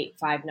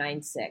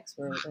 678-596.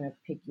 We're going to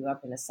pick you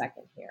up in a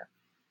second here.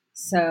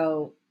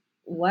 So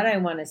what I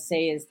want to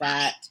say is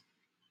that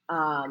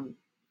I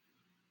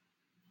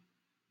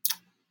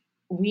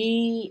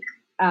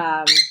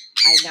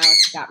now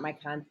forgot my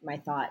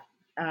thought.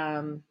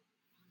 Well,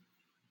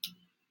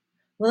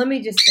 let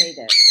me just say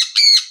this.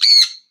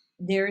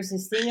 There's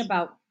this thing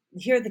about,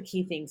 here are the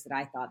key things that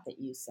I thought that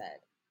you said.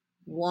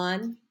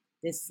 One,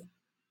 this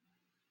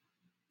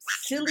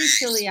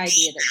silly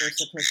idea that we're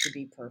supposed to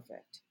be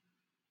perfect.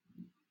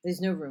 There's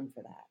no room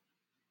for that.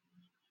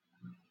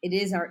 It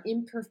is our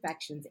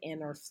imperfections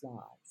and our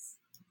flaws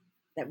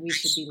that we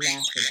should be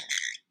laughing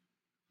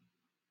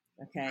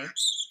at. Okay?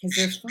 Because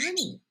they're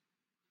funny.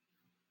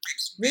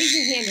 Raise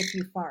your hand if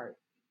you fart.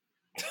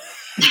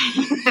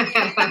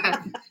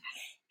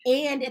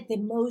 And at the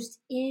most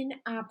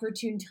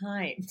inopportune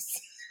times.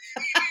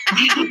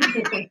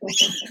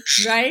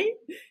 Right?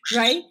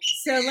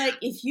 So, like,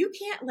 if you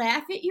can't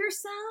laugh at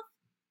yourself,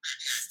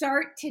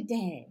 start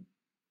today.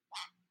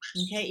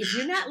 Okay? If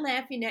you're not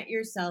laughing at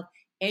yourself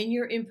and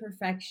your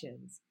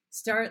imperfections,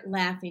 start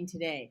laughing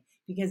today,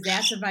 because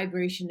that's a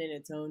vibration in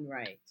its own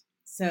right.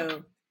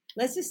 So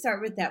let's just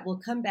start with that. We'll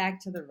come back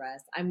to the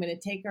rest. I'm going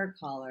to take our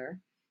caller.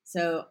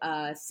 So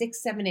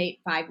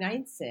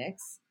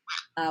 678-596.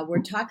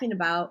 We're talking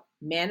about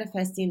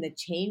manifesting the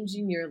change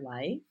in your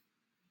life.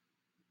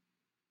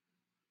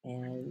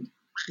 And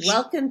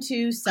welcome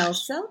to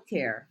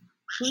Self-Care.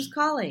 Who's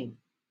calling?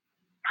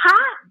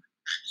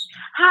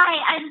 Hi,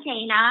 I'm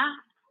Dana.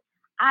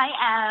 I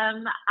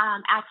am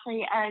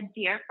actually a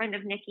dear friend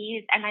of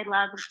Nikki's, and I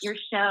love your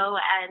show,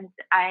 and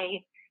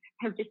I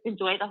have just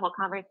enjoyed the whole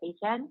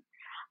conversation.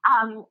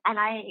 And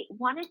I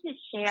wanted to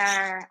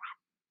share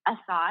a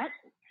thought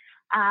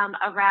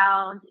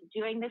around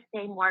doing the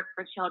same work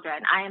for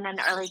children. I am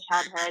an early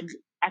childhood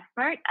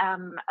expert,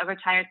 a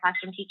retired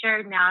classroom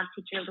teacher, now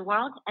educator of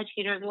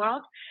the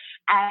world.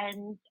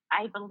 And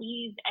I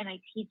believe and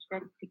I teach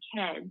this to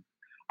kids.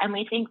 And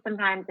we think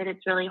sometimes that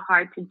it's really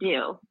hard to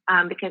do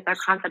because our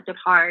concept of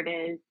hard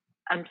is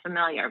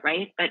unfamiliar,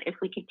 right? But if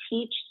we could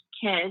teach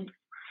kids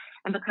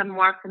and become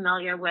more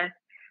familiar with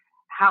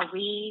how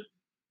we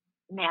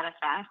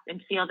manifest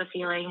and feel the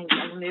feelings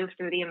and move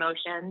through the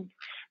emotions,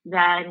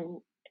 then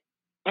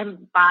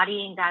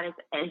embodying that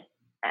as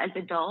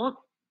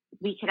adults,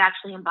 we could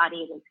actually embody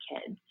it as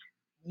kids.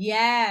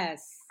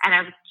 Yes. And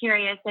I'm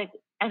curious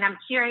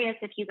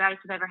if you guys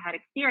have ever had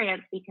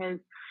experience, because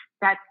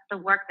that's the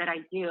work that I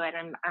do,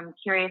 and I'm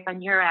curious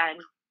on your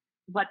end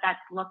what that's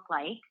looked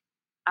like,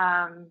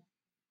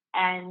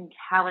 and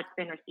how it's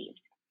been received.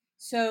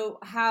 So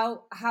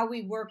how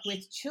we work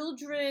with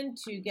children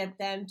to get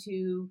them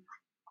to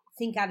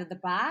think out of the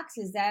box,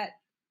 is that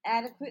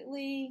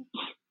adequately?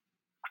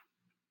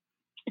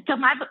 So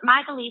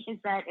my belief is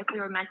that if we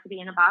were meant to be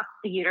in a box,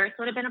 the uterus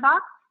would have been a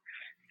box.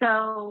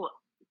 So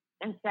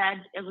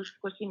instead, it was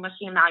squishy,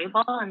 mushy, and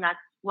malleable, and that's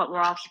what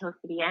we're all supposed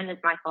to be in, is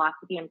my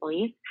philosophy and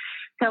belief.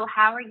 So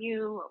how are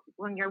you,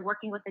 when you're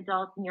working with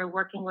adults and you're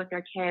working with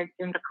your kids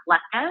in the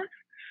collective,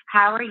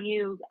 how are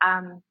you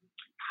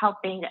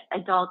helping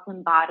adults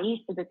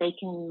embody so that they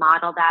can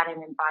model that and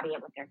embody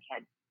it with their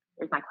kids,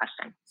 is my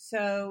question.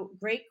 So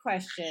great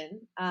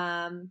question.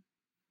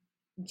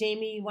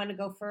 Jamie, you want to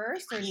go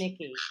first, or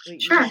Nikki?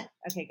 Sure.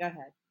 Okay, go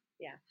ahead.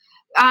 Yeah.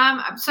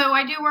 So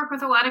I do work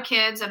with a lot of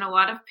kids and a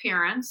lot of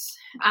parents,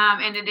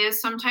 and it is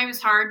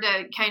sometimes hard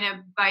to kind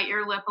of bite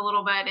your lip a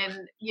little bit,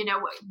 and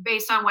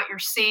based on what you're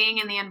seeing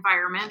in the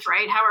environment,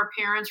 right? How are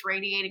parents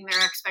radiating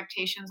their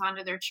expectations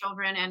onto their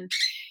children, and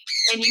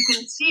you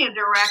can see a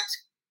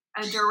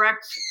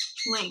direct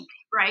link,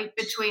 right,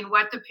 between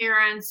what the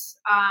parents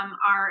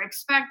are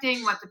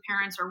expecting, what the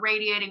parents are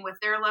radiating with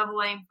their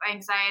level of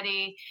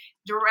anxiety,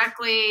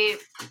 directly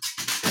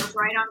goes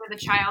right onto the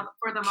child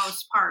for the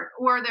most part,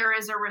 or there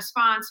is a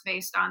response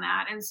based on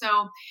that. And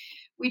so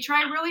we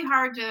try really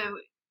hard to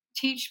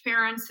teach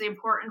parents the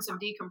importance of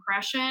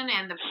decompression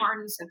and the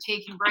importance of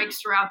taking breaks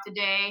throughout the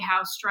day,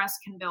 how stress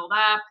can build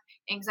up,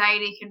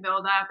 anxiety can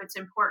build up. It's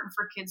important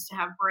for kids to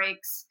have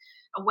breaks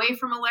away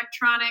from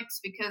electronics,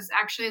 because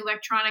actually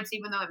electronics,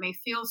 even though it may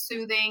feel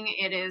soothing,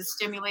 it is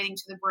stimulating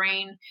to the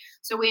brain.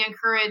 So we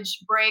encourage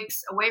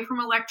breaks away from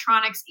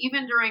electronics,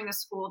 even during the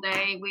school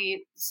day.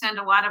 We send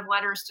a lot of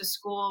letters to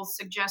schools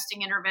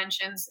suggesting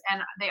interventions,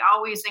 and they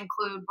always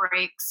include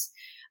breaks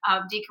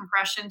of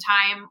decompression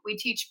time. We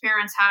teach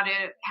parents how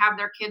to have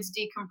their kids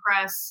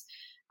decompress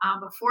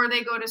before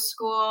they go to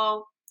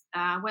school,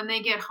 when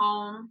they get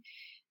home.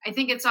 I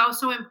think it's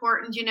also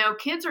important,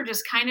 kids are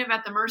just kind of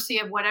at the mercy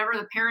of whatever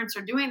the parents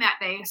are doing that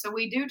day. So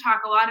we do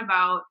talk a lot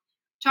about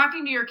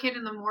talking to your kid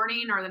in the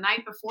morning or the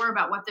night before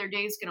about what their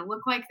day is going to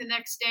look like the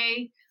next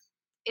day.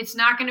 It's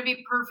not going to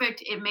be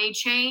perfect. It may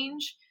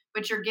change,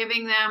 but you're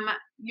giving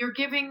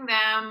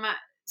them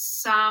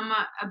some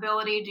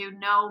ability to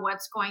know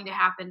what's going to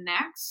happen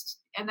next.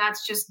 And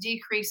that's just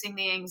decreasing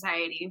the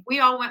anxiety. If we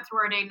all went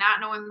through our day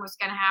not knowing what's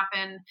going to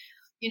happen,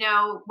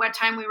 what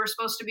time we were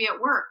supposed to be at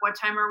work, what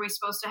time are we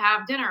supposed to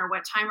have dinner,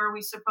 what time are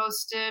we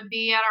supposed to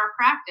be at our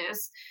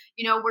practice,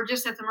 we're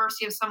just at the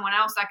mercy of someone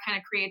else. That kind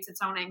of creates its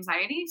own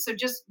anxiety. So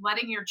just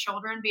letting your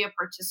children be a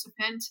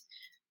participant,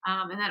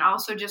 and then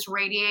also just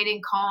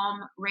radiating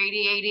calm,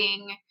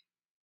 radiating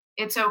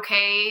it's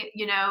okay,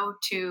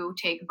 to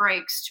take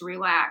breaks, to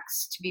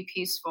relax, to be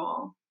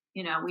peaceful.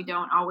 We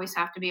don't always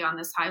have to be on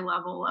this high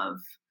level of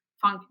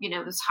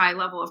this high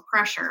level of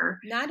pressure.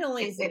 Not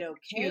only is it okay,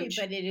 huge.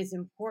 but it is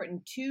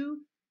important to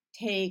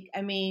take,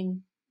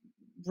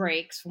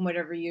 breaks from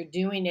whatever you're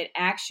doing. It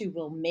actually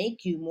will make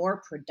you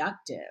more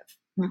productive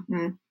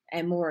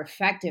and more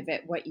effective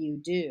at what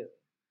you do.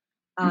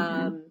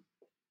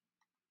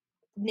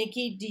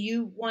 Nikki, do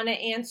you want to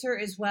answer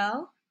as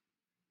well?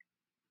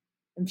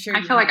 I'm sure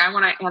I feel like I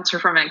want to answer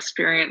from an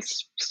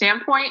experience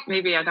standpoint.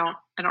 Maybe I don't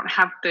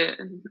have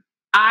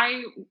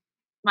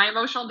my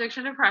emotional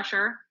addiction to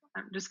pressure.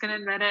 I'm just going to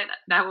admit it.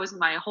 That was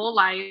my whole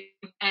life.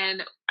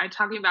 And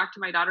talking back to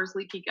my daughter's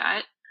leaky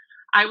gut,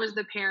 I was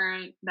the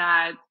parent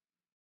that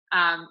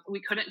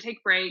we couldn't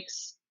take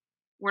breaks.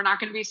 We're not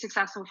going to be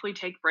successful if we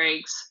take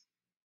breaks.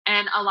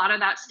 And a lot of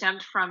that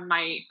stemmed from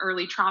my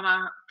early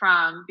trauma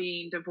from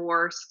being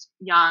divorced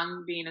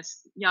young, being a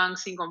young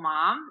single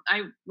mom.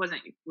 I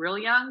wasn't real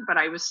young, but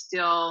I was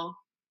still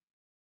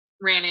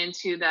ran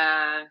into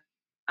the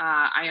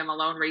I am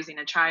alone raising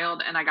a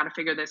child, and I got to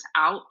figure this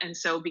out. And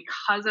so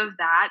because of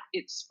that,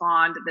 it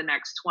spawned the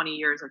next 20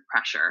 years of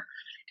pressure.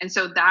 And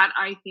so that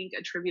I think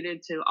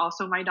attributed to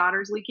also my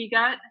daughter's leaky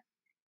gut.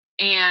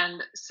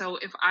 And so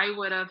if I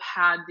would have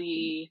had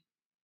you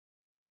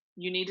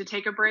need to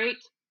take a break,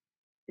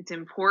 it's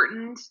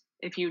important.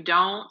 If you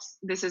don't,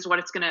 this is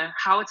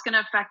how it's going to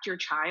affect your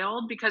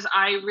child, because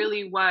I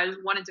really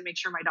wanted to make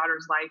sure my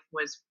daughter's life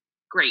was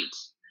great.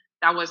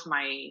 That was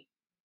my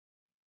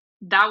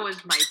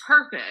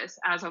purpose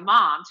as a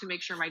mom, to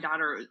make sure my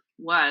daughter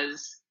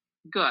was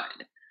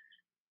good.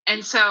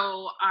 And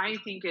so I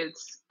think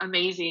it's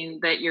amazing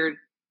that you're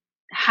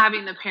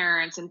having the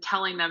parents and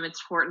telling them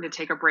it's important to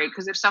take a break.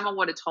 Because if someone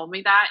would have told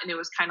me that and it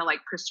was kind of like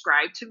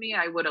prescribed to me,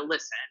 I would have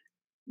listened.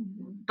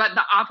 But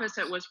the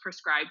opposite was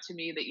prescribed to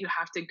me, that you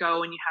have to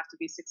go and you have to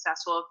be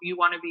successful. If you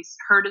want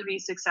her to be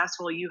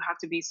successful, you have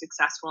to be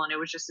successful. And it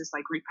was just this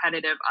like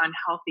repetitive,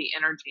 unhealthy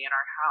energy in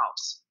our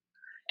house.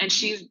 And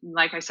she,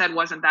 like I said,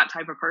 wasn't that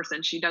type of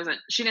person. She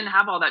didn't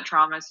have all that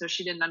trauma. So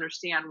she didn't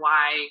understand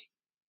why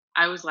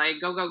I was like,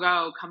 go, go,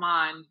 go, come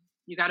on,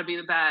 you got to be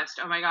the best.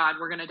 Oh my God,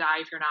 we're going to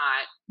die if you're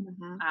not.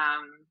 Mm-hmm.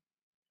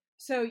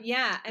 So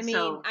yeah, I mean,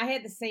 So- I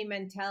had the same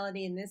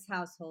mentality in this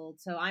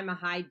household. So I'm a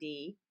high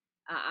D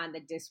on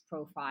the disc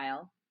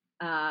profile.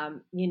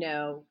 You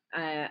know,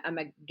 I'm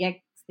a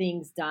get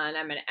things done.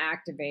 I'm an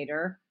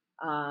activator.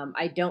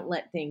 I don't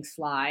let things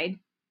slide,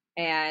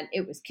 and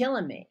it was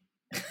killing me.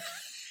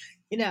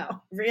 You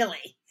know,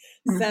 really.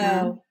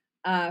 So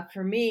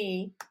for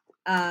me,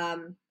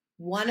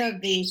 one of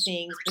the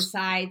things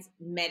besides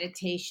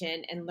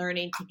meditation and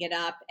learning to get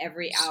up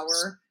every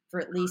hour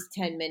for at least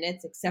 10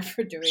 minutes, except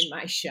for during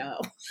my show,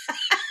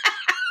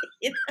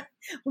 you know,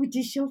 which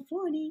is so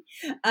funny,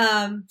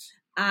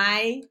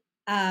 I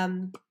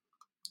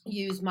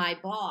use my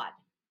bod,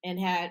 and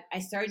I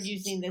started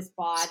using this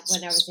bod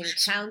when I was in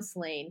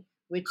counseling,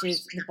 which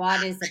is the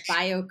bod is a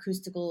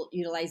bioacoustical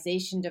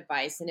utilization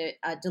device, and it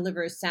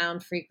delivers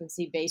sound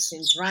frequency based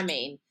in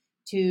drumming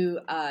to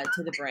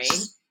the brain,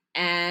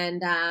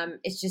 and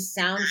it's just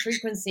sound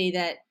frequency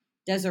that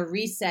does a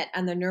reset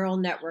on the neural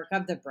network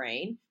of the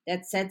brain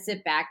that sets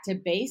it back to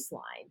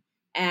baseline.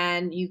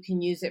 And you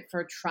can use it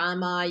for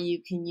trauma.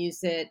 You can use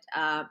it.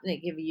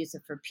 Use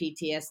it for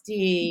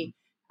PTSD.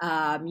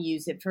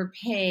 Use it for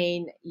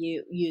pain.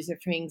 You use it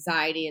for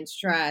anxiety and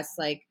stress.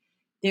 Like,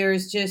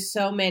 there's just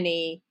so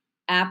many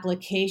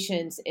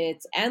applications.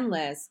 It's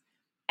endless.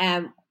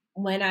 And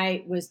when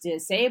I was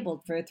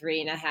disabled for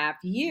 3.5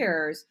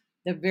 years,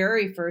 the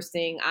very first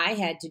thing I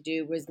had to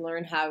do was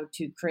learn how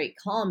to create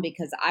calm,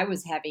 because I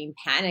was having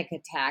panic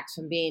attacks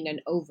from being an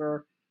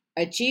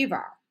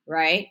overachiever,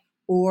 right?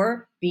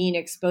 Or being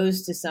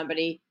exposed to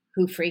somebody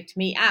who freaked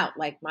me out,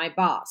 like my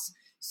boss.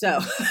 So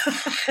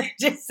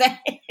just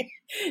saying,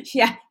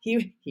 yeah,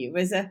 he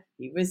was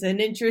an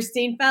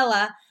interesting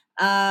fella.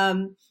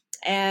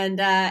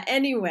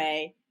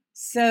 Anyway,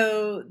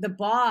 so the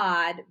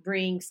bod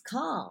brings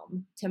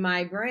calm to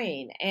my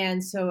brain.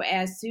 And so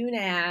as soon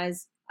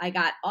as I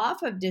got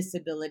off of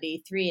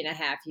disability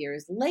 3.5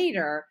 years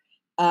later,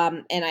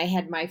 and I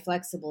had my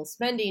flexible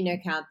spending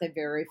account, the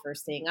very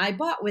first thing I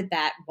bought with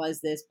that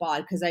was this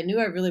bod, because I knew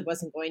I really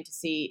wasn't going to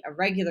see a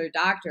regular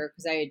doctor,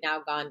 because I had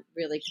now gone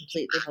really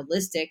completely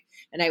holistic,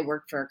 and I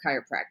worked for a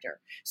chiropractor.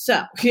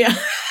 So yeah,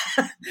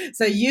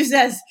 so use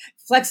as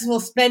flexible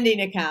spending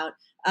account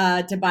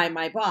to buy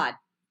my bod.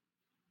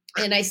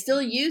 And I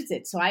still use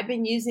it. So I've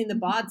been using the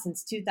bod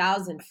since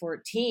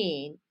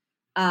 2014.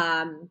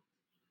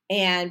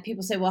 And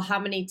people say, well, how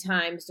many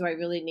times do I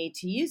really need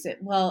to use it?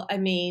 Well, I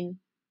mean,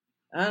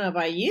 I don't know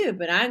about you,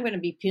 but I'm going to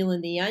be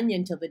peeling the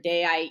onion till the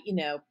day I,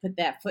 put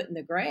that foot in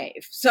the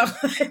grave. So,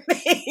 I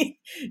mean,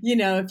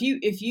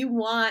 if you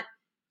want,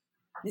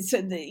 so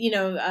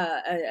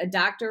a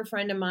doctor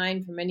friend of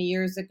mine from many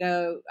years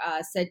ago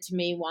said to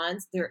me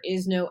once, there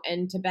is no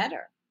end to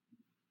better.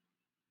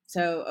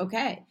 So,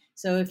 okay.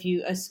 So if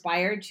you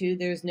aspire to,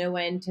 there's no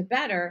end to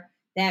better,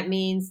 that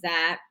means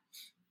that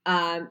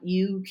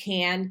you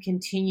can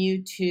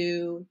continue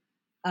to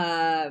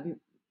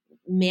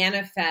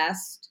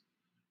manifest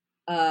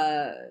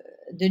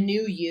the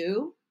new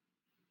you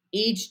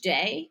each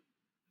day,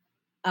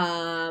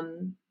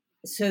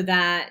 so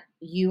that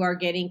you are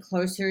getting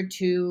closer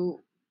to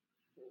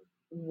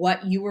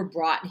what you were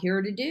brought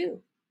here to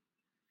do.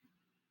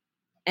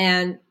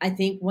 And I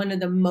think one of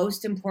the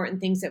most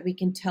important things that we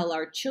can tell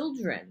our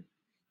children,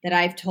 that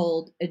I've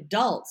told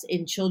adults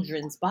in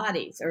children's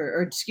bodies,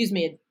 or excuse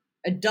me,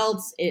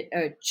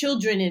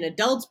 children in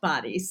adults'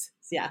 bodies.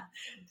 Yeah.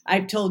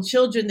 I've told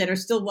children that are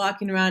still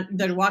walking around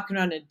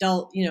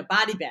adult,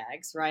 body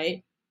bags,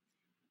 right?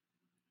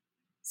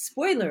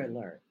 Spoiler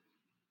alert.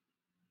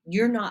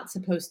 You're not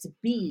supposed to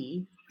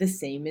be the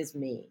same as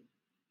me.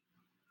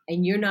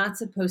 And you're not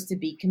supposed to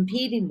be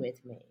competing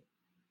with me.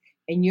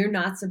 And you're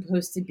not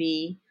supposed to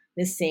be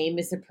the same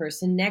as the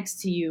person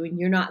next to you. And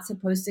you're not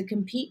supposed to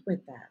compete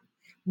with them.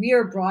 We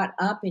are brought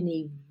up in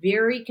a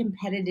very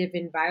competitive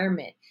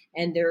environment.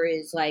 And there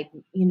is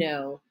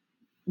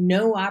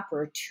no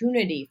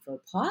opportunity for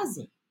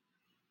pausing.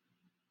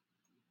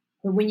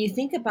 But when you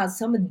think about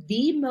some of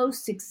the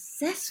most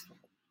successful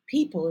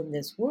people in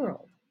this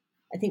world,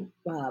 I think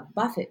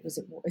Buffett, was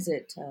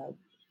it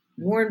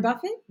Warren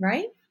Buffett,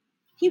 right?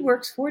 He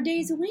works 4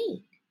 days a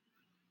week.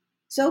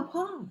 So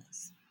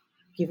pause.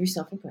 Give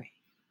yourself a break.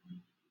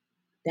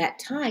 That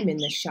time in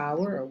the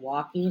shower or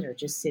walking or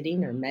just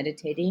sitting or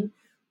meditating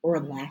or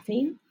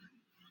laughing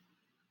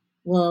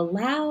will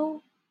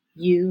allow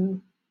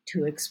you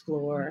to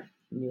explore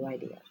new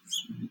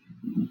ideas.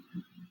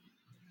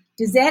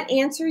 Does that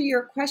answer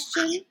your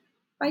question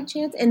by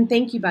chance? And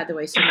thank you, by the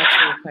way, so much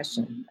for your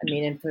question. I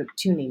mean, and for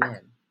tuning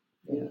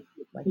in,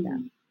 like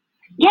that.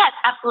 Yes,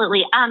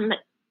 absolutely.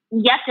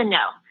 Yes and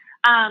no.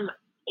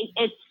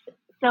 It's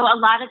so a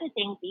lot of the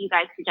things that you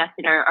guys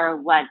suggested are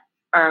what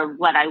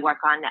I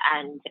work on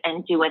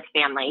and do with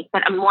families.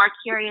 But I'm more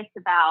curious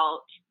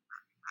about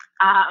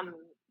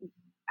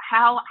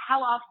how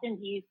often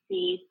do you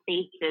see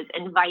spaces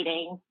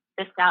inviting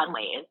the sound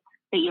waves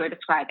that you were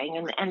describing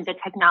and the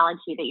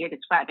technology that you're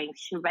describing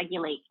to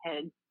regulate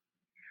kids?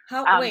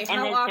 How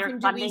often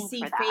do we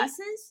see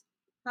faces?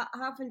 How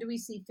often do we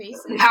see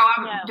faces?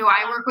 Do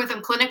I work with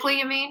them clinically,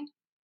 you mean?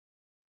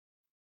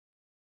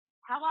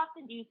 How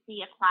often do you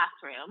see a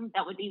classroom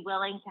that would be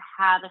willing to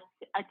have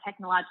a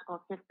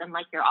technological system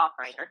like you're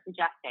offering or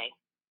suggesting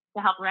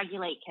to help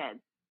regulate kids?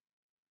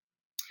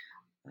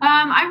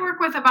 I work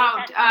with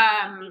about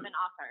even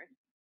offered.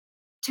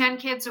 10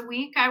 kids a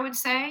week, I would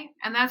say.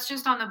 And that's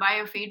just on the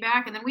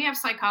biofeedback. And then we have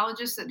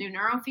psychologists that do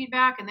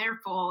neurofeedback, and they're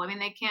full. I mean,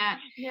 they can't.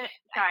 Yeah,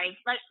 sorry,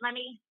 let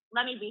me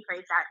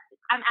rephrase that.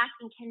 I'm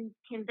asking,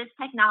 can this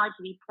technology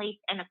be placed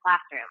in a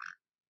classroom?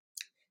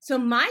 So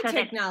my so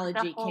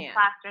technology the whole can.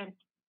 Classroom.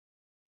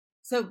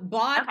 So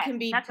BOD Okay, can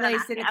be that's what I'm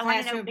placed in a asking. I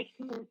wanna classroom.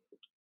 know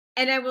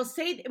And I will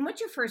say, and what's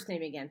your first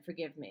name again?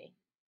 Forgive me.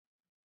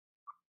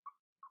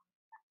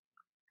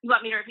 You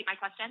want me to repeat my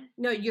question?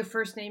 No, your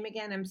first name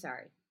again. I'm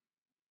sorry.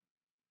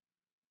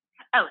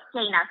 Oh,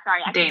 Dana.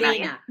 Sorry.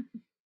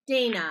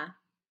 Dana,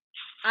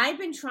 I've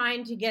been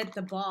trying to get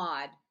the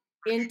BOD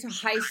into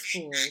high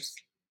schools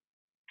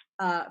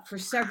for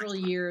several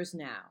years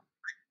now,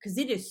 because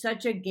it is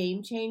such a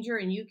game changer,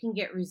 and you can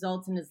get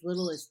results in as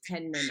little as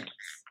 10 minutes.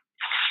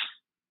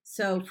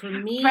 So for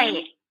me,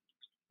 Right.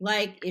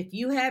 like if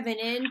you have an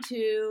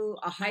into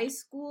a high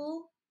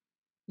school,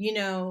 you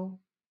know,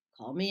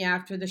 call me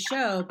after the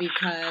show,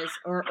 because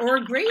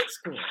or grade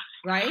school,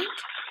 right?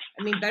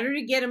 I mean, better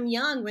to get them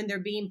young when they're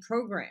being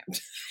programmed.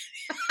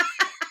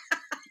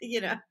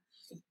 You know.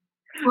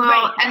 Well,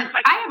 Right, and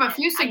I have a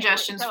few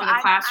suggestions for the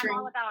classroom.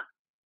 I'm all about.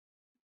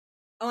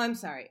 Oh, I'm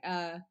sorry.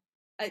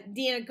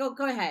 Deanna, go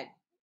ahead.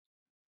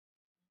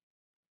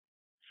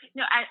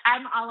 No,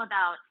 I'm all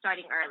about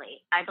starting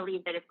early. I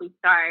believe that if we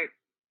start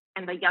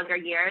in the younger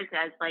years,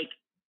 as like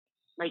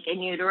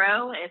in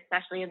utero,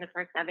 especially in the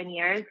first 7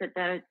 years, that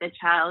the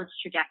child's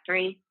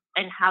trajectory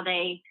and how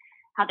they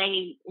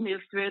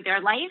move through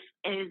their life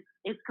is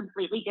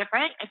completely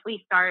different if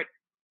we start,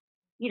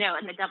 in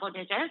the double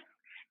digits.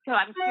 So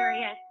I'm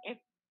curious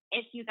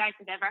if you guys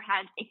have ever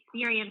had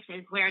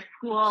experiences where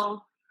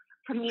schools,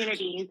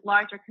 communities,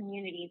 larger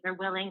communities are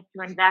willing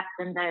to invest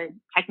in the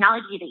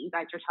technology that you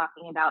guys are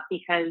talking about,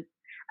 because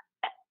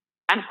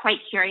I'm quite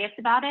curious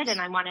about it and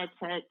I wanted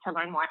to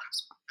learn more.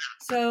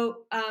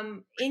 So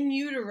in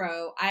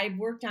utero, I've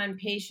worked on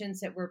patients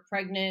that were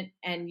pregnant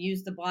and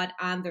used the BOD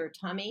on their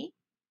tummy,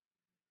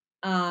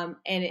 and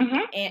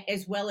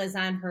as well as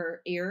on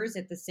her ears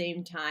at the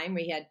same time.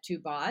 We had 2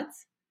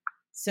 BODs.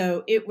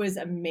 So it was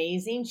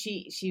amazing.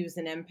 She was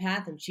an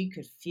empath and she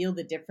could feel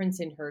the difference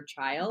in her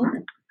child.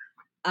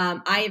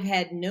 I have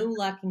had no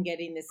luck in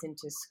getting this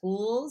into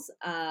schools.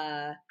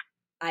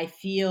 I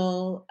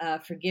feel,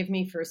 forgive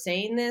me for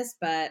saying this,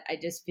 but I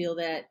just feel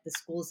that the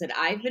schools that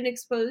I've been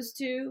exposed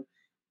to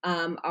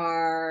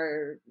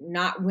are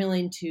not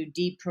willing to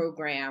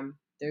deprogram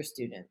their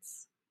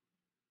students.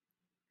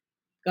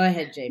 Go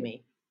ahead,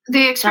 Jamie.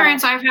 The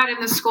experience I've had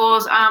in the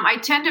schools, I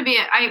tend to be,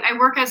 I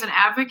work as an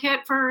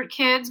advocate for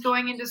kids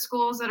going into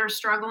schools that are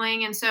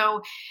struggling. And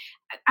so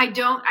I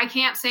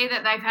can't say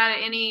that I've had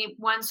any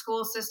one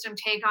school system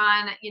take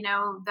on,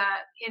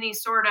 any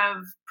sort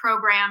of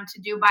program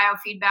to do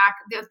biofeedback.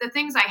 The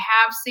things I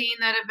have seen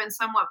that have been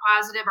somewhat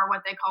positive are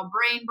what they call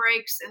brain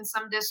breaks in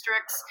some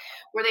districts,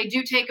 where they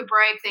do take a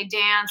break, they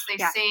dance,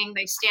 they sing,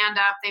 they stand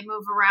up, they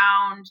move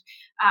around.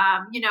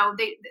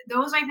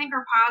 Those I think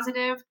are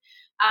positive.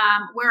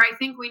 Where I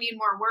think we need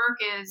more work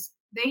is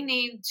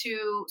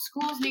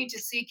schools need to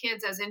see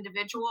kids as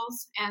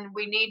individuals, and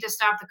we need to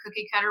stop the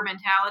cookie cutter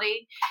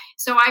mentality.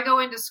 So I go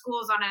into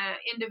schools on an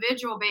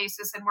individual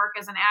basis and work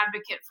as an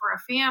advocate for a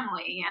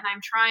family. And I'm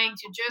trying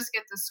to just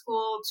get the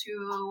school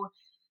to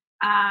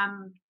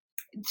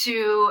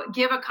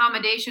give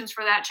accommodations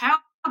for that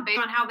child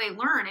based on how they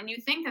learn. And you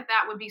think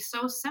that would be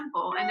so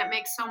simple and it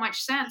makes so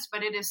much sense,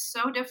 but it is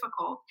so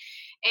difficult.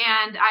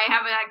 And I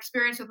have an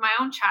experience with my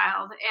own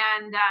child.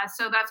 And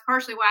so that's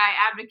partially why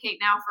I advocate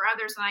now for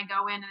others. And I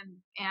go in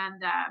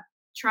and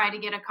try to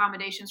get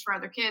accommodations for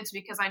other kids,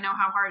 because I know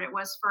how hard it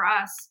was for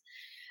us.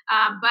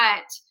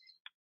 But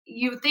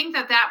you think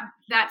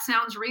that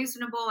sounds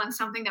reasonable and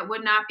something that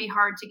would not be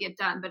hard to get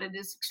done, but it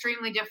is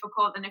extremely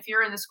difficult. And if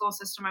you're in the school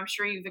system, I'm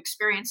sure you've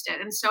experienced it.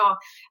 And so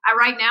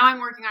right now I'm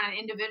working on an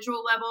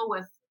individual level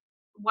with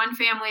one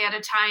family at a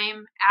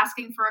time,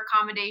 asking for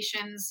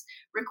accommodations,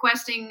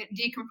 requesting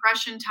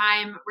decompression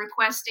time,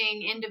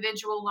 requesting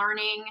individual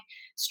learning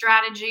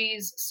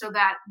strategies so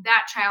that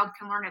child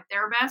can learn at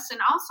their best, and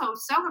also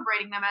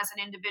celebrating them as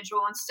an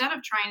individual instead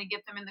of trying to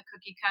get them in the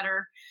cookie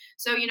cutter.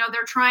 So,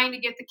 they're trying to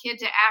get the kid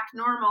to act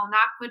normal,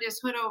 not put his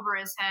hood over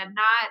his head,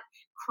 not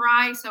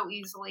cry so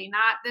easily,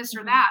 not this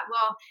or that.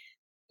 Well,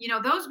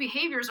 those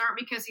behaviors aren't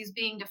because he's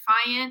being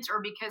defiant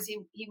or because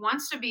he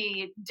wants to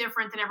be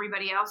different than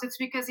everybody else. It's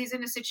because he's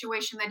in a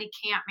situation that he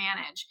can't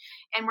manage,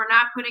 and we're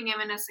not putting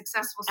him in a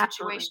successful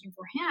situation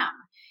for him.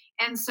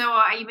 And so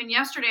even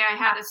yesterday I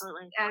had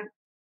a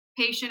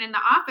patient in the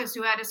office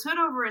who had his hood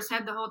over his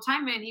head the whole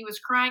time, and he was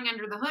crying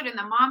under the hood, and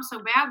the mom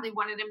so badly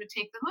wanted him to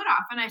take the hood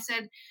off. And I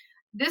said,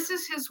 this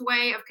is his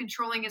way of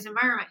controlling his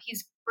environment.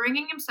 He's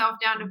bringing himself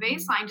down to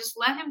baseline. Just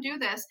let him do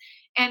this.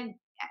 And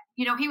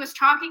he was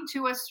talking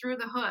to us through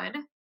the hood,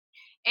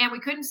 and we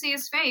couldn't see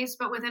his face,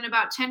 but within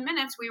about 10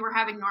 minutes, we were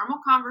having normal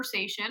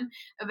conversation.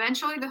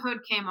 Eventually, the hood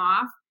came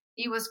off.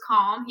 He was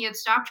calm. He had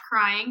stopped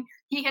crying.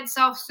 He had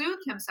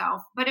self-soothed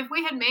himself. But if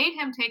we had made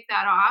him take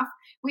that off,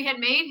 we had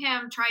made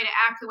him try to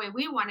act the way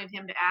we wanted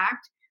him to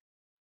act,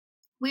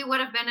 we would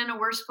have been in a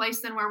worse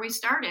place than where we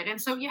started.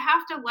 And so you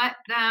have to let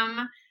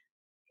them,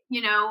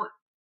 you know,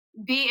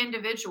 be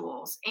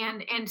individuals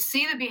and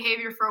see the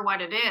behavior for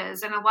what it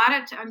is. And a lot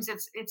of times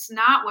it's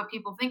not what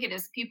people think it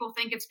is. People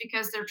think it's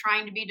because they're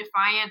trying to be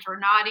defiant or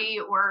naughty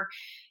or,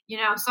 you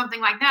know, something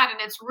like that.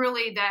 And it's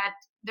really that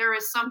there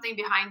is something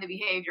behind the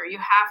behavior. You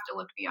have to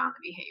look beyond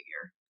the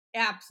behavior.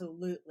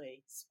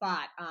 Absolutely.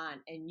 Spot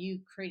on. And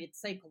you created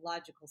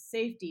psychological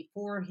safety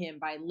for him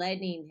by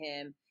letting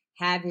him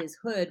have his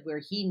hood where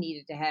he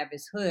needed to have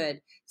his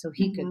hood so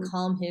he could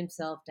calm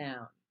himself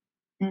down.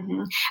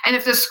 Mm-hmm. And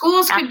if the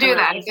schools could do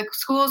that, if the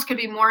schools could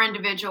be more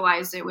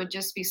individualized, it would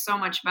just be so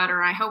much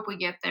better. I hope we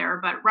get there,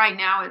 but right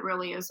now it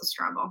really is a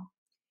struggle.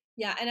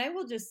 Yeah, and I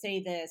will just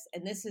say this,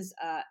 and this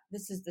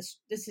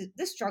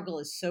struggle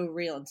is so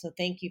real, and so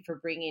thank you for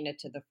bringing it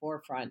to the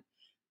forefront.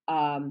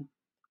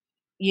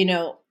 You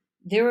know,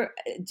 there were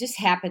just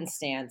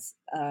happenstance.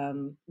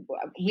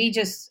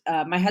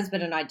 My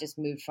husband and I just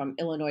moved from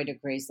Illinois to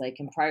Grayslake,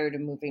 and prior to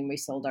moving, we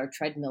sold our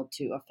treadmill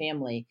to a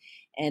family.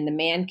 And the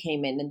man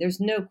came in, and there's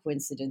no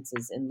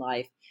coincidences in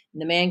life.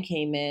 And the man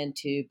came in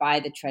to buy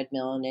the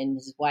treadmill, and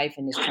his wife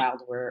and his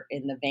child were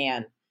in the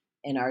van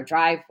in our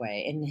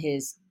driveway. And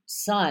his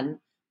son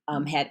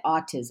had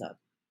autism,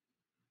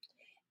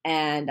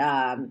 and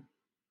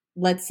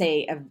let's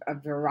say a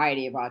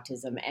variety of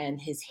autism,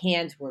 and his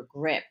hands were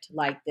gripped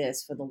like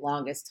this for the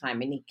longest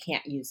time, and he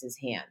can't use his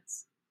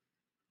hands.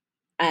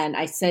 And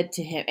I said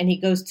to him, and he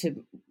goes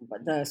to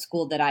the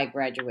school that I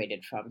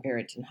graduated from,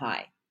 Barrington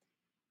High.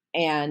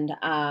 And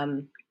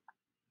I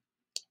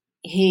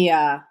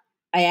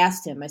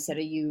asked him, I said,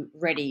 "Are you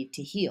ready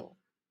to heal?"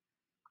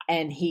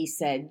 And he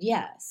said,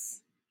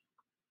 "Yes."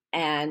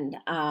 And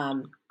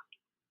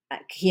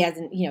he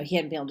hadn't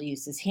been able to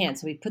use his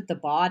hands. So we put the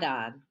baud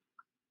on,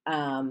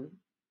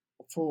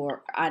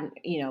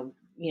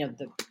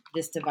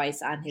 this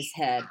device on his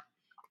head.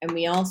 And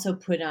we also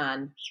put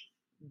on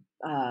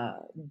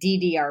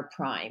DDR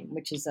Prime,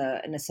 which is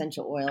an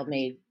essential oil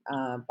made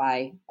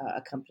by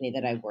a company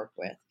that I work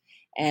with.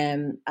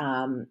 And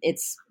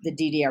the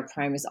DDR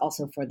Prime is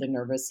also for the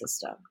nervous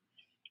system.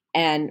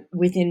 And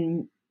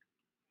within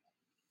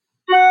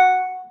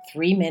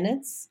 3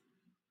 minutes,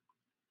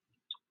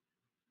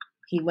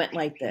 he went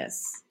like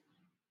this.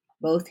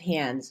 Both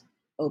hands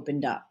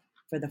opened up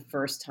for the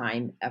first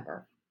time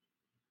ever.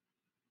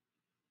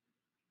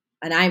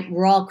 And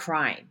we're all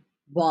crying,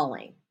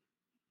 bawling,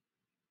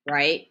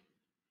 right?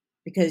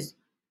 Because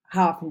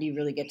how often do you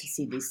really get to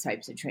see these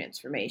types of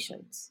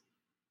transformations?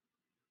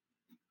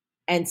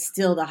 And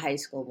still the high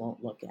school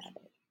won't look at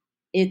it.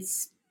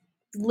 It's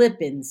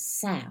flippin'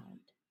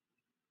 sound.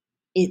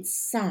 It's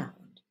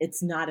sound.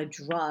 It's not a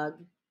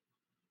drug,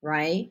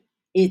 right?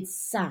 It's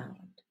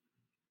sound.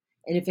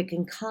 And if it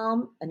can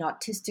calm an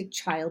autistic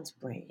child's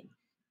brain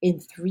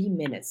in 3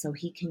 minutes so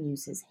he can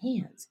use his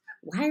hands,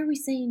 why are we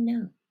saying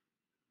no?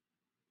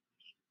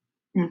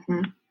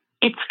 Mm-hmm.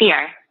 It's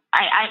fear.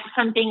 I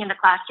from being in the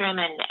classroom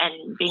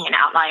and being an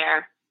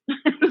outlier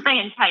my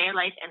entire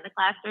life in the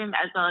classroom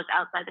as well as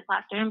outside the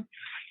classroom,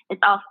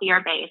 it's all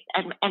fear-based.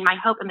 And my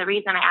hope, and the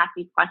reason I ask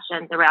these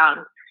questions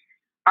around,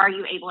 are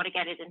you able to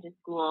get it into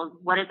schools?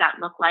 What does that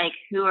look like?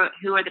 Who are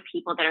the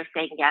people that are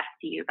saying yes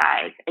to you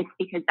guys? It's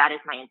because that is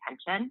my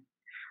intention.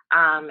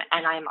 And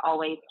I'm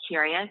always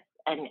curious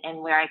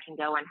and where I can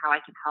go and how I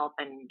can help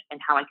and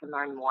how I can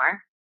learn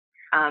more.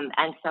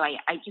 And so I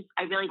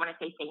really want to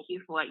say thank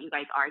you for what you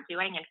guys are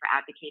doing and for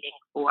advocating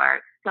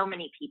for so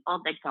many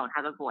people that don't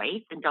have a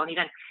voice and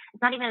it's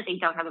not even that they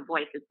don't have a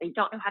voice, it's they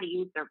don't know how to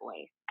use their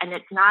voice. And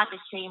it's not the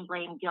shame,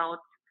 blame, guilt,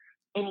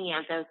 any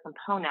of those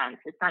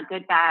components. It's not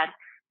good, bad,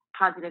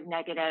 positive,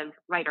 negative,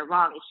 right or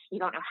wrong. It's just they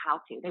don't know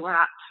how to. They were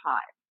not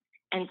taught.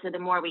 And so the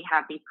more we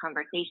have these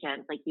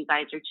conversations like you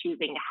guys are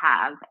choosing to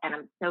have, and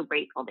I'm so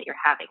grateful that you're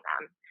having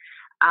them,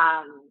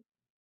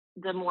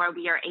 the more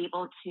we are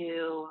able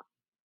to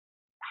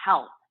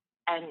help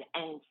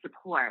and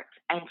support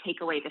and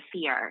take away the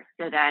fear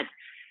so that,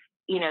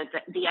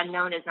 the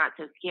unknown is not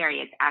so scary.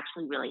 It's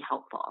actually really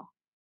helpful.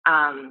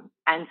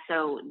 And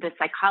so the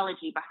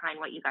psychology behind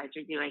what you guys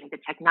are doing, the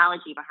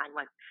technology behind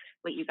what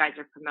you guys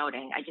are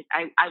promoting,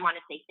 I want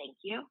to say thank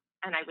you.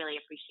 And I really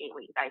appreciate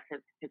what you guys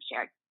have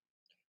shared.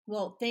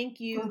 Well, thank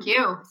you. Thank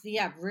you.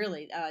 Yeah,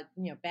 really,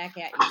 back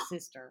at you,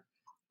 sister.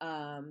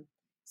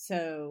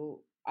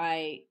 So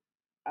I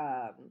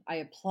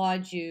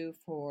applaud you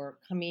for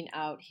coming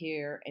out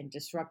here and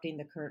disrupting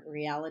the current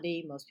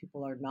reality. Most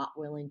people are not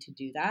willing to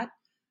do that.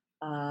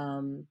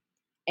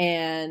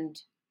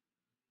 And,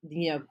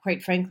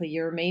 quite frankly,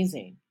 you're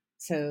amazing.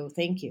 So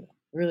thank you.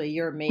 Really,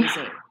 you're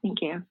amazing.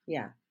 Thank you.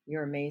 Yeah,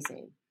 you're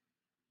amazing.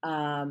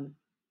 I'm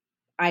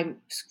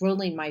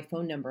scrolling my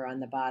phone number on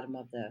the bottom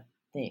of the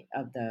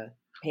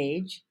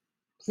page.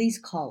 Please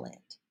call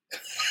it.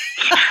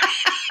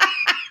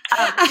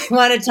 I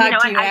want to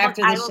talk to you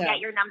after the I show. will get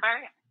your number.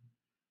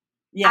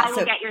 Yeah, I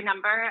will get your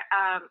number.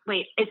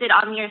 Wait, is it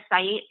on your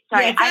site?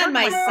 Sorry, yeah, it's on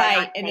my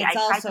site, and it's I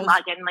tried also to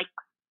log in.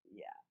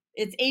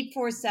 it's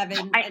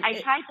 847. I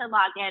tried to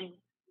log in.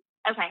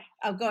 Okay.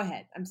 Oh, go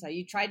ahead. I'm sorry.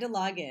 You tried to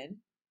log in.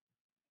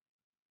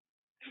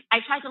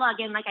 I tried to log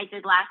in like I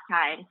did last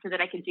time so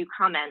that I could do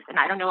comments, and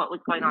I don't know what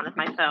was going on with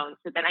my phone.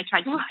 So then I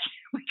tried to log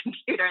in my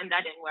computer, and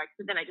that didn't work.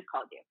 So then I just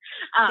called you.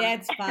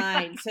 That's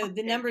fine. So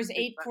the number is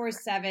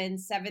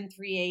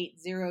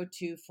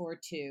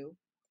 847-738-0242.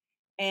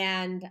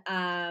 And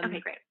okay,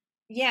 great.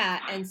 Yeah,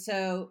 and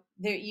so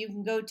there you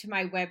can go to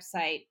my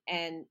website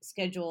and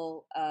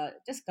schedule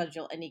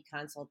any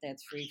consult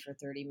that's free for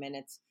 30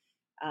 minutes.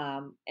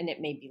 And it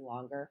may be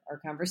longer, our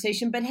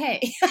conversation, but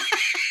hey.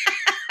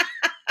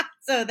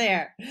 So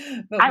there.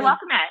 But I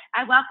welcome it.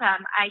 I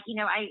welcome. I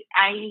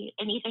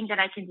anything that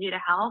I can do to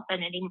help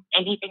and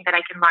anything that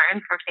I can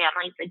learn for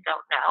families that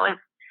don't know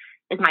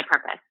is my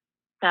purpose.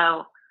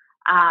 So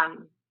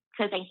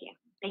thank you.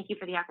 Thank you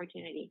for the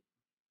opportunity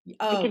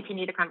to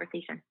continue the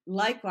conversation.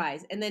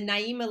 Likewise. And then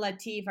Naima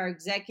Latif, our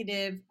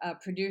executive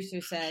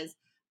producer, says,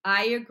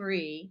 I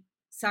agree.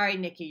 Sorry,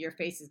 Nikki, your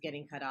face is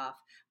getting cut off.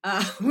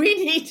 We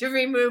need to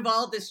remove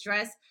all the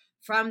stress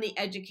from the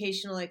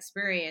educational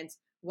experience.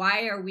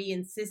 Why are we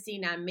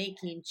insisting on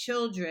making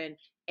children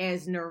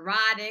as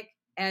neurotic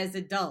as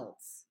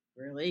adults?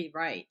 Really?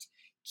 Right.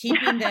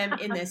 Keeping them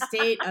in the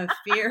state of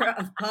fear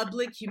of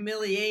public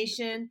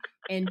humiliation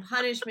and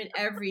punishment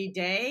every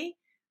day.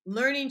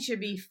 Learning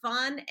should be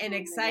fun and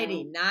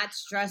exciting, not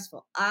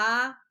stressful.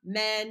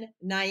 Amen,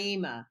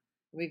 Naima.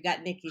 We've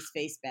got Nikki's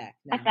face back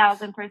now.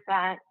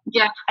 1,000%.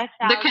 Yeah,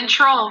 the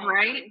control,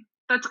 right?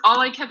 That's all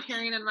I kept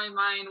hearing in my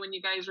mind when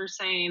you guys were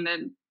saying that.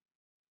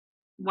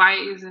 Why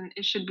isn't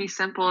it should be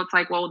simple? It's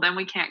like, well, then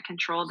we can't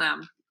control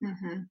them.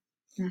 Mm-hmm.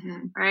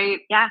 Mm-hmm. Right?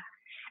 Yeah.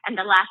 And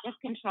the lack of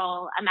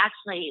control,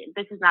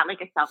 this is not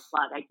like a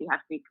self-plug. I do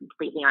have to be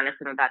completely honest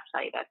and about to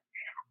tell you this.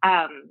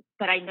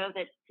 But I know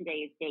that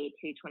today is day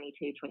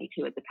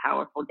 222. Is a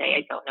powerful day.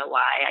 I don't know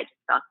why. I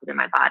just felt it in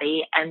my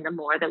body. And the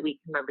more that we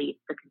can release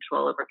the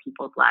control over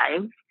people's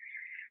lives,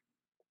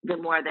 the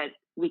more that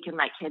we can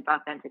let kids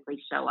authentically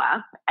show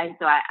up. And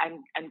so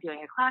I'm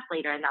doing a class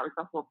later, and that was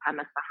the whole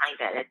premise behind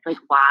it. It's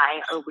like,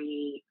 why are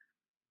we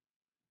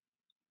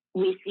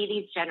see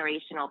these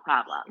generational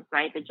problems,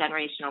 right? The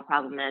generational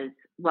problem is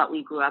what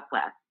we grew up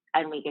with,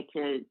 and we get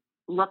to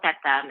look at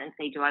them and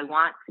say, do I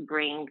want to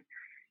bring,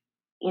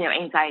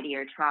 anxiety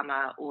or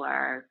trauma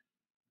or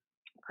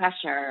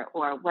pressure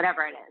or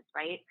whatever it is,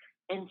 right,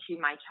 into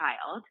my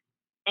child,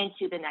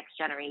 into the next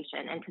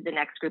generation, into the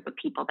next group of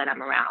people that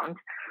I'm around?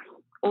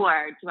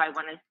 Or do I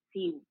want to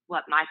see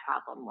what my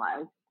problem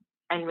was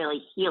and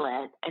really heal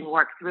it and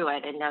work through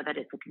it and know that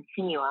it's a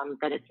continuum,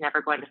 that it's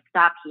never going to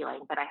stop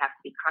healing, but I have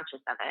to be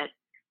conscious of it?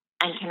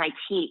 And can I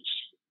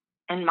teach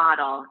and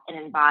model and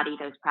embody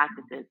those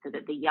practices so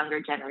that the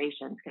younger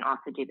generations can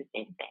also do the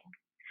same thing?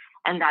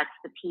 And that's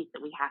the piece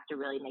that we have to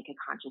really make a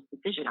conscious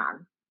decision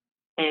on,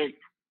 is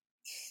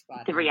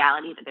the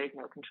reality that there's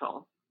no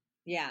control.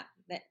 Yeah,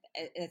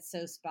 it's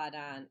so spot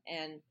on.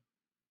 And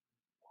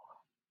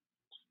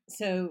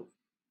so,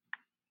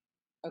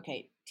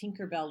 okay,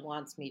 Tinkerbell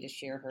wants me to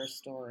share her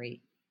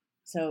story.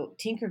 So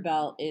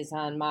Tinkerbell is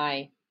on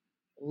my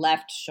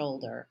left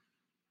shoulder.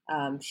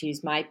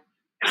 She's my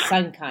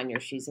sun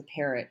conure. She's a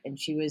parrot, and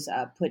she was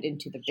put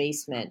into the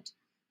basement,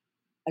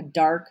 a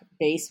dark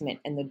basement,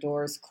 and the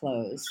doors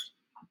closed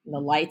and the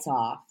lights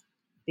off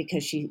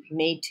because she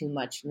made too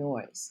much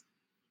noise.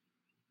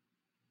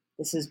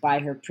 This is by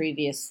her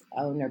previous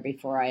owner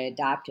before I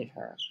adopted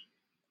her.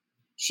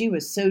 She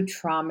was so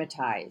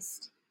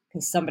traumatized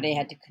because somebody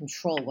had to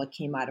control what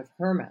came out of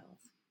her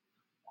mouth,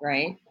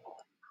 right?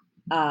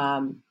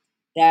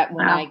 That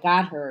when I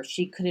got her,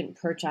 she couldn't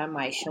perch on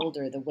my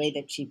shoulder the way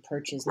that she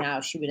perches now.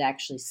 She would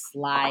actually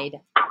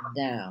slide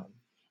down.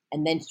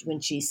 And then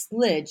when she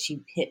slid,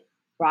 she hit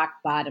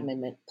rock bottom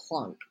and went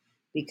plunk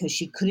because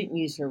she couldn't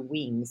use her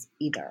wings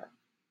either.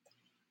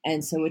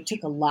 And so it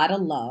took a lot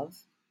of love,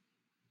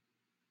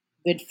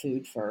 good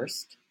food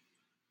first.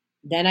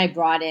 Then I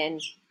brought in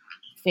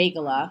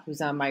Fagala, who's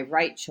on my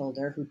right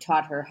shoulder, who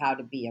taught her how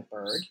to be a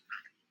bird.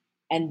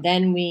 And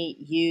then we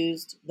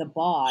used the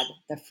BOD,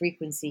 the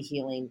frequency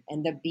healing,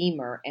 and the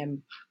beamer.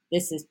 And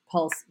this is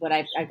pulse. What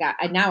I've got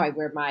now, I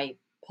wear my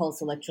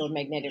pulse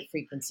electromagnetic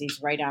frequencies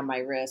right on my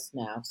wrist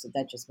now, so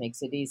that just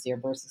makes it easier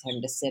versus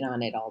having to sit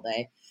on it all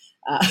day,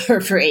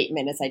 or for 8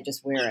 minutes. I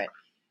just wear it.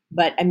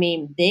 But I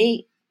mean,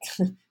 they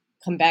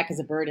come back as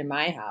a bird in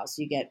my house.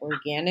 You get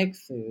organic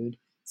food,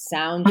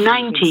 sound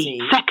 90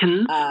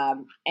 seconds,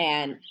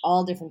 and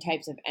all different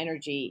types of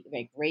energy,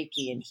 like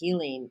Reiki and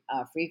healing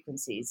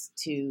frequencies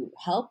to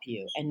help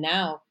you. And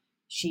now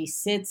she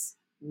sits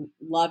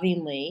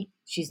lovingly.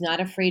 She's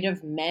not afraid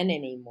of men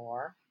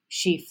anymore.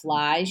 She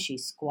flies. She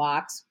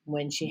squawks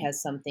when she has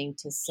something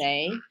to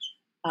say.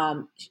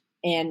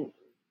 And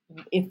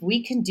if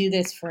we can do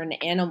this for an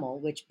animal,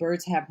 which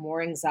birds have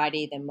more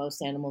anxiety than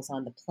most animals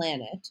on the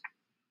planet,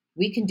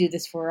 we can do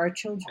this for our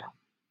children.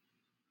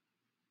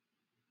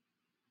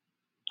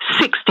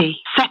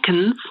 60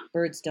 seconds.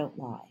 Birds don't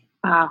lie.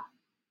 Wow.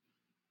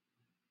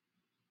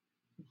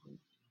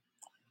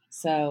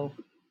 So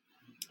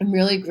I'm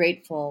really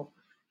grateful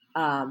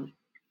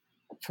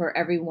for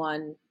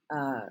everyone.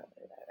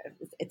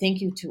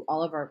 Thank you to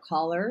all of our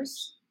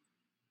callers.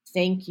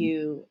 Thank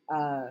you,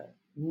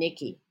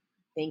 Nikki.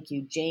 Thank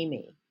you,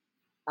 Jamie,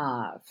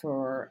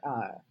 for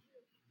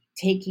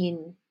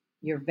taking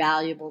your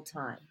valuable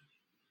time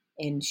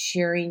and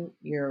sharing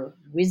your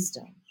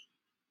wisdom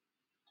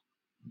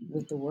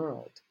with the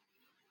world.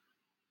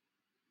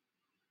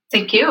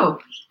 Thank you.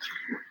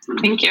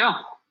 Thank you. Yeah,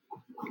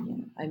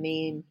 I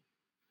mean,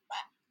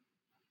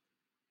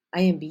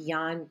 I am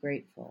beyond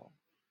grateful.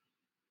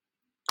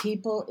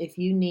 People, if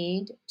you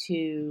need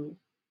to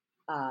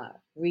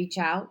reach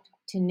out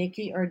to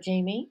Nikki or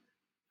Jamie,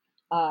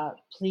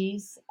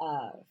 please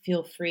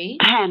feel free.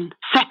 10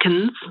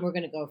 seconds. We're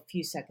going to go a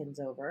few seconds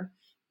over,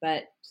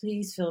 but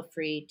please feel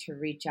free to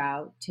reach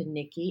out to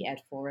Nikki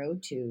at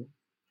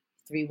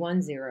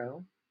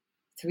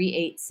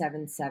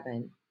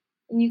 402-310-3877.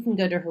 And you can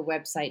go to her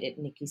website at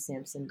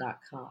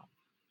nikkisampson.com.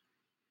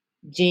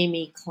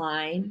 Jamie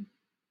Klein,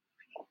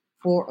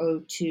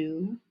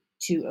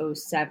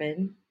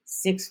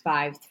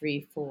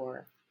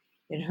 402-207-6534.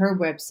 And her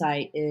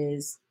website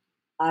is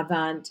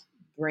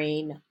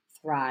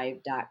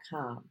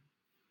avantbrainthrive.com.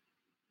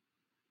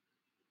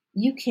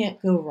 You can't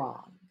go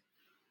wrong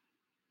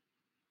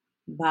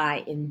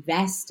by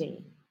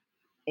investing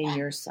in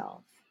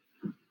yourself.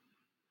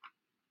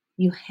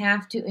 You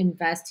have to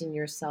invest in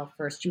yourself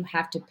first. You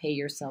have to pay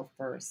yourself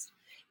first.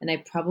 And I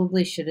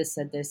probably should have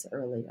said this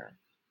earlier.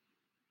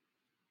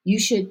 You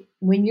should,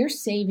 when you're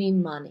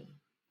saving money,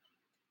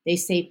 they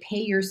say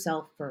pay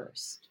yourself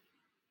first,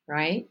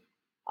 right?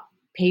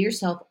 Pay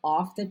yourself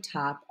off the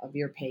top of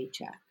your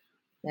paycheck.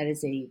 That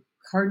is a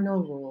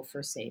cardinal rule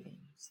for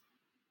savings.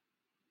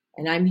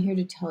 And I'm here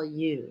to tell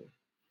you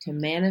to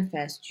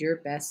manifest your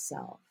best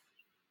self.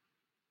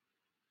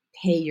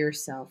 Pay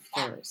yourself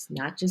first,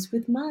 not just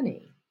with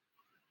money,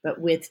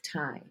 but with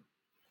time.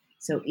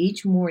 So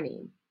each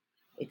morning,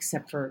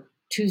 except for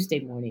Tuesday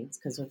mornings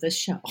because of the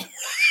show,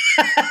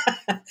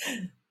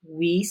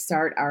 we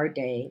start our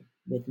day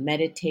with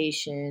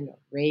meditation,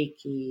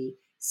 Reiki,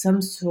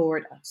 some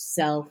sort of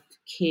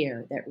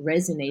self-care that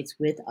resonates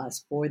with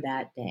us for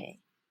that day.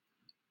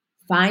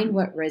 Find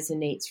what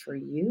resonates for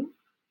you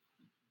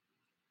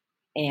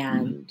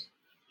and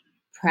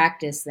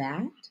practice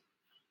that.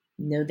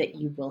 Know that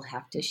you will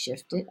have to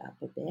shift it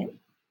up a bit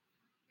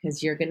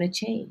because you're going to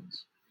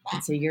change.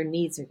 And so your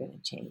needs are going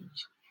to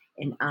change.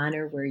 And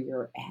honor where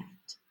you're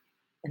at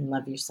and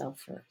love yourself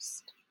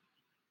first.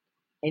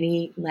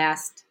 Any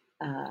last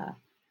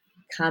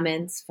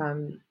comments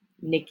from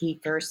Nikki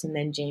first and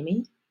then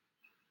Jamie?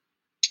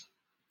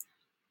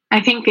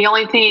 I think the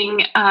only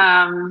thing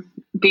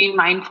being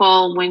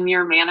mindful when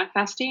you're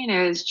manifesting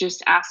is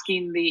just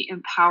asking the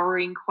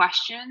empowering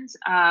questions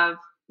of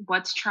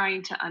what's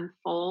trying to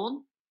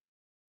unfold.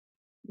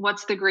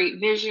 What's the great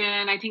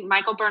vision? I think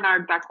Michael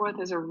Bernard Beckwith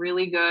is a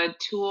really good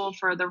tool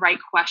for the right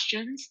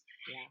questions.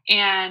 Yeah.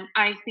 And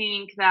I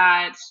think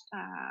that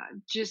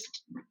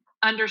just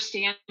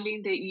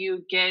understanding that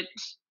you get,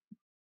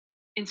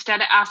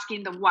 instead of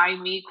asking the why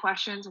me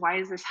questions, why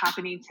is this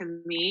happening to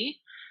me?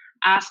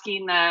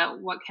 Asking the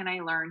what can I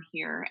learn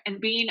here? And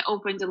being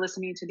open to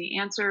listening to the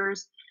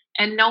answers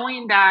and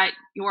knowing that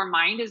your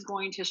mind is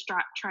going to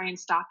try and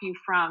stop you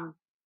from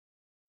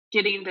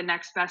getting the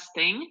next best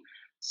thing.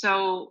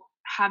 So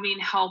having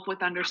help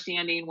with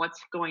understanding what's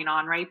going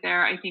on right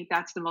there, I think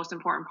that's the most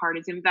important part,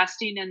 is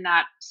investing in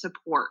that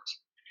support,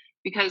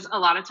 because a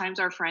lot of times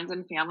our friends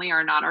and family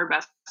are not our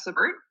best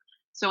support.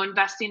 So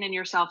investing in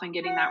yourself and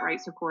getting that right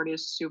support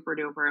is super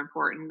duper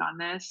important on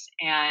this.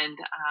 And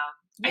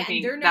I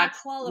think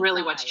that's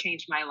really what's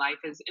changed my life,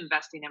 is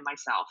investing in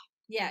myself.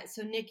 Yeah.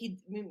 So Nikki,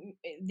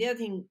 the other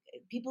thing,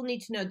 people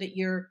need to know that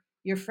your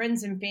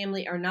friends and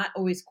family are not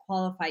always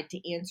qualified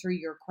to answer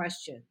your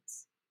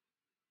questions.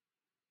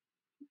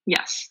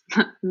 Yes,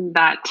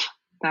 that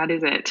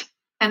is it.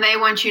 And they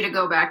want you to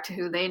go back to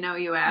who they know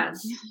you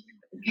as.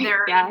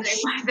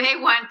 Yes.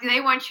 They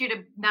want you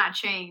to not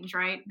change,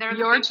 right?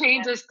 Your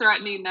change is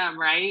threatening them,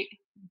 right?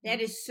 That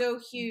is so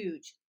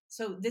huge.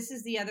 So this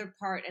is the other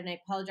part, and I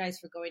apologize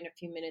for going a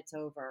few minutes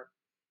over,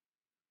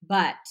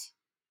 but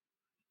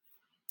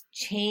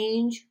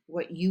change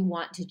what you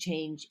want to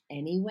change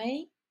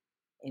anyway.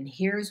 And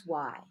here's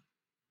why.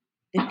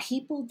 The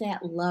people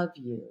that love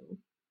you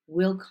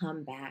will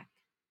come back.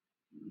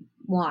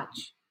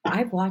 Watch.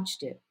 I've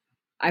watched it.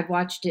 I've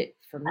watched it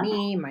for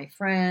me, my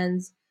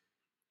friends.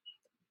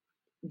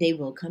 They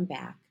will come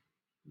back.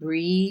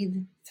 Breathe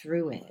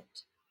through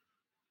it.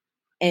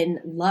 And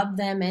love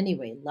them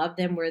anyway. Love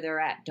them where they're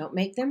at. Don't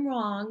make them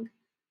wrong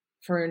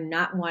for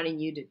not wanting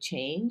you to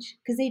change,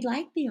 because they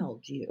like the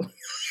old you.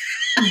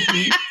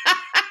 Mm-hmm.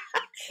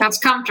 That's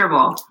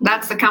comfortable.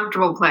 That's the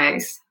comfortable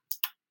place.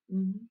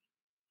 Mm-hmm.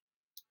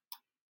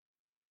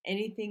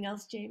 Anything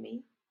else,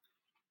 Jamie?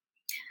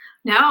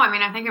 No, I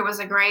mean, I think it was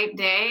a great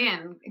day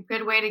and a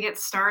good way to get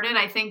started.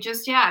 I think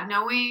just,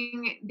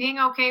 knowing, being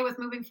okay with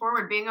moving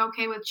forward, being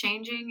okay with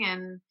changing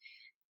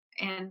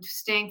and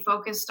staying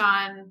focused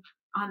on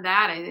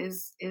that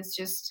is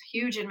just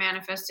huge in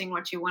manifesting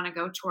what you want to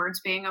go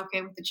towards. Being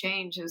okay with the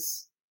change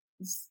is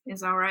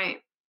all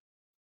right.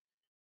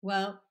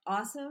 Well,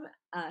 awesome.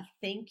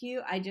 Thank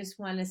you. I just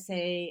want to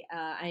say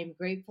I'm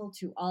grateful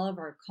to all of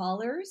our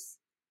callers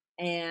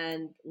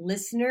and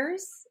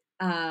listeners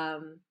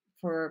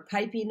for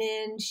piping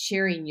in,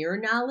 sharing your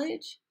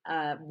knowledge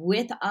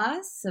with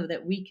us so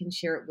that we can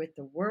share it with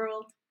the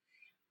world.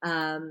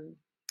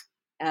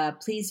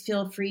 Please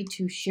feel free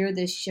to share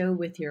this show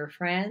with your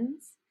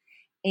friends.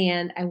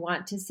 And I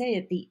want to say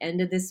at the end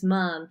of this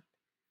month,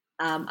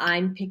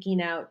 I'm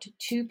picking out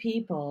 2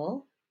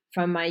 people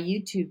from my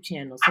YouTube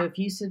channel. So if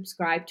you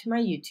subscribe to my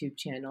YouTube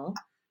channel,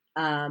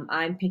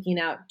 I'm picking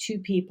out 2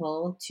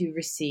 people to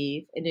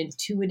receive an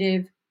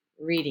intuitive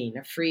reading,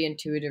 a free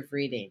intuitive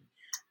reading,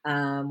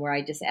 where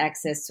I just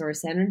access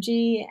source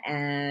energy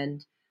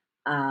and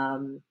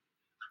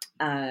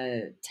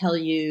tell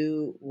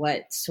you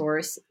what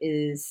source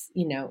is,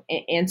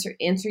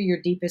 answer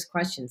your deepest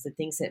questions, the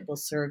things that will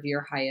serve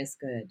your highest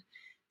good.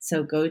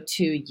 So go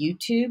to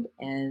YouTube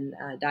and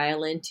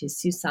dial into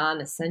Susan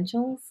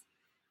Essentials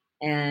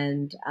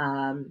and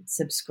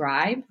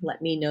subscribe.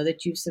 Let me know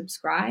that you've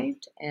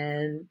subscribed,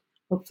 and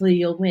hopefully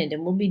you'll win.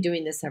 And we'll be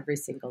doing this every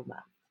single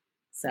month.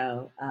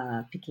 So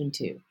picking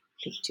 2.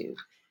 Pick 2.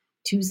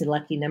 2's the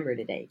lucky number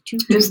today. 2.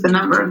 Who's the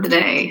number of the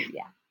day?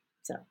 Yeah.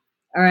 So,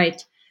 all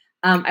right.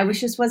 I wish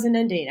this wasn't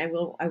ending. I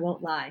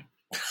won't lie.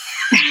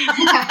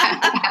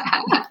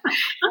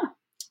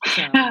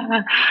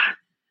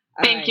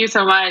 Thank you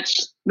so much.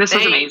 This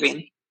was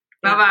amazing.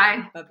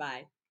 Bye-bye.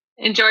 Bye-bye.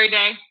 Enjoy your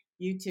day.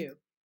 You too.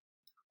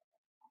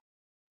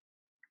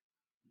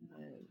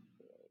 There you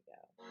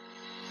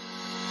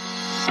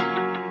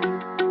go.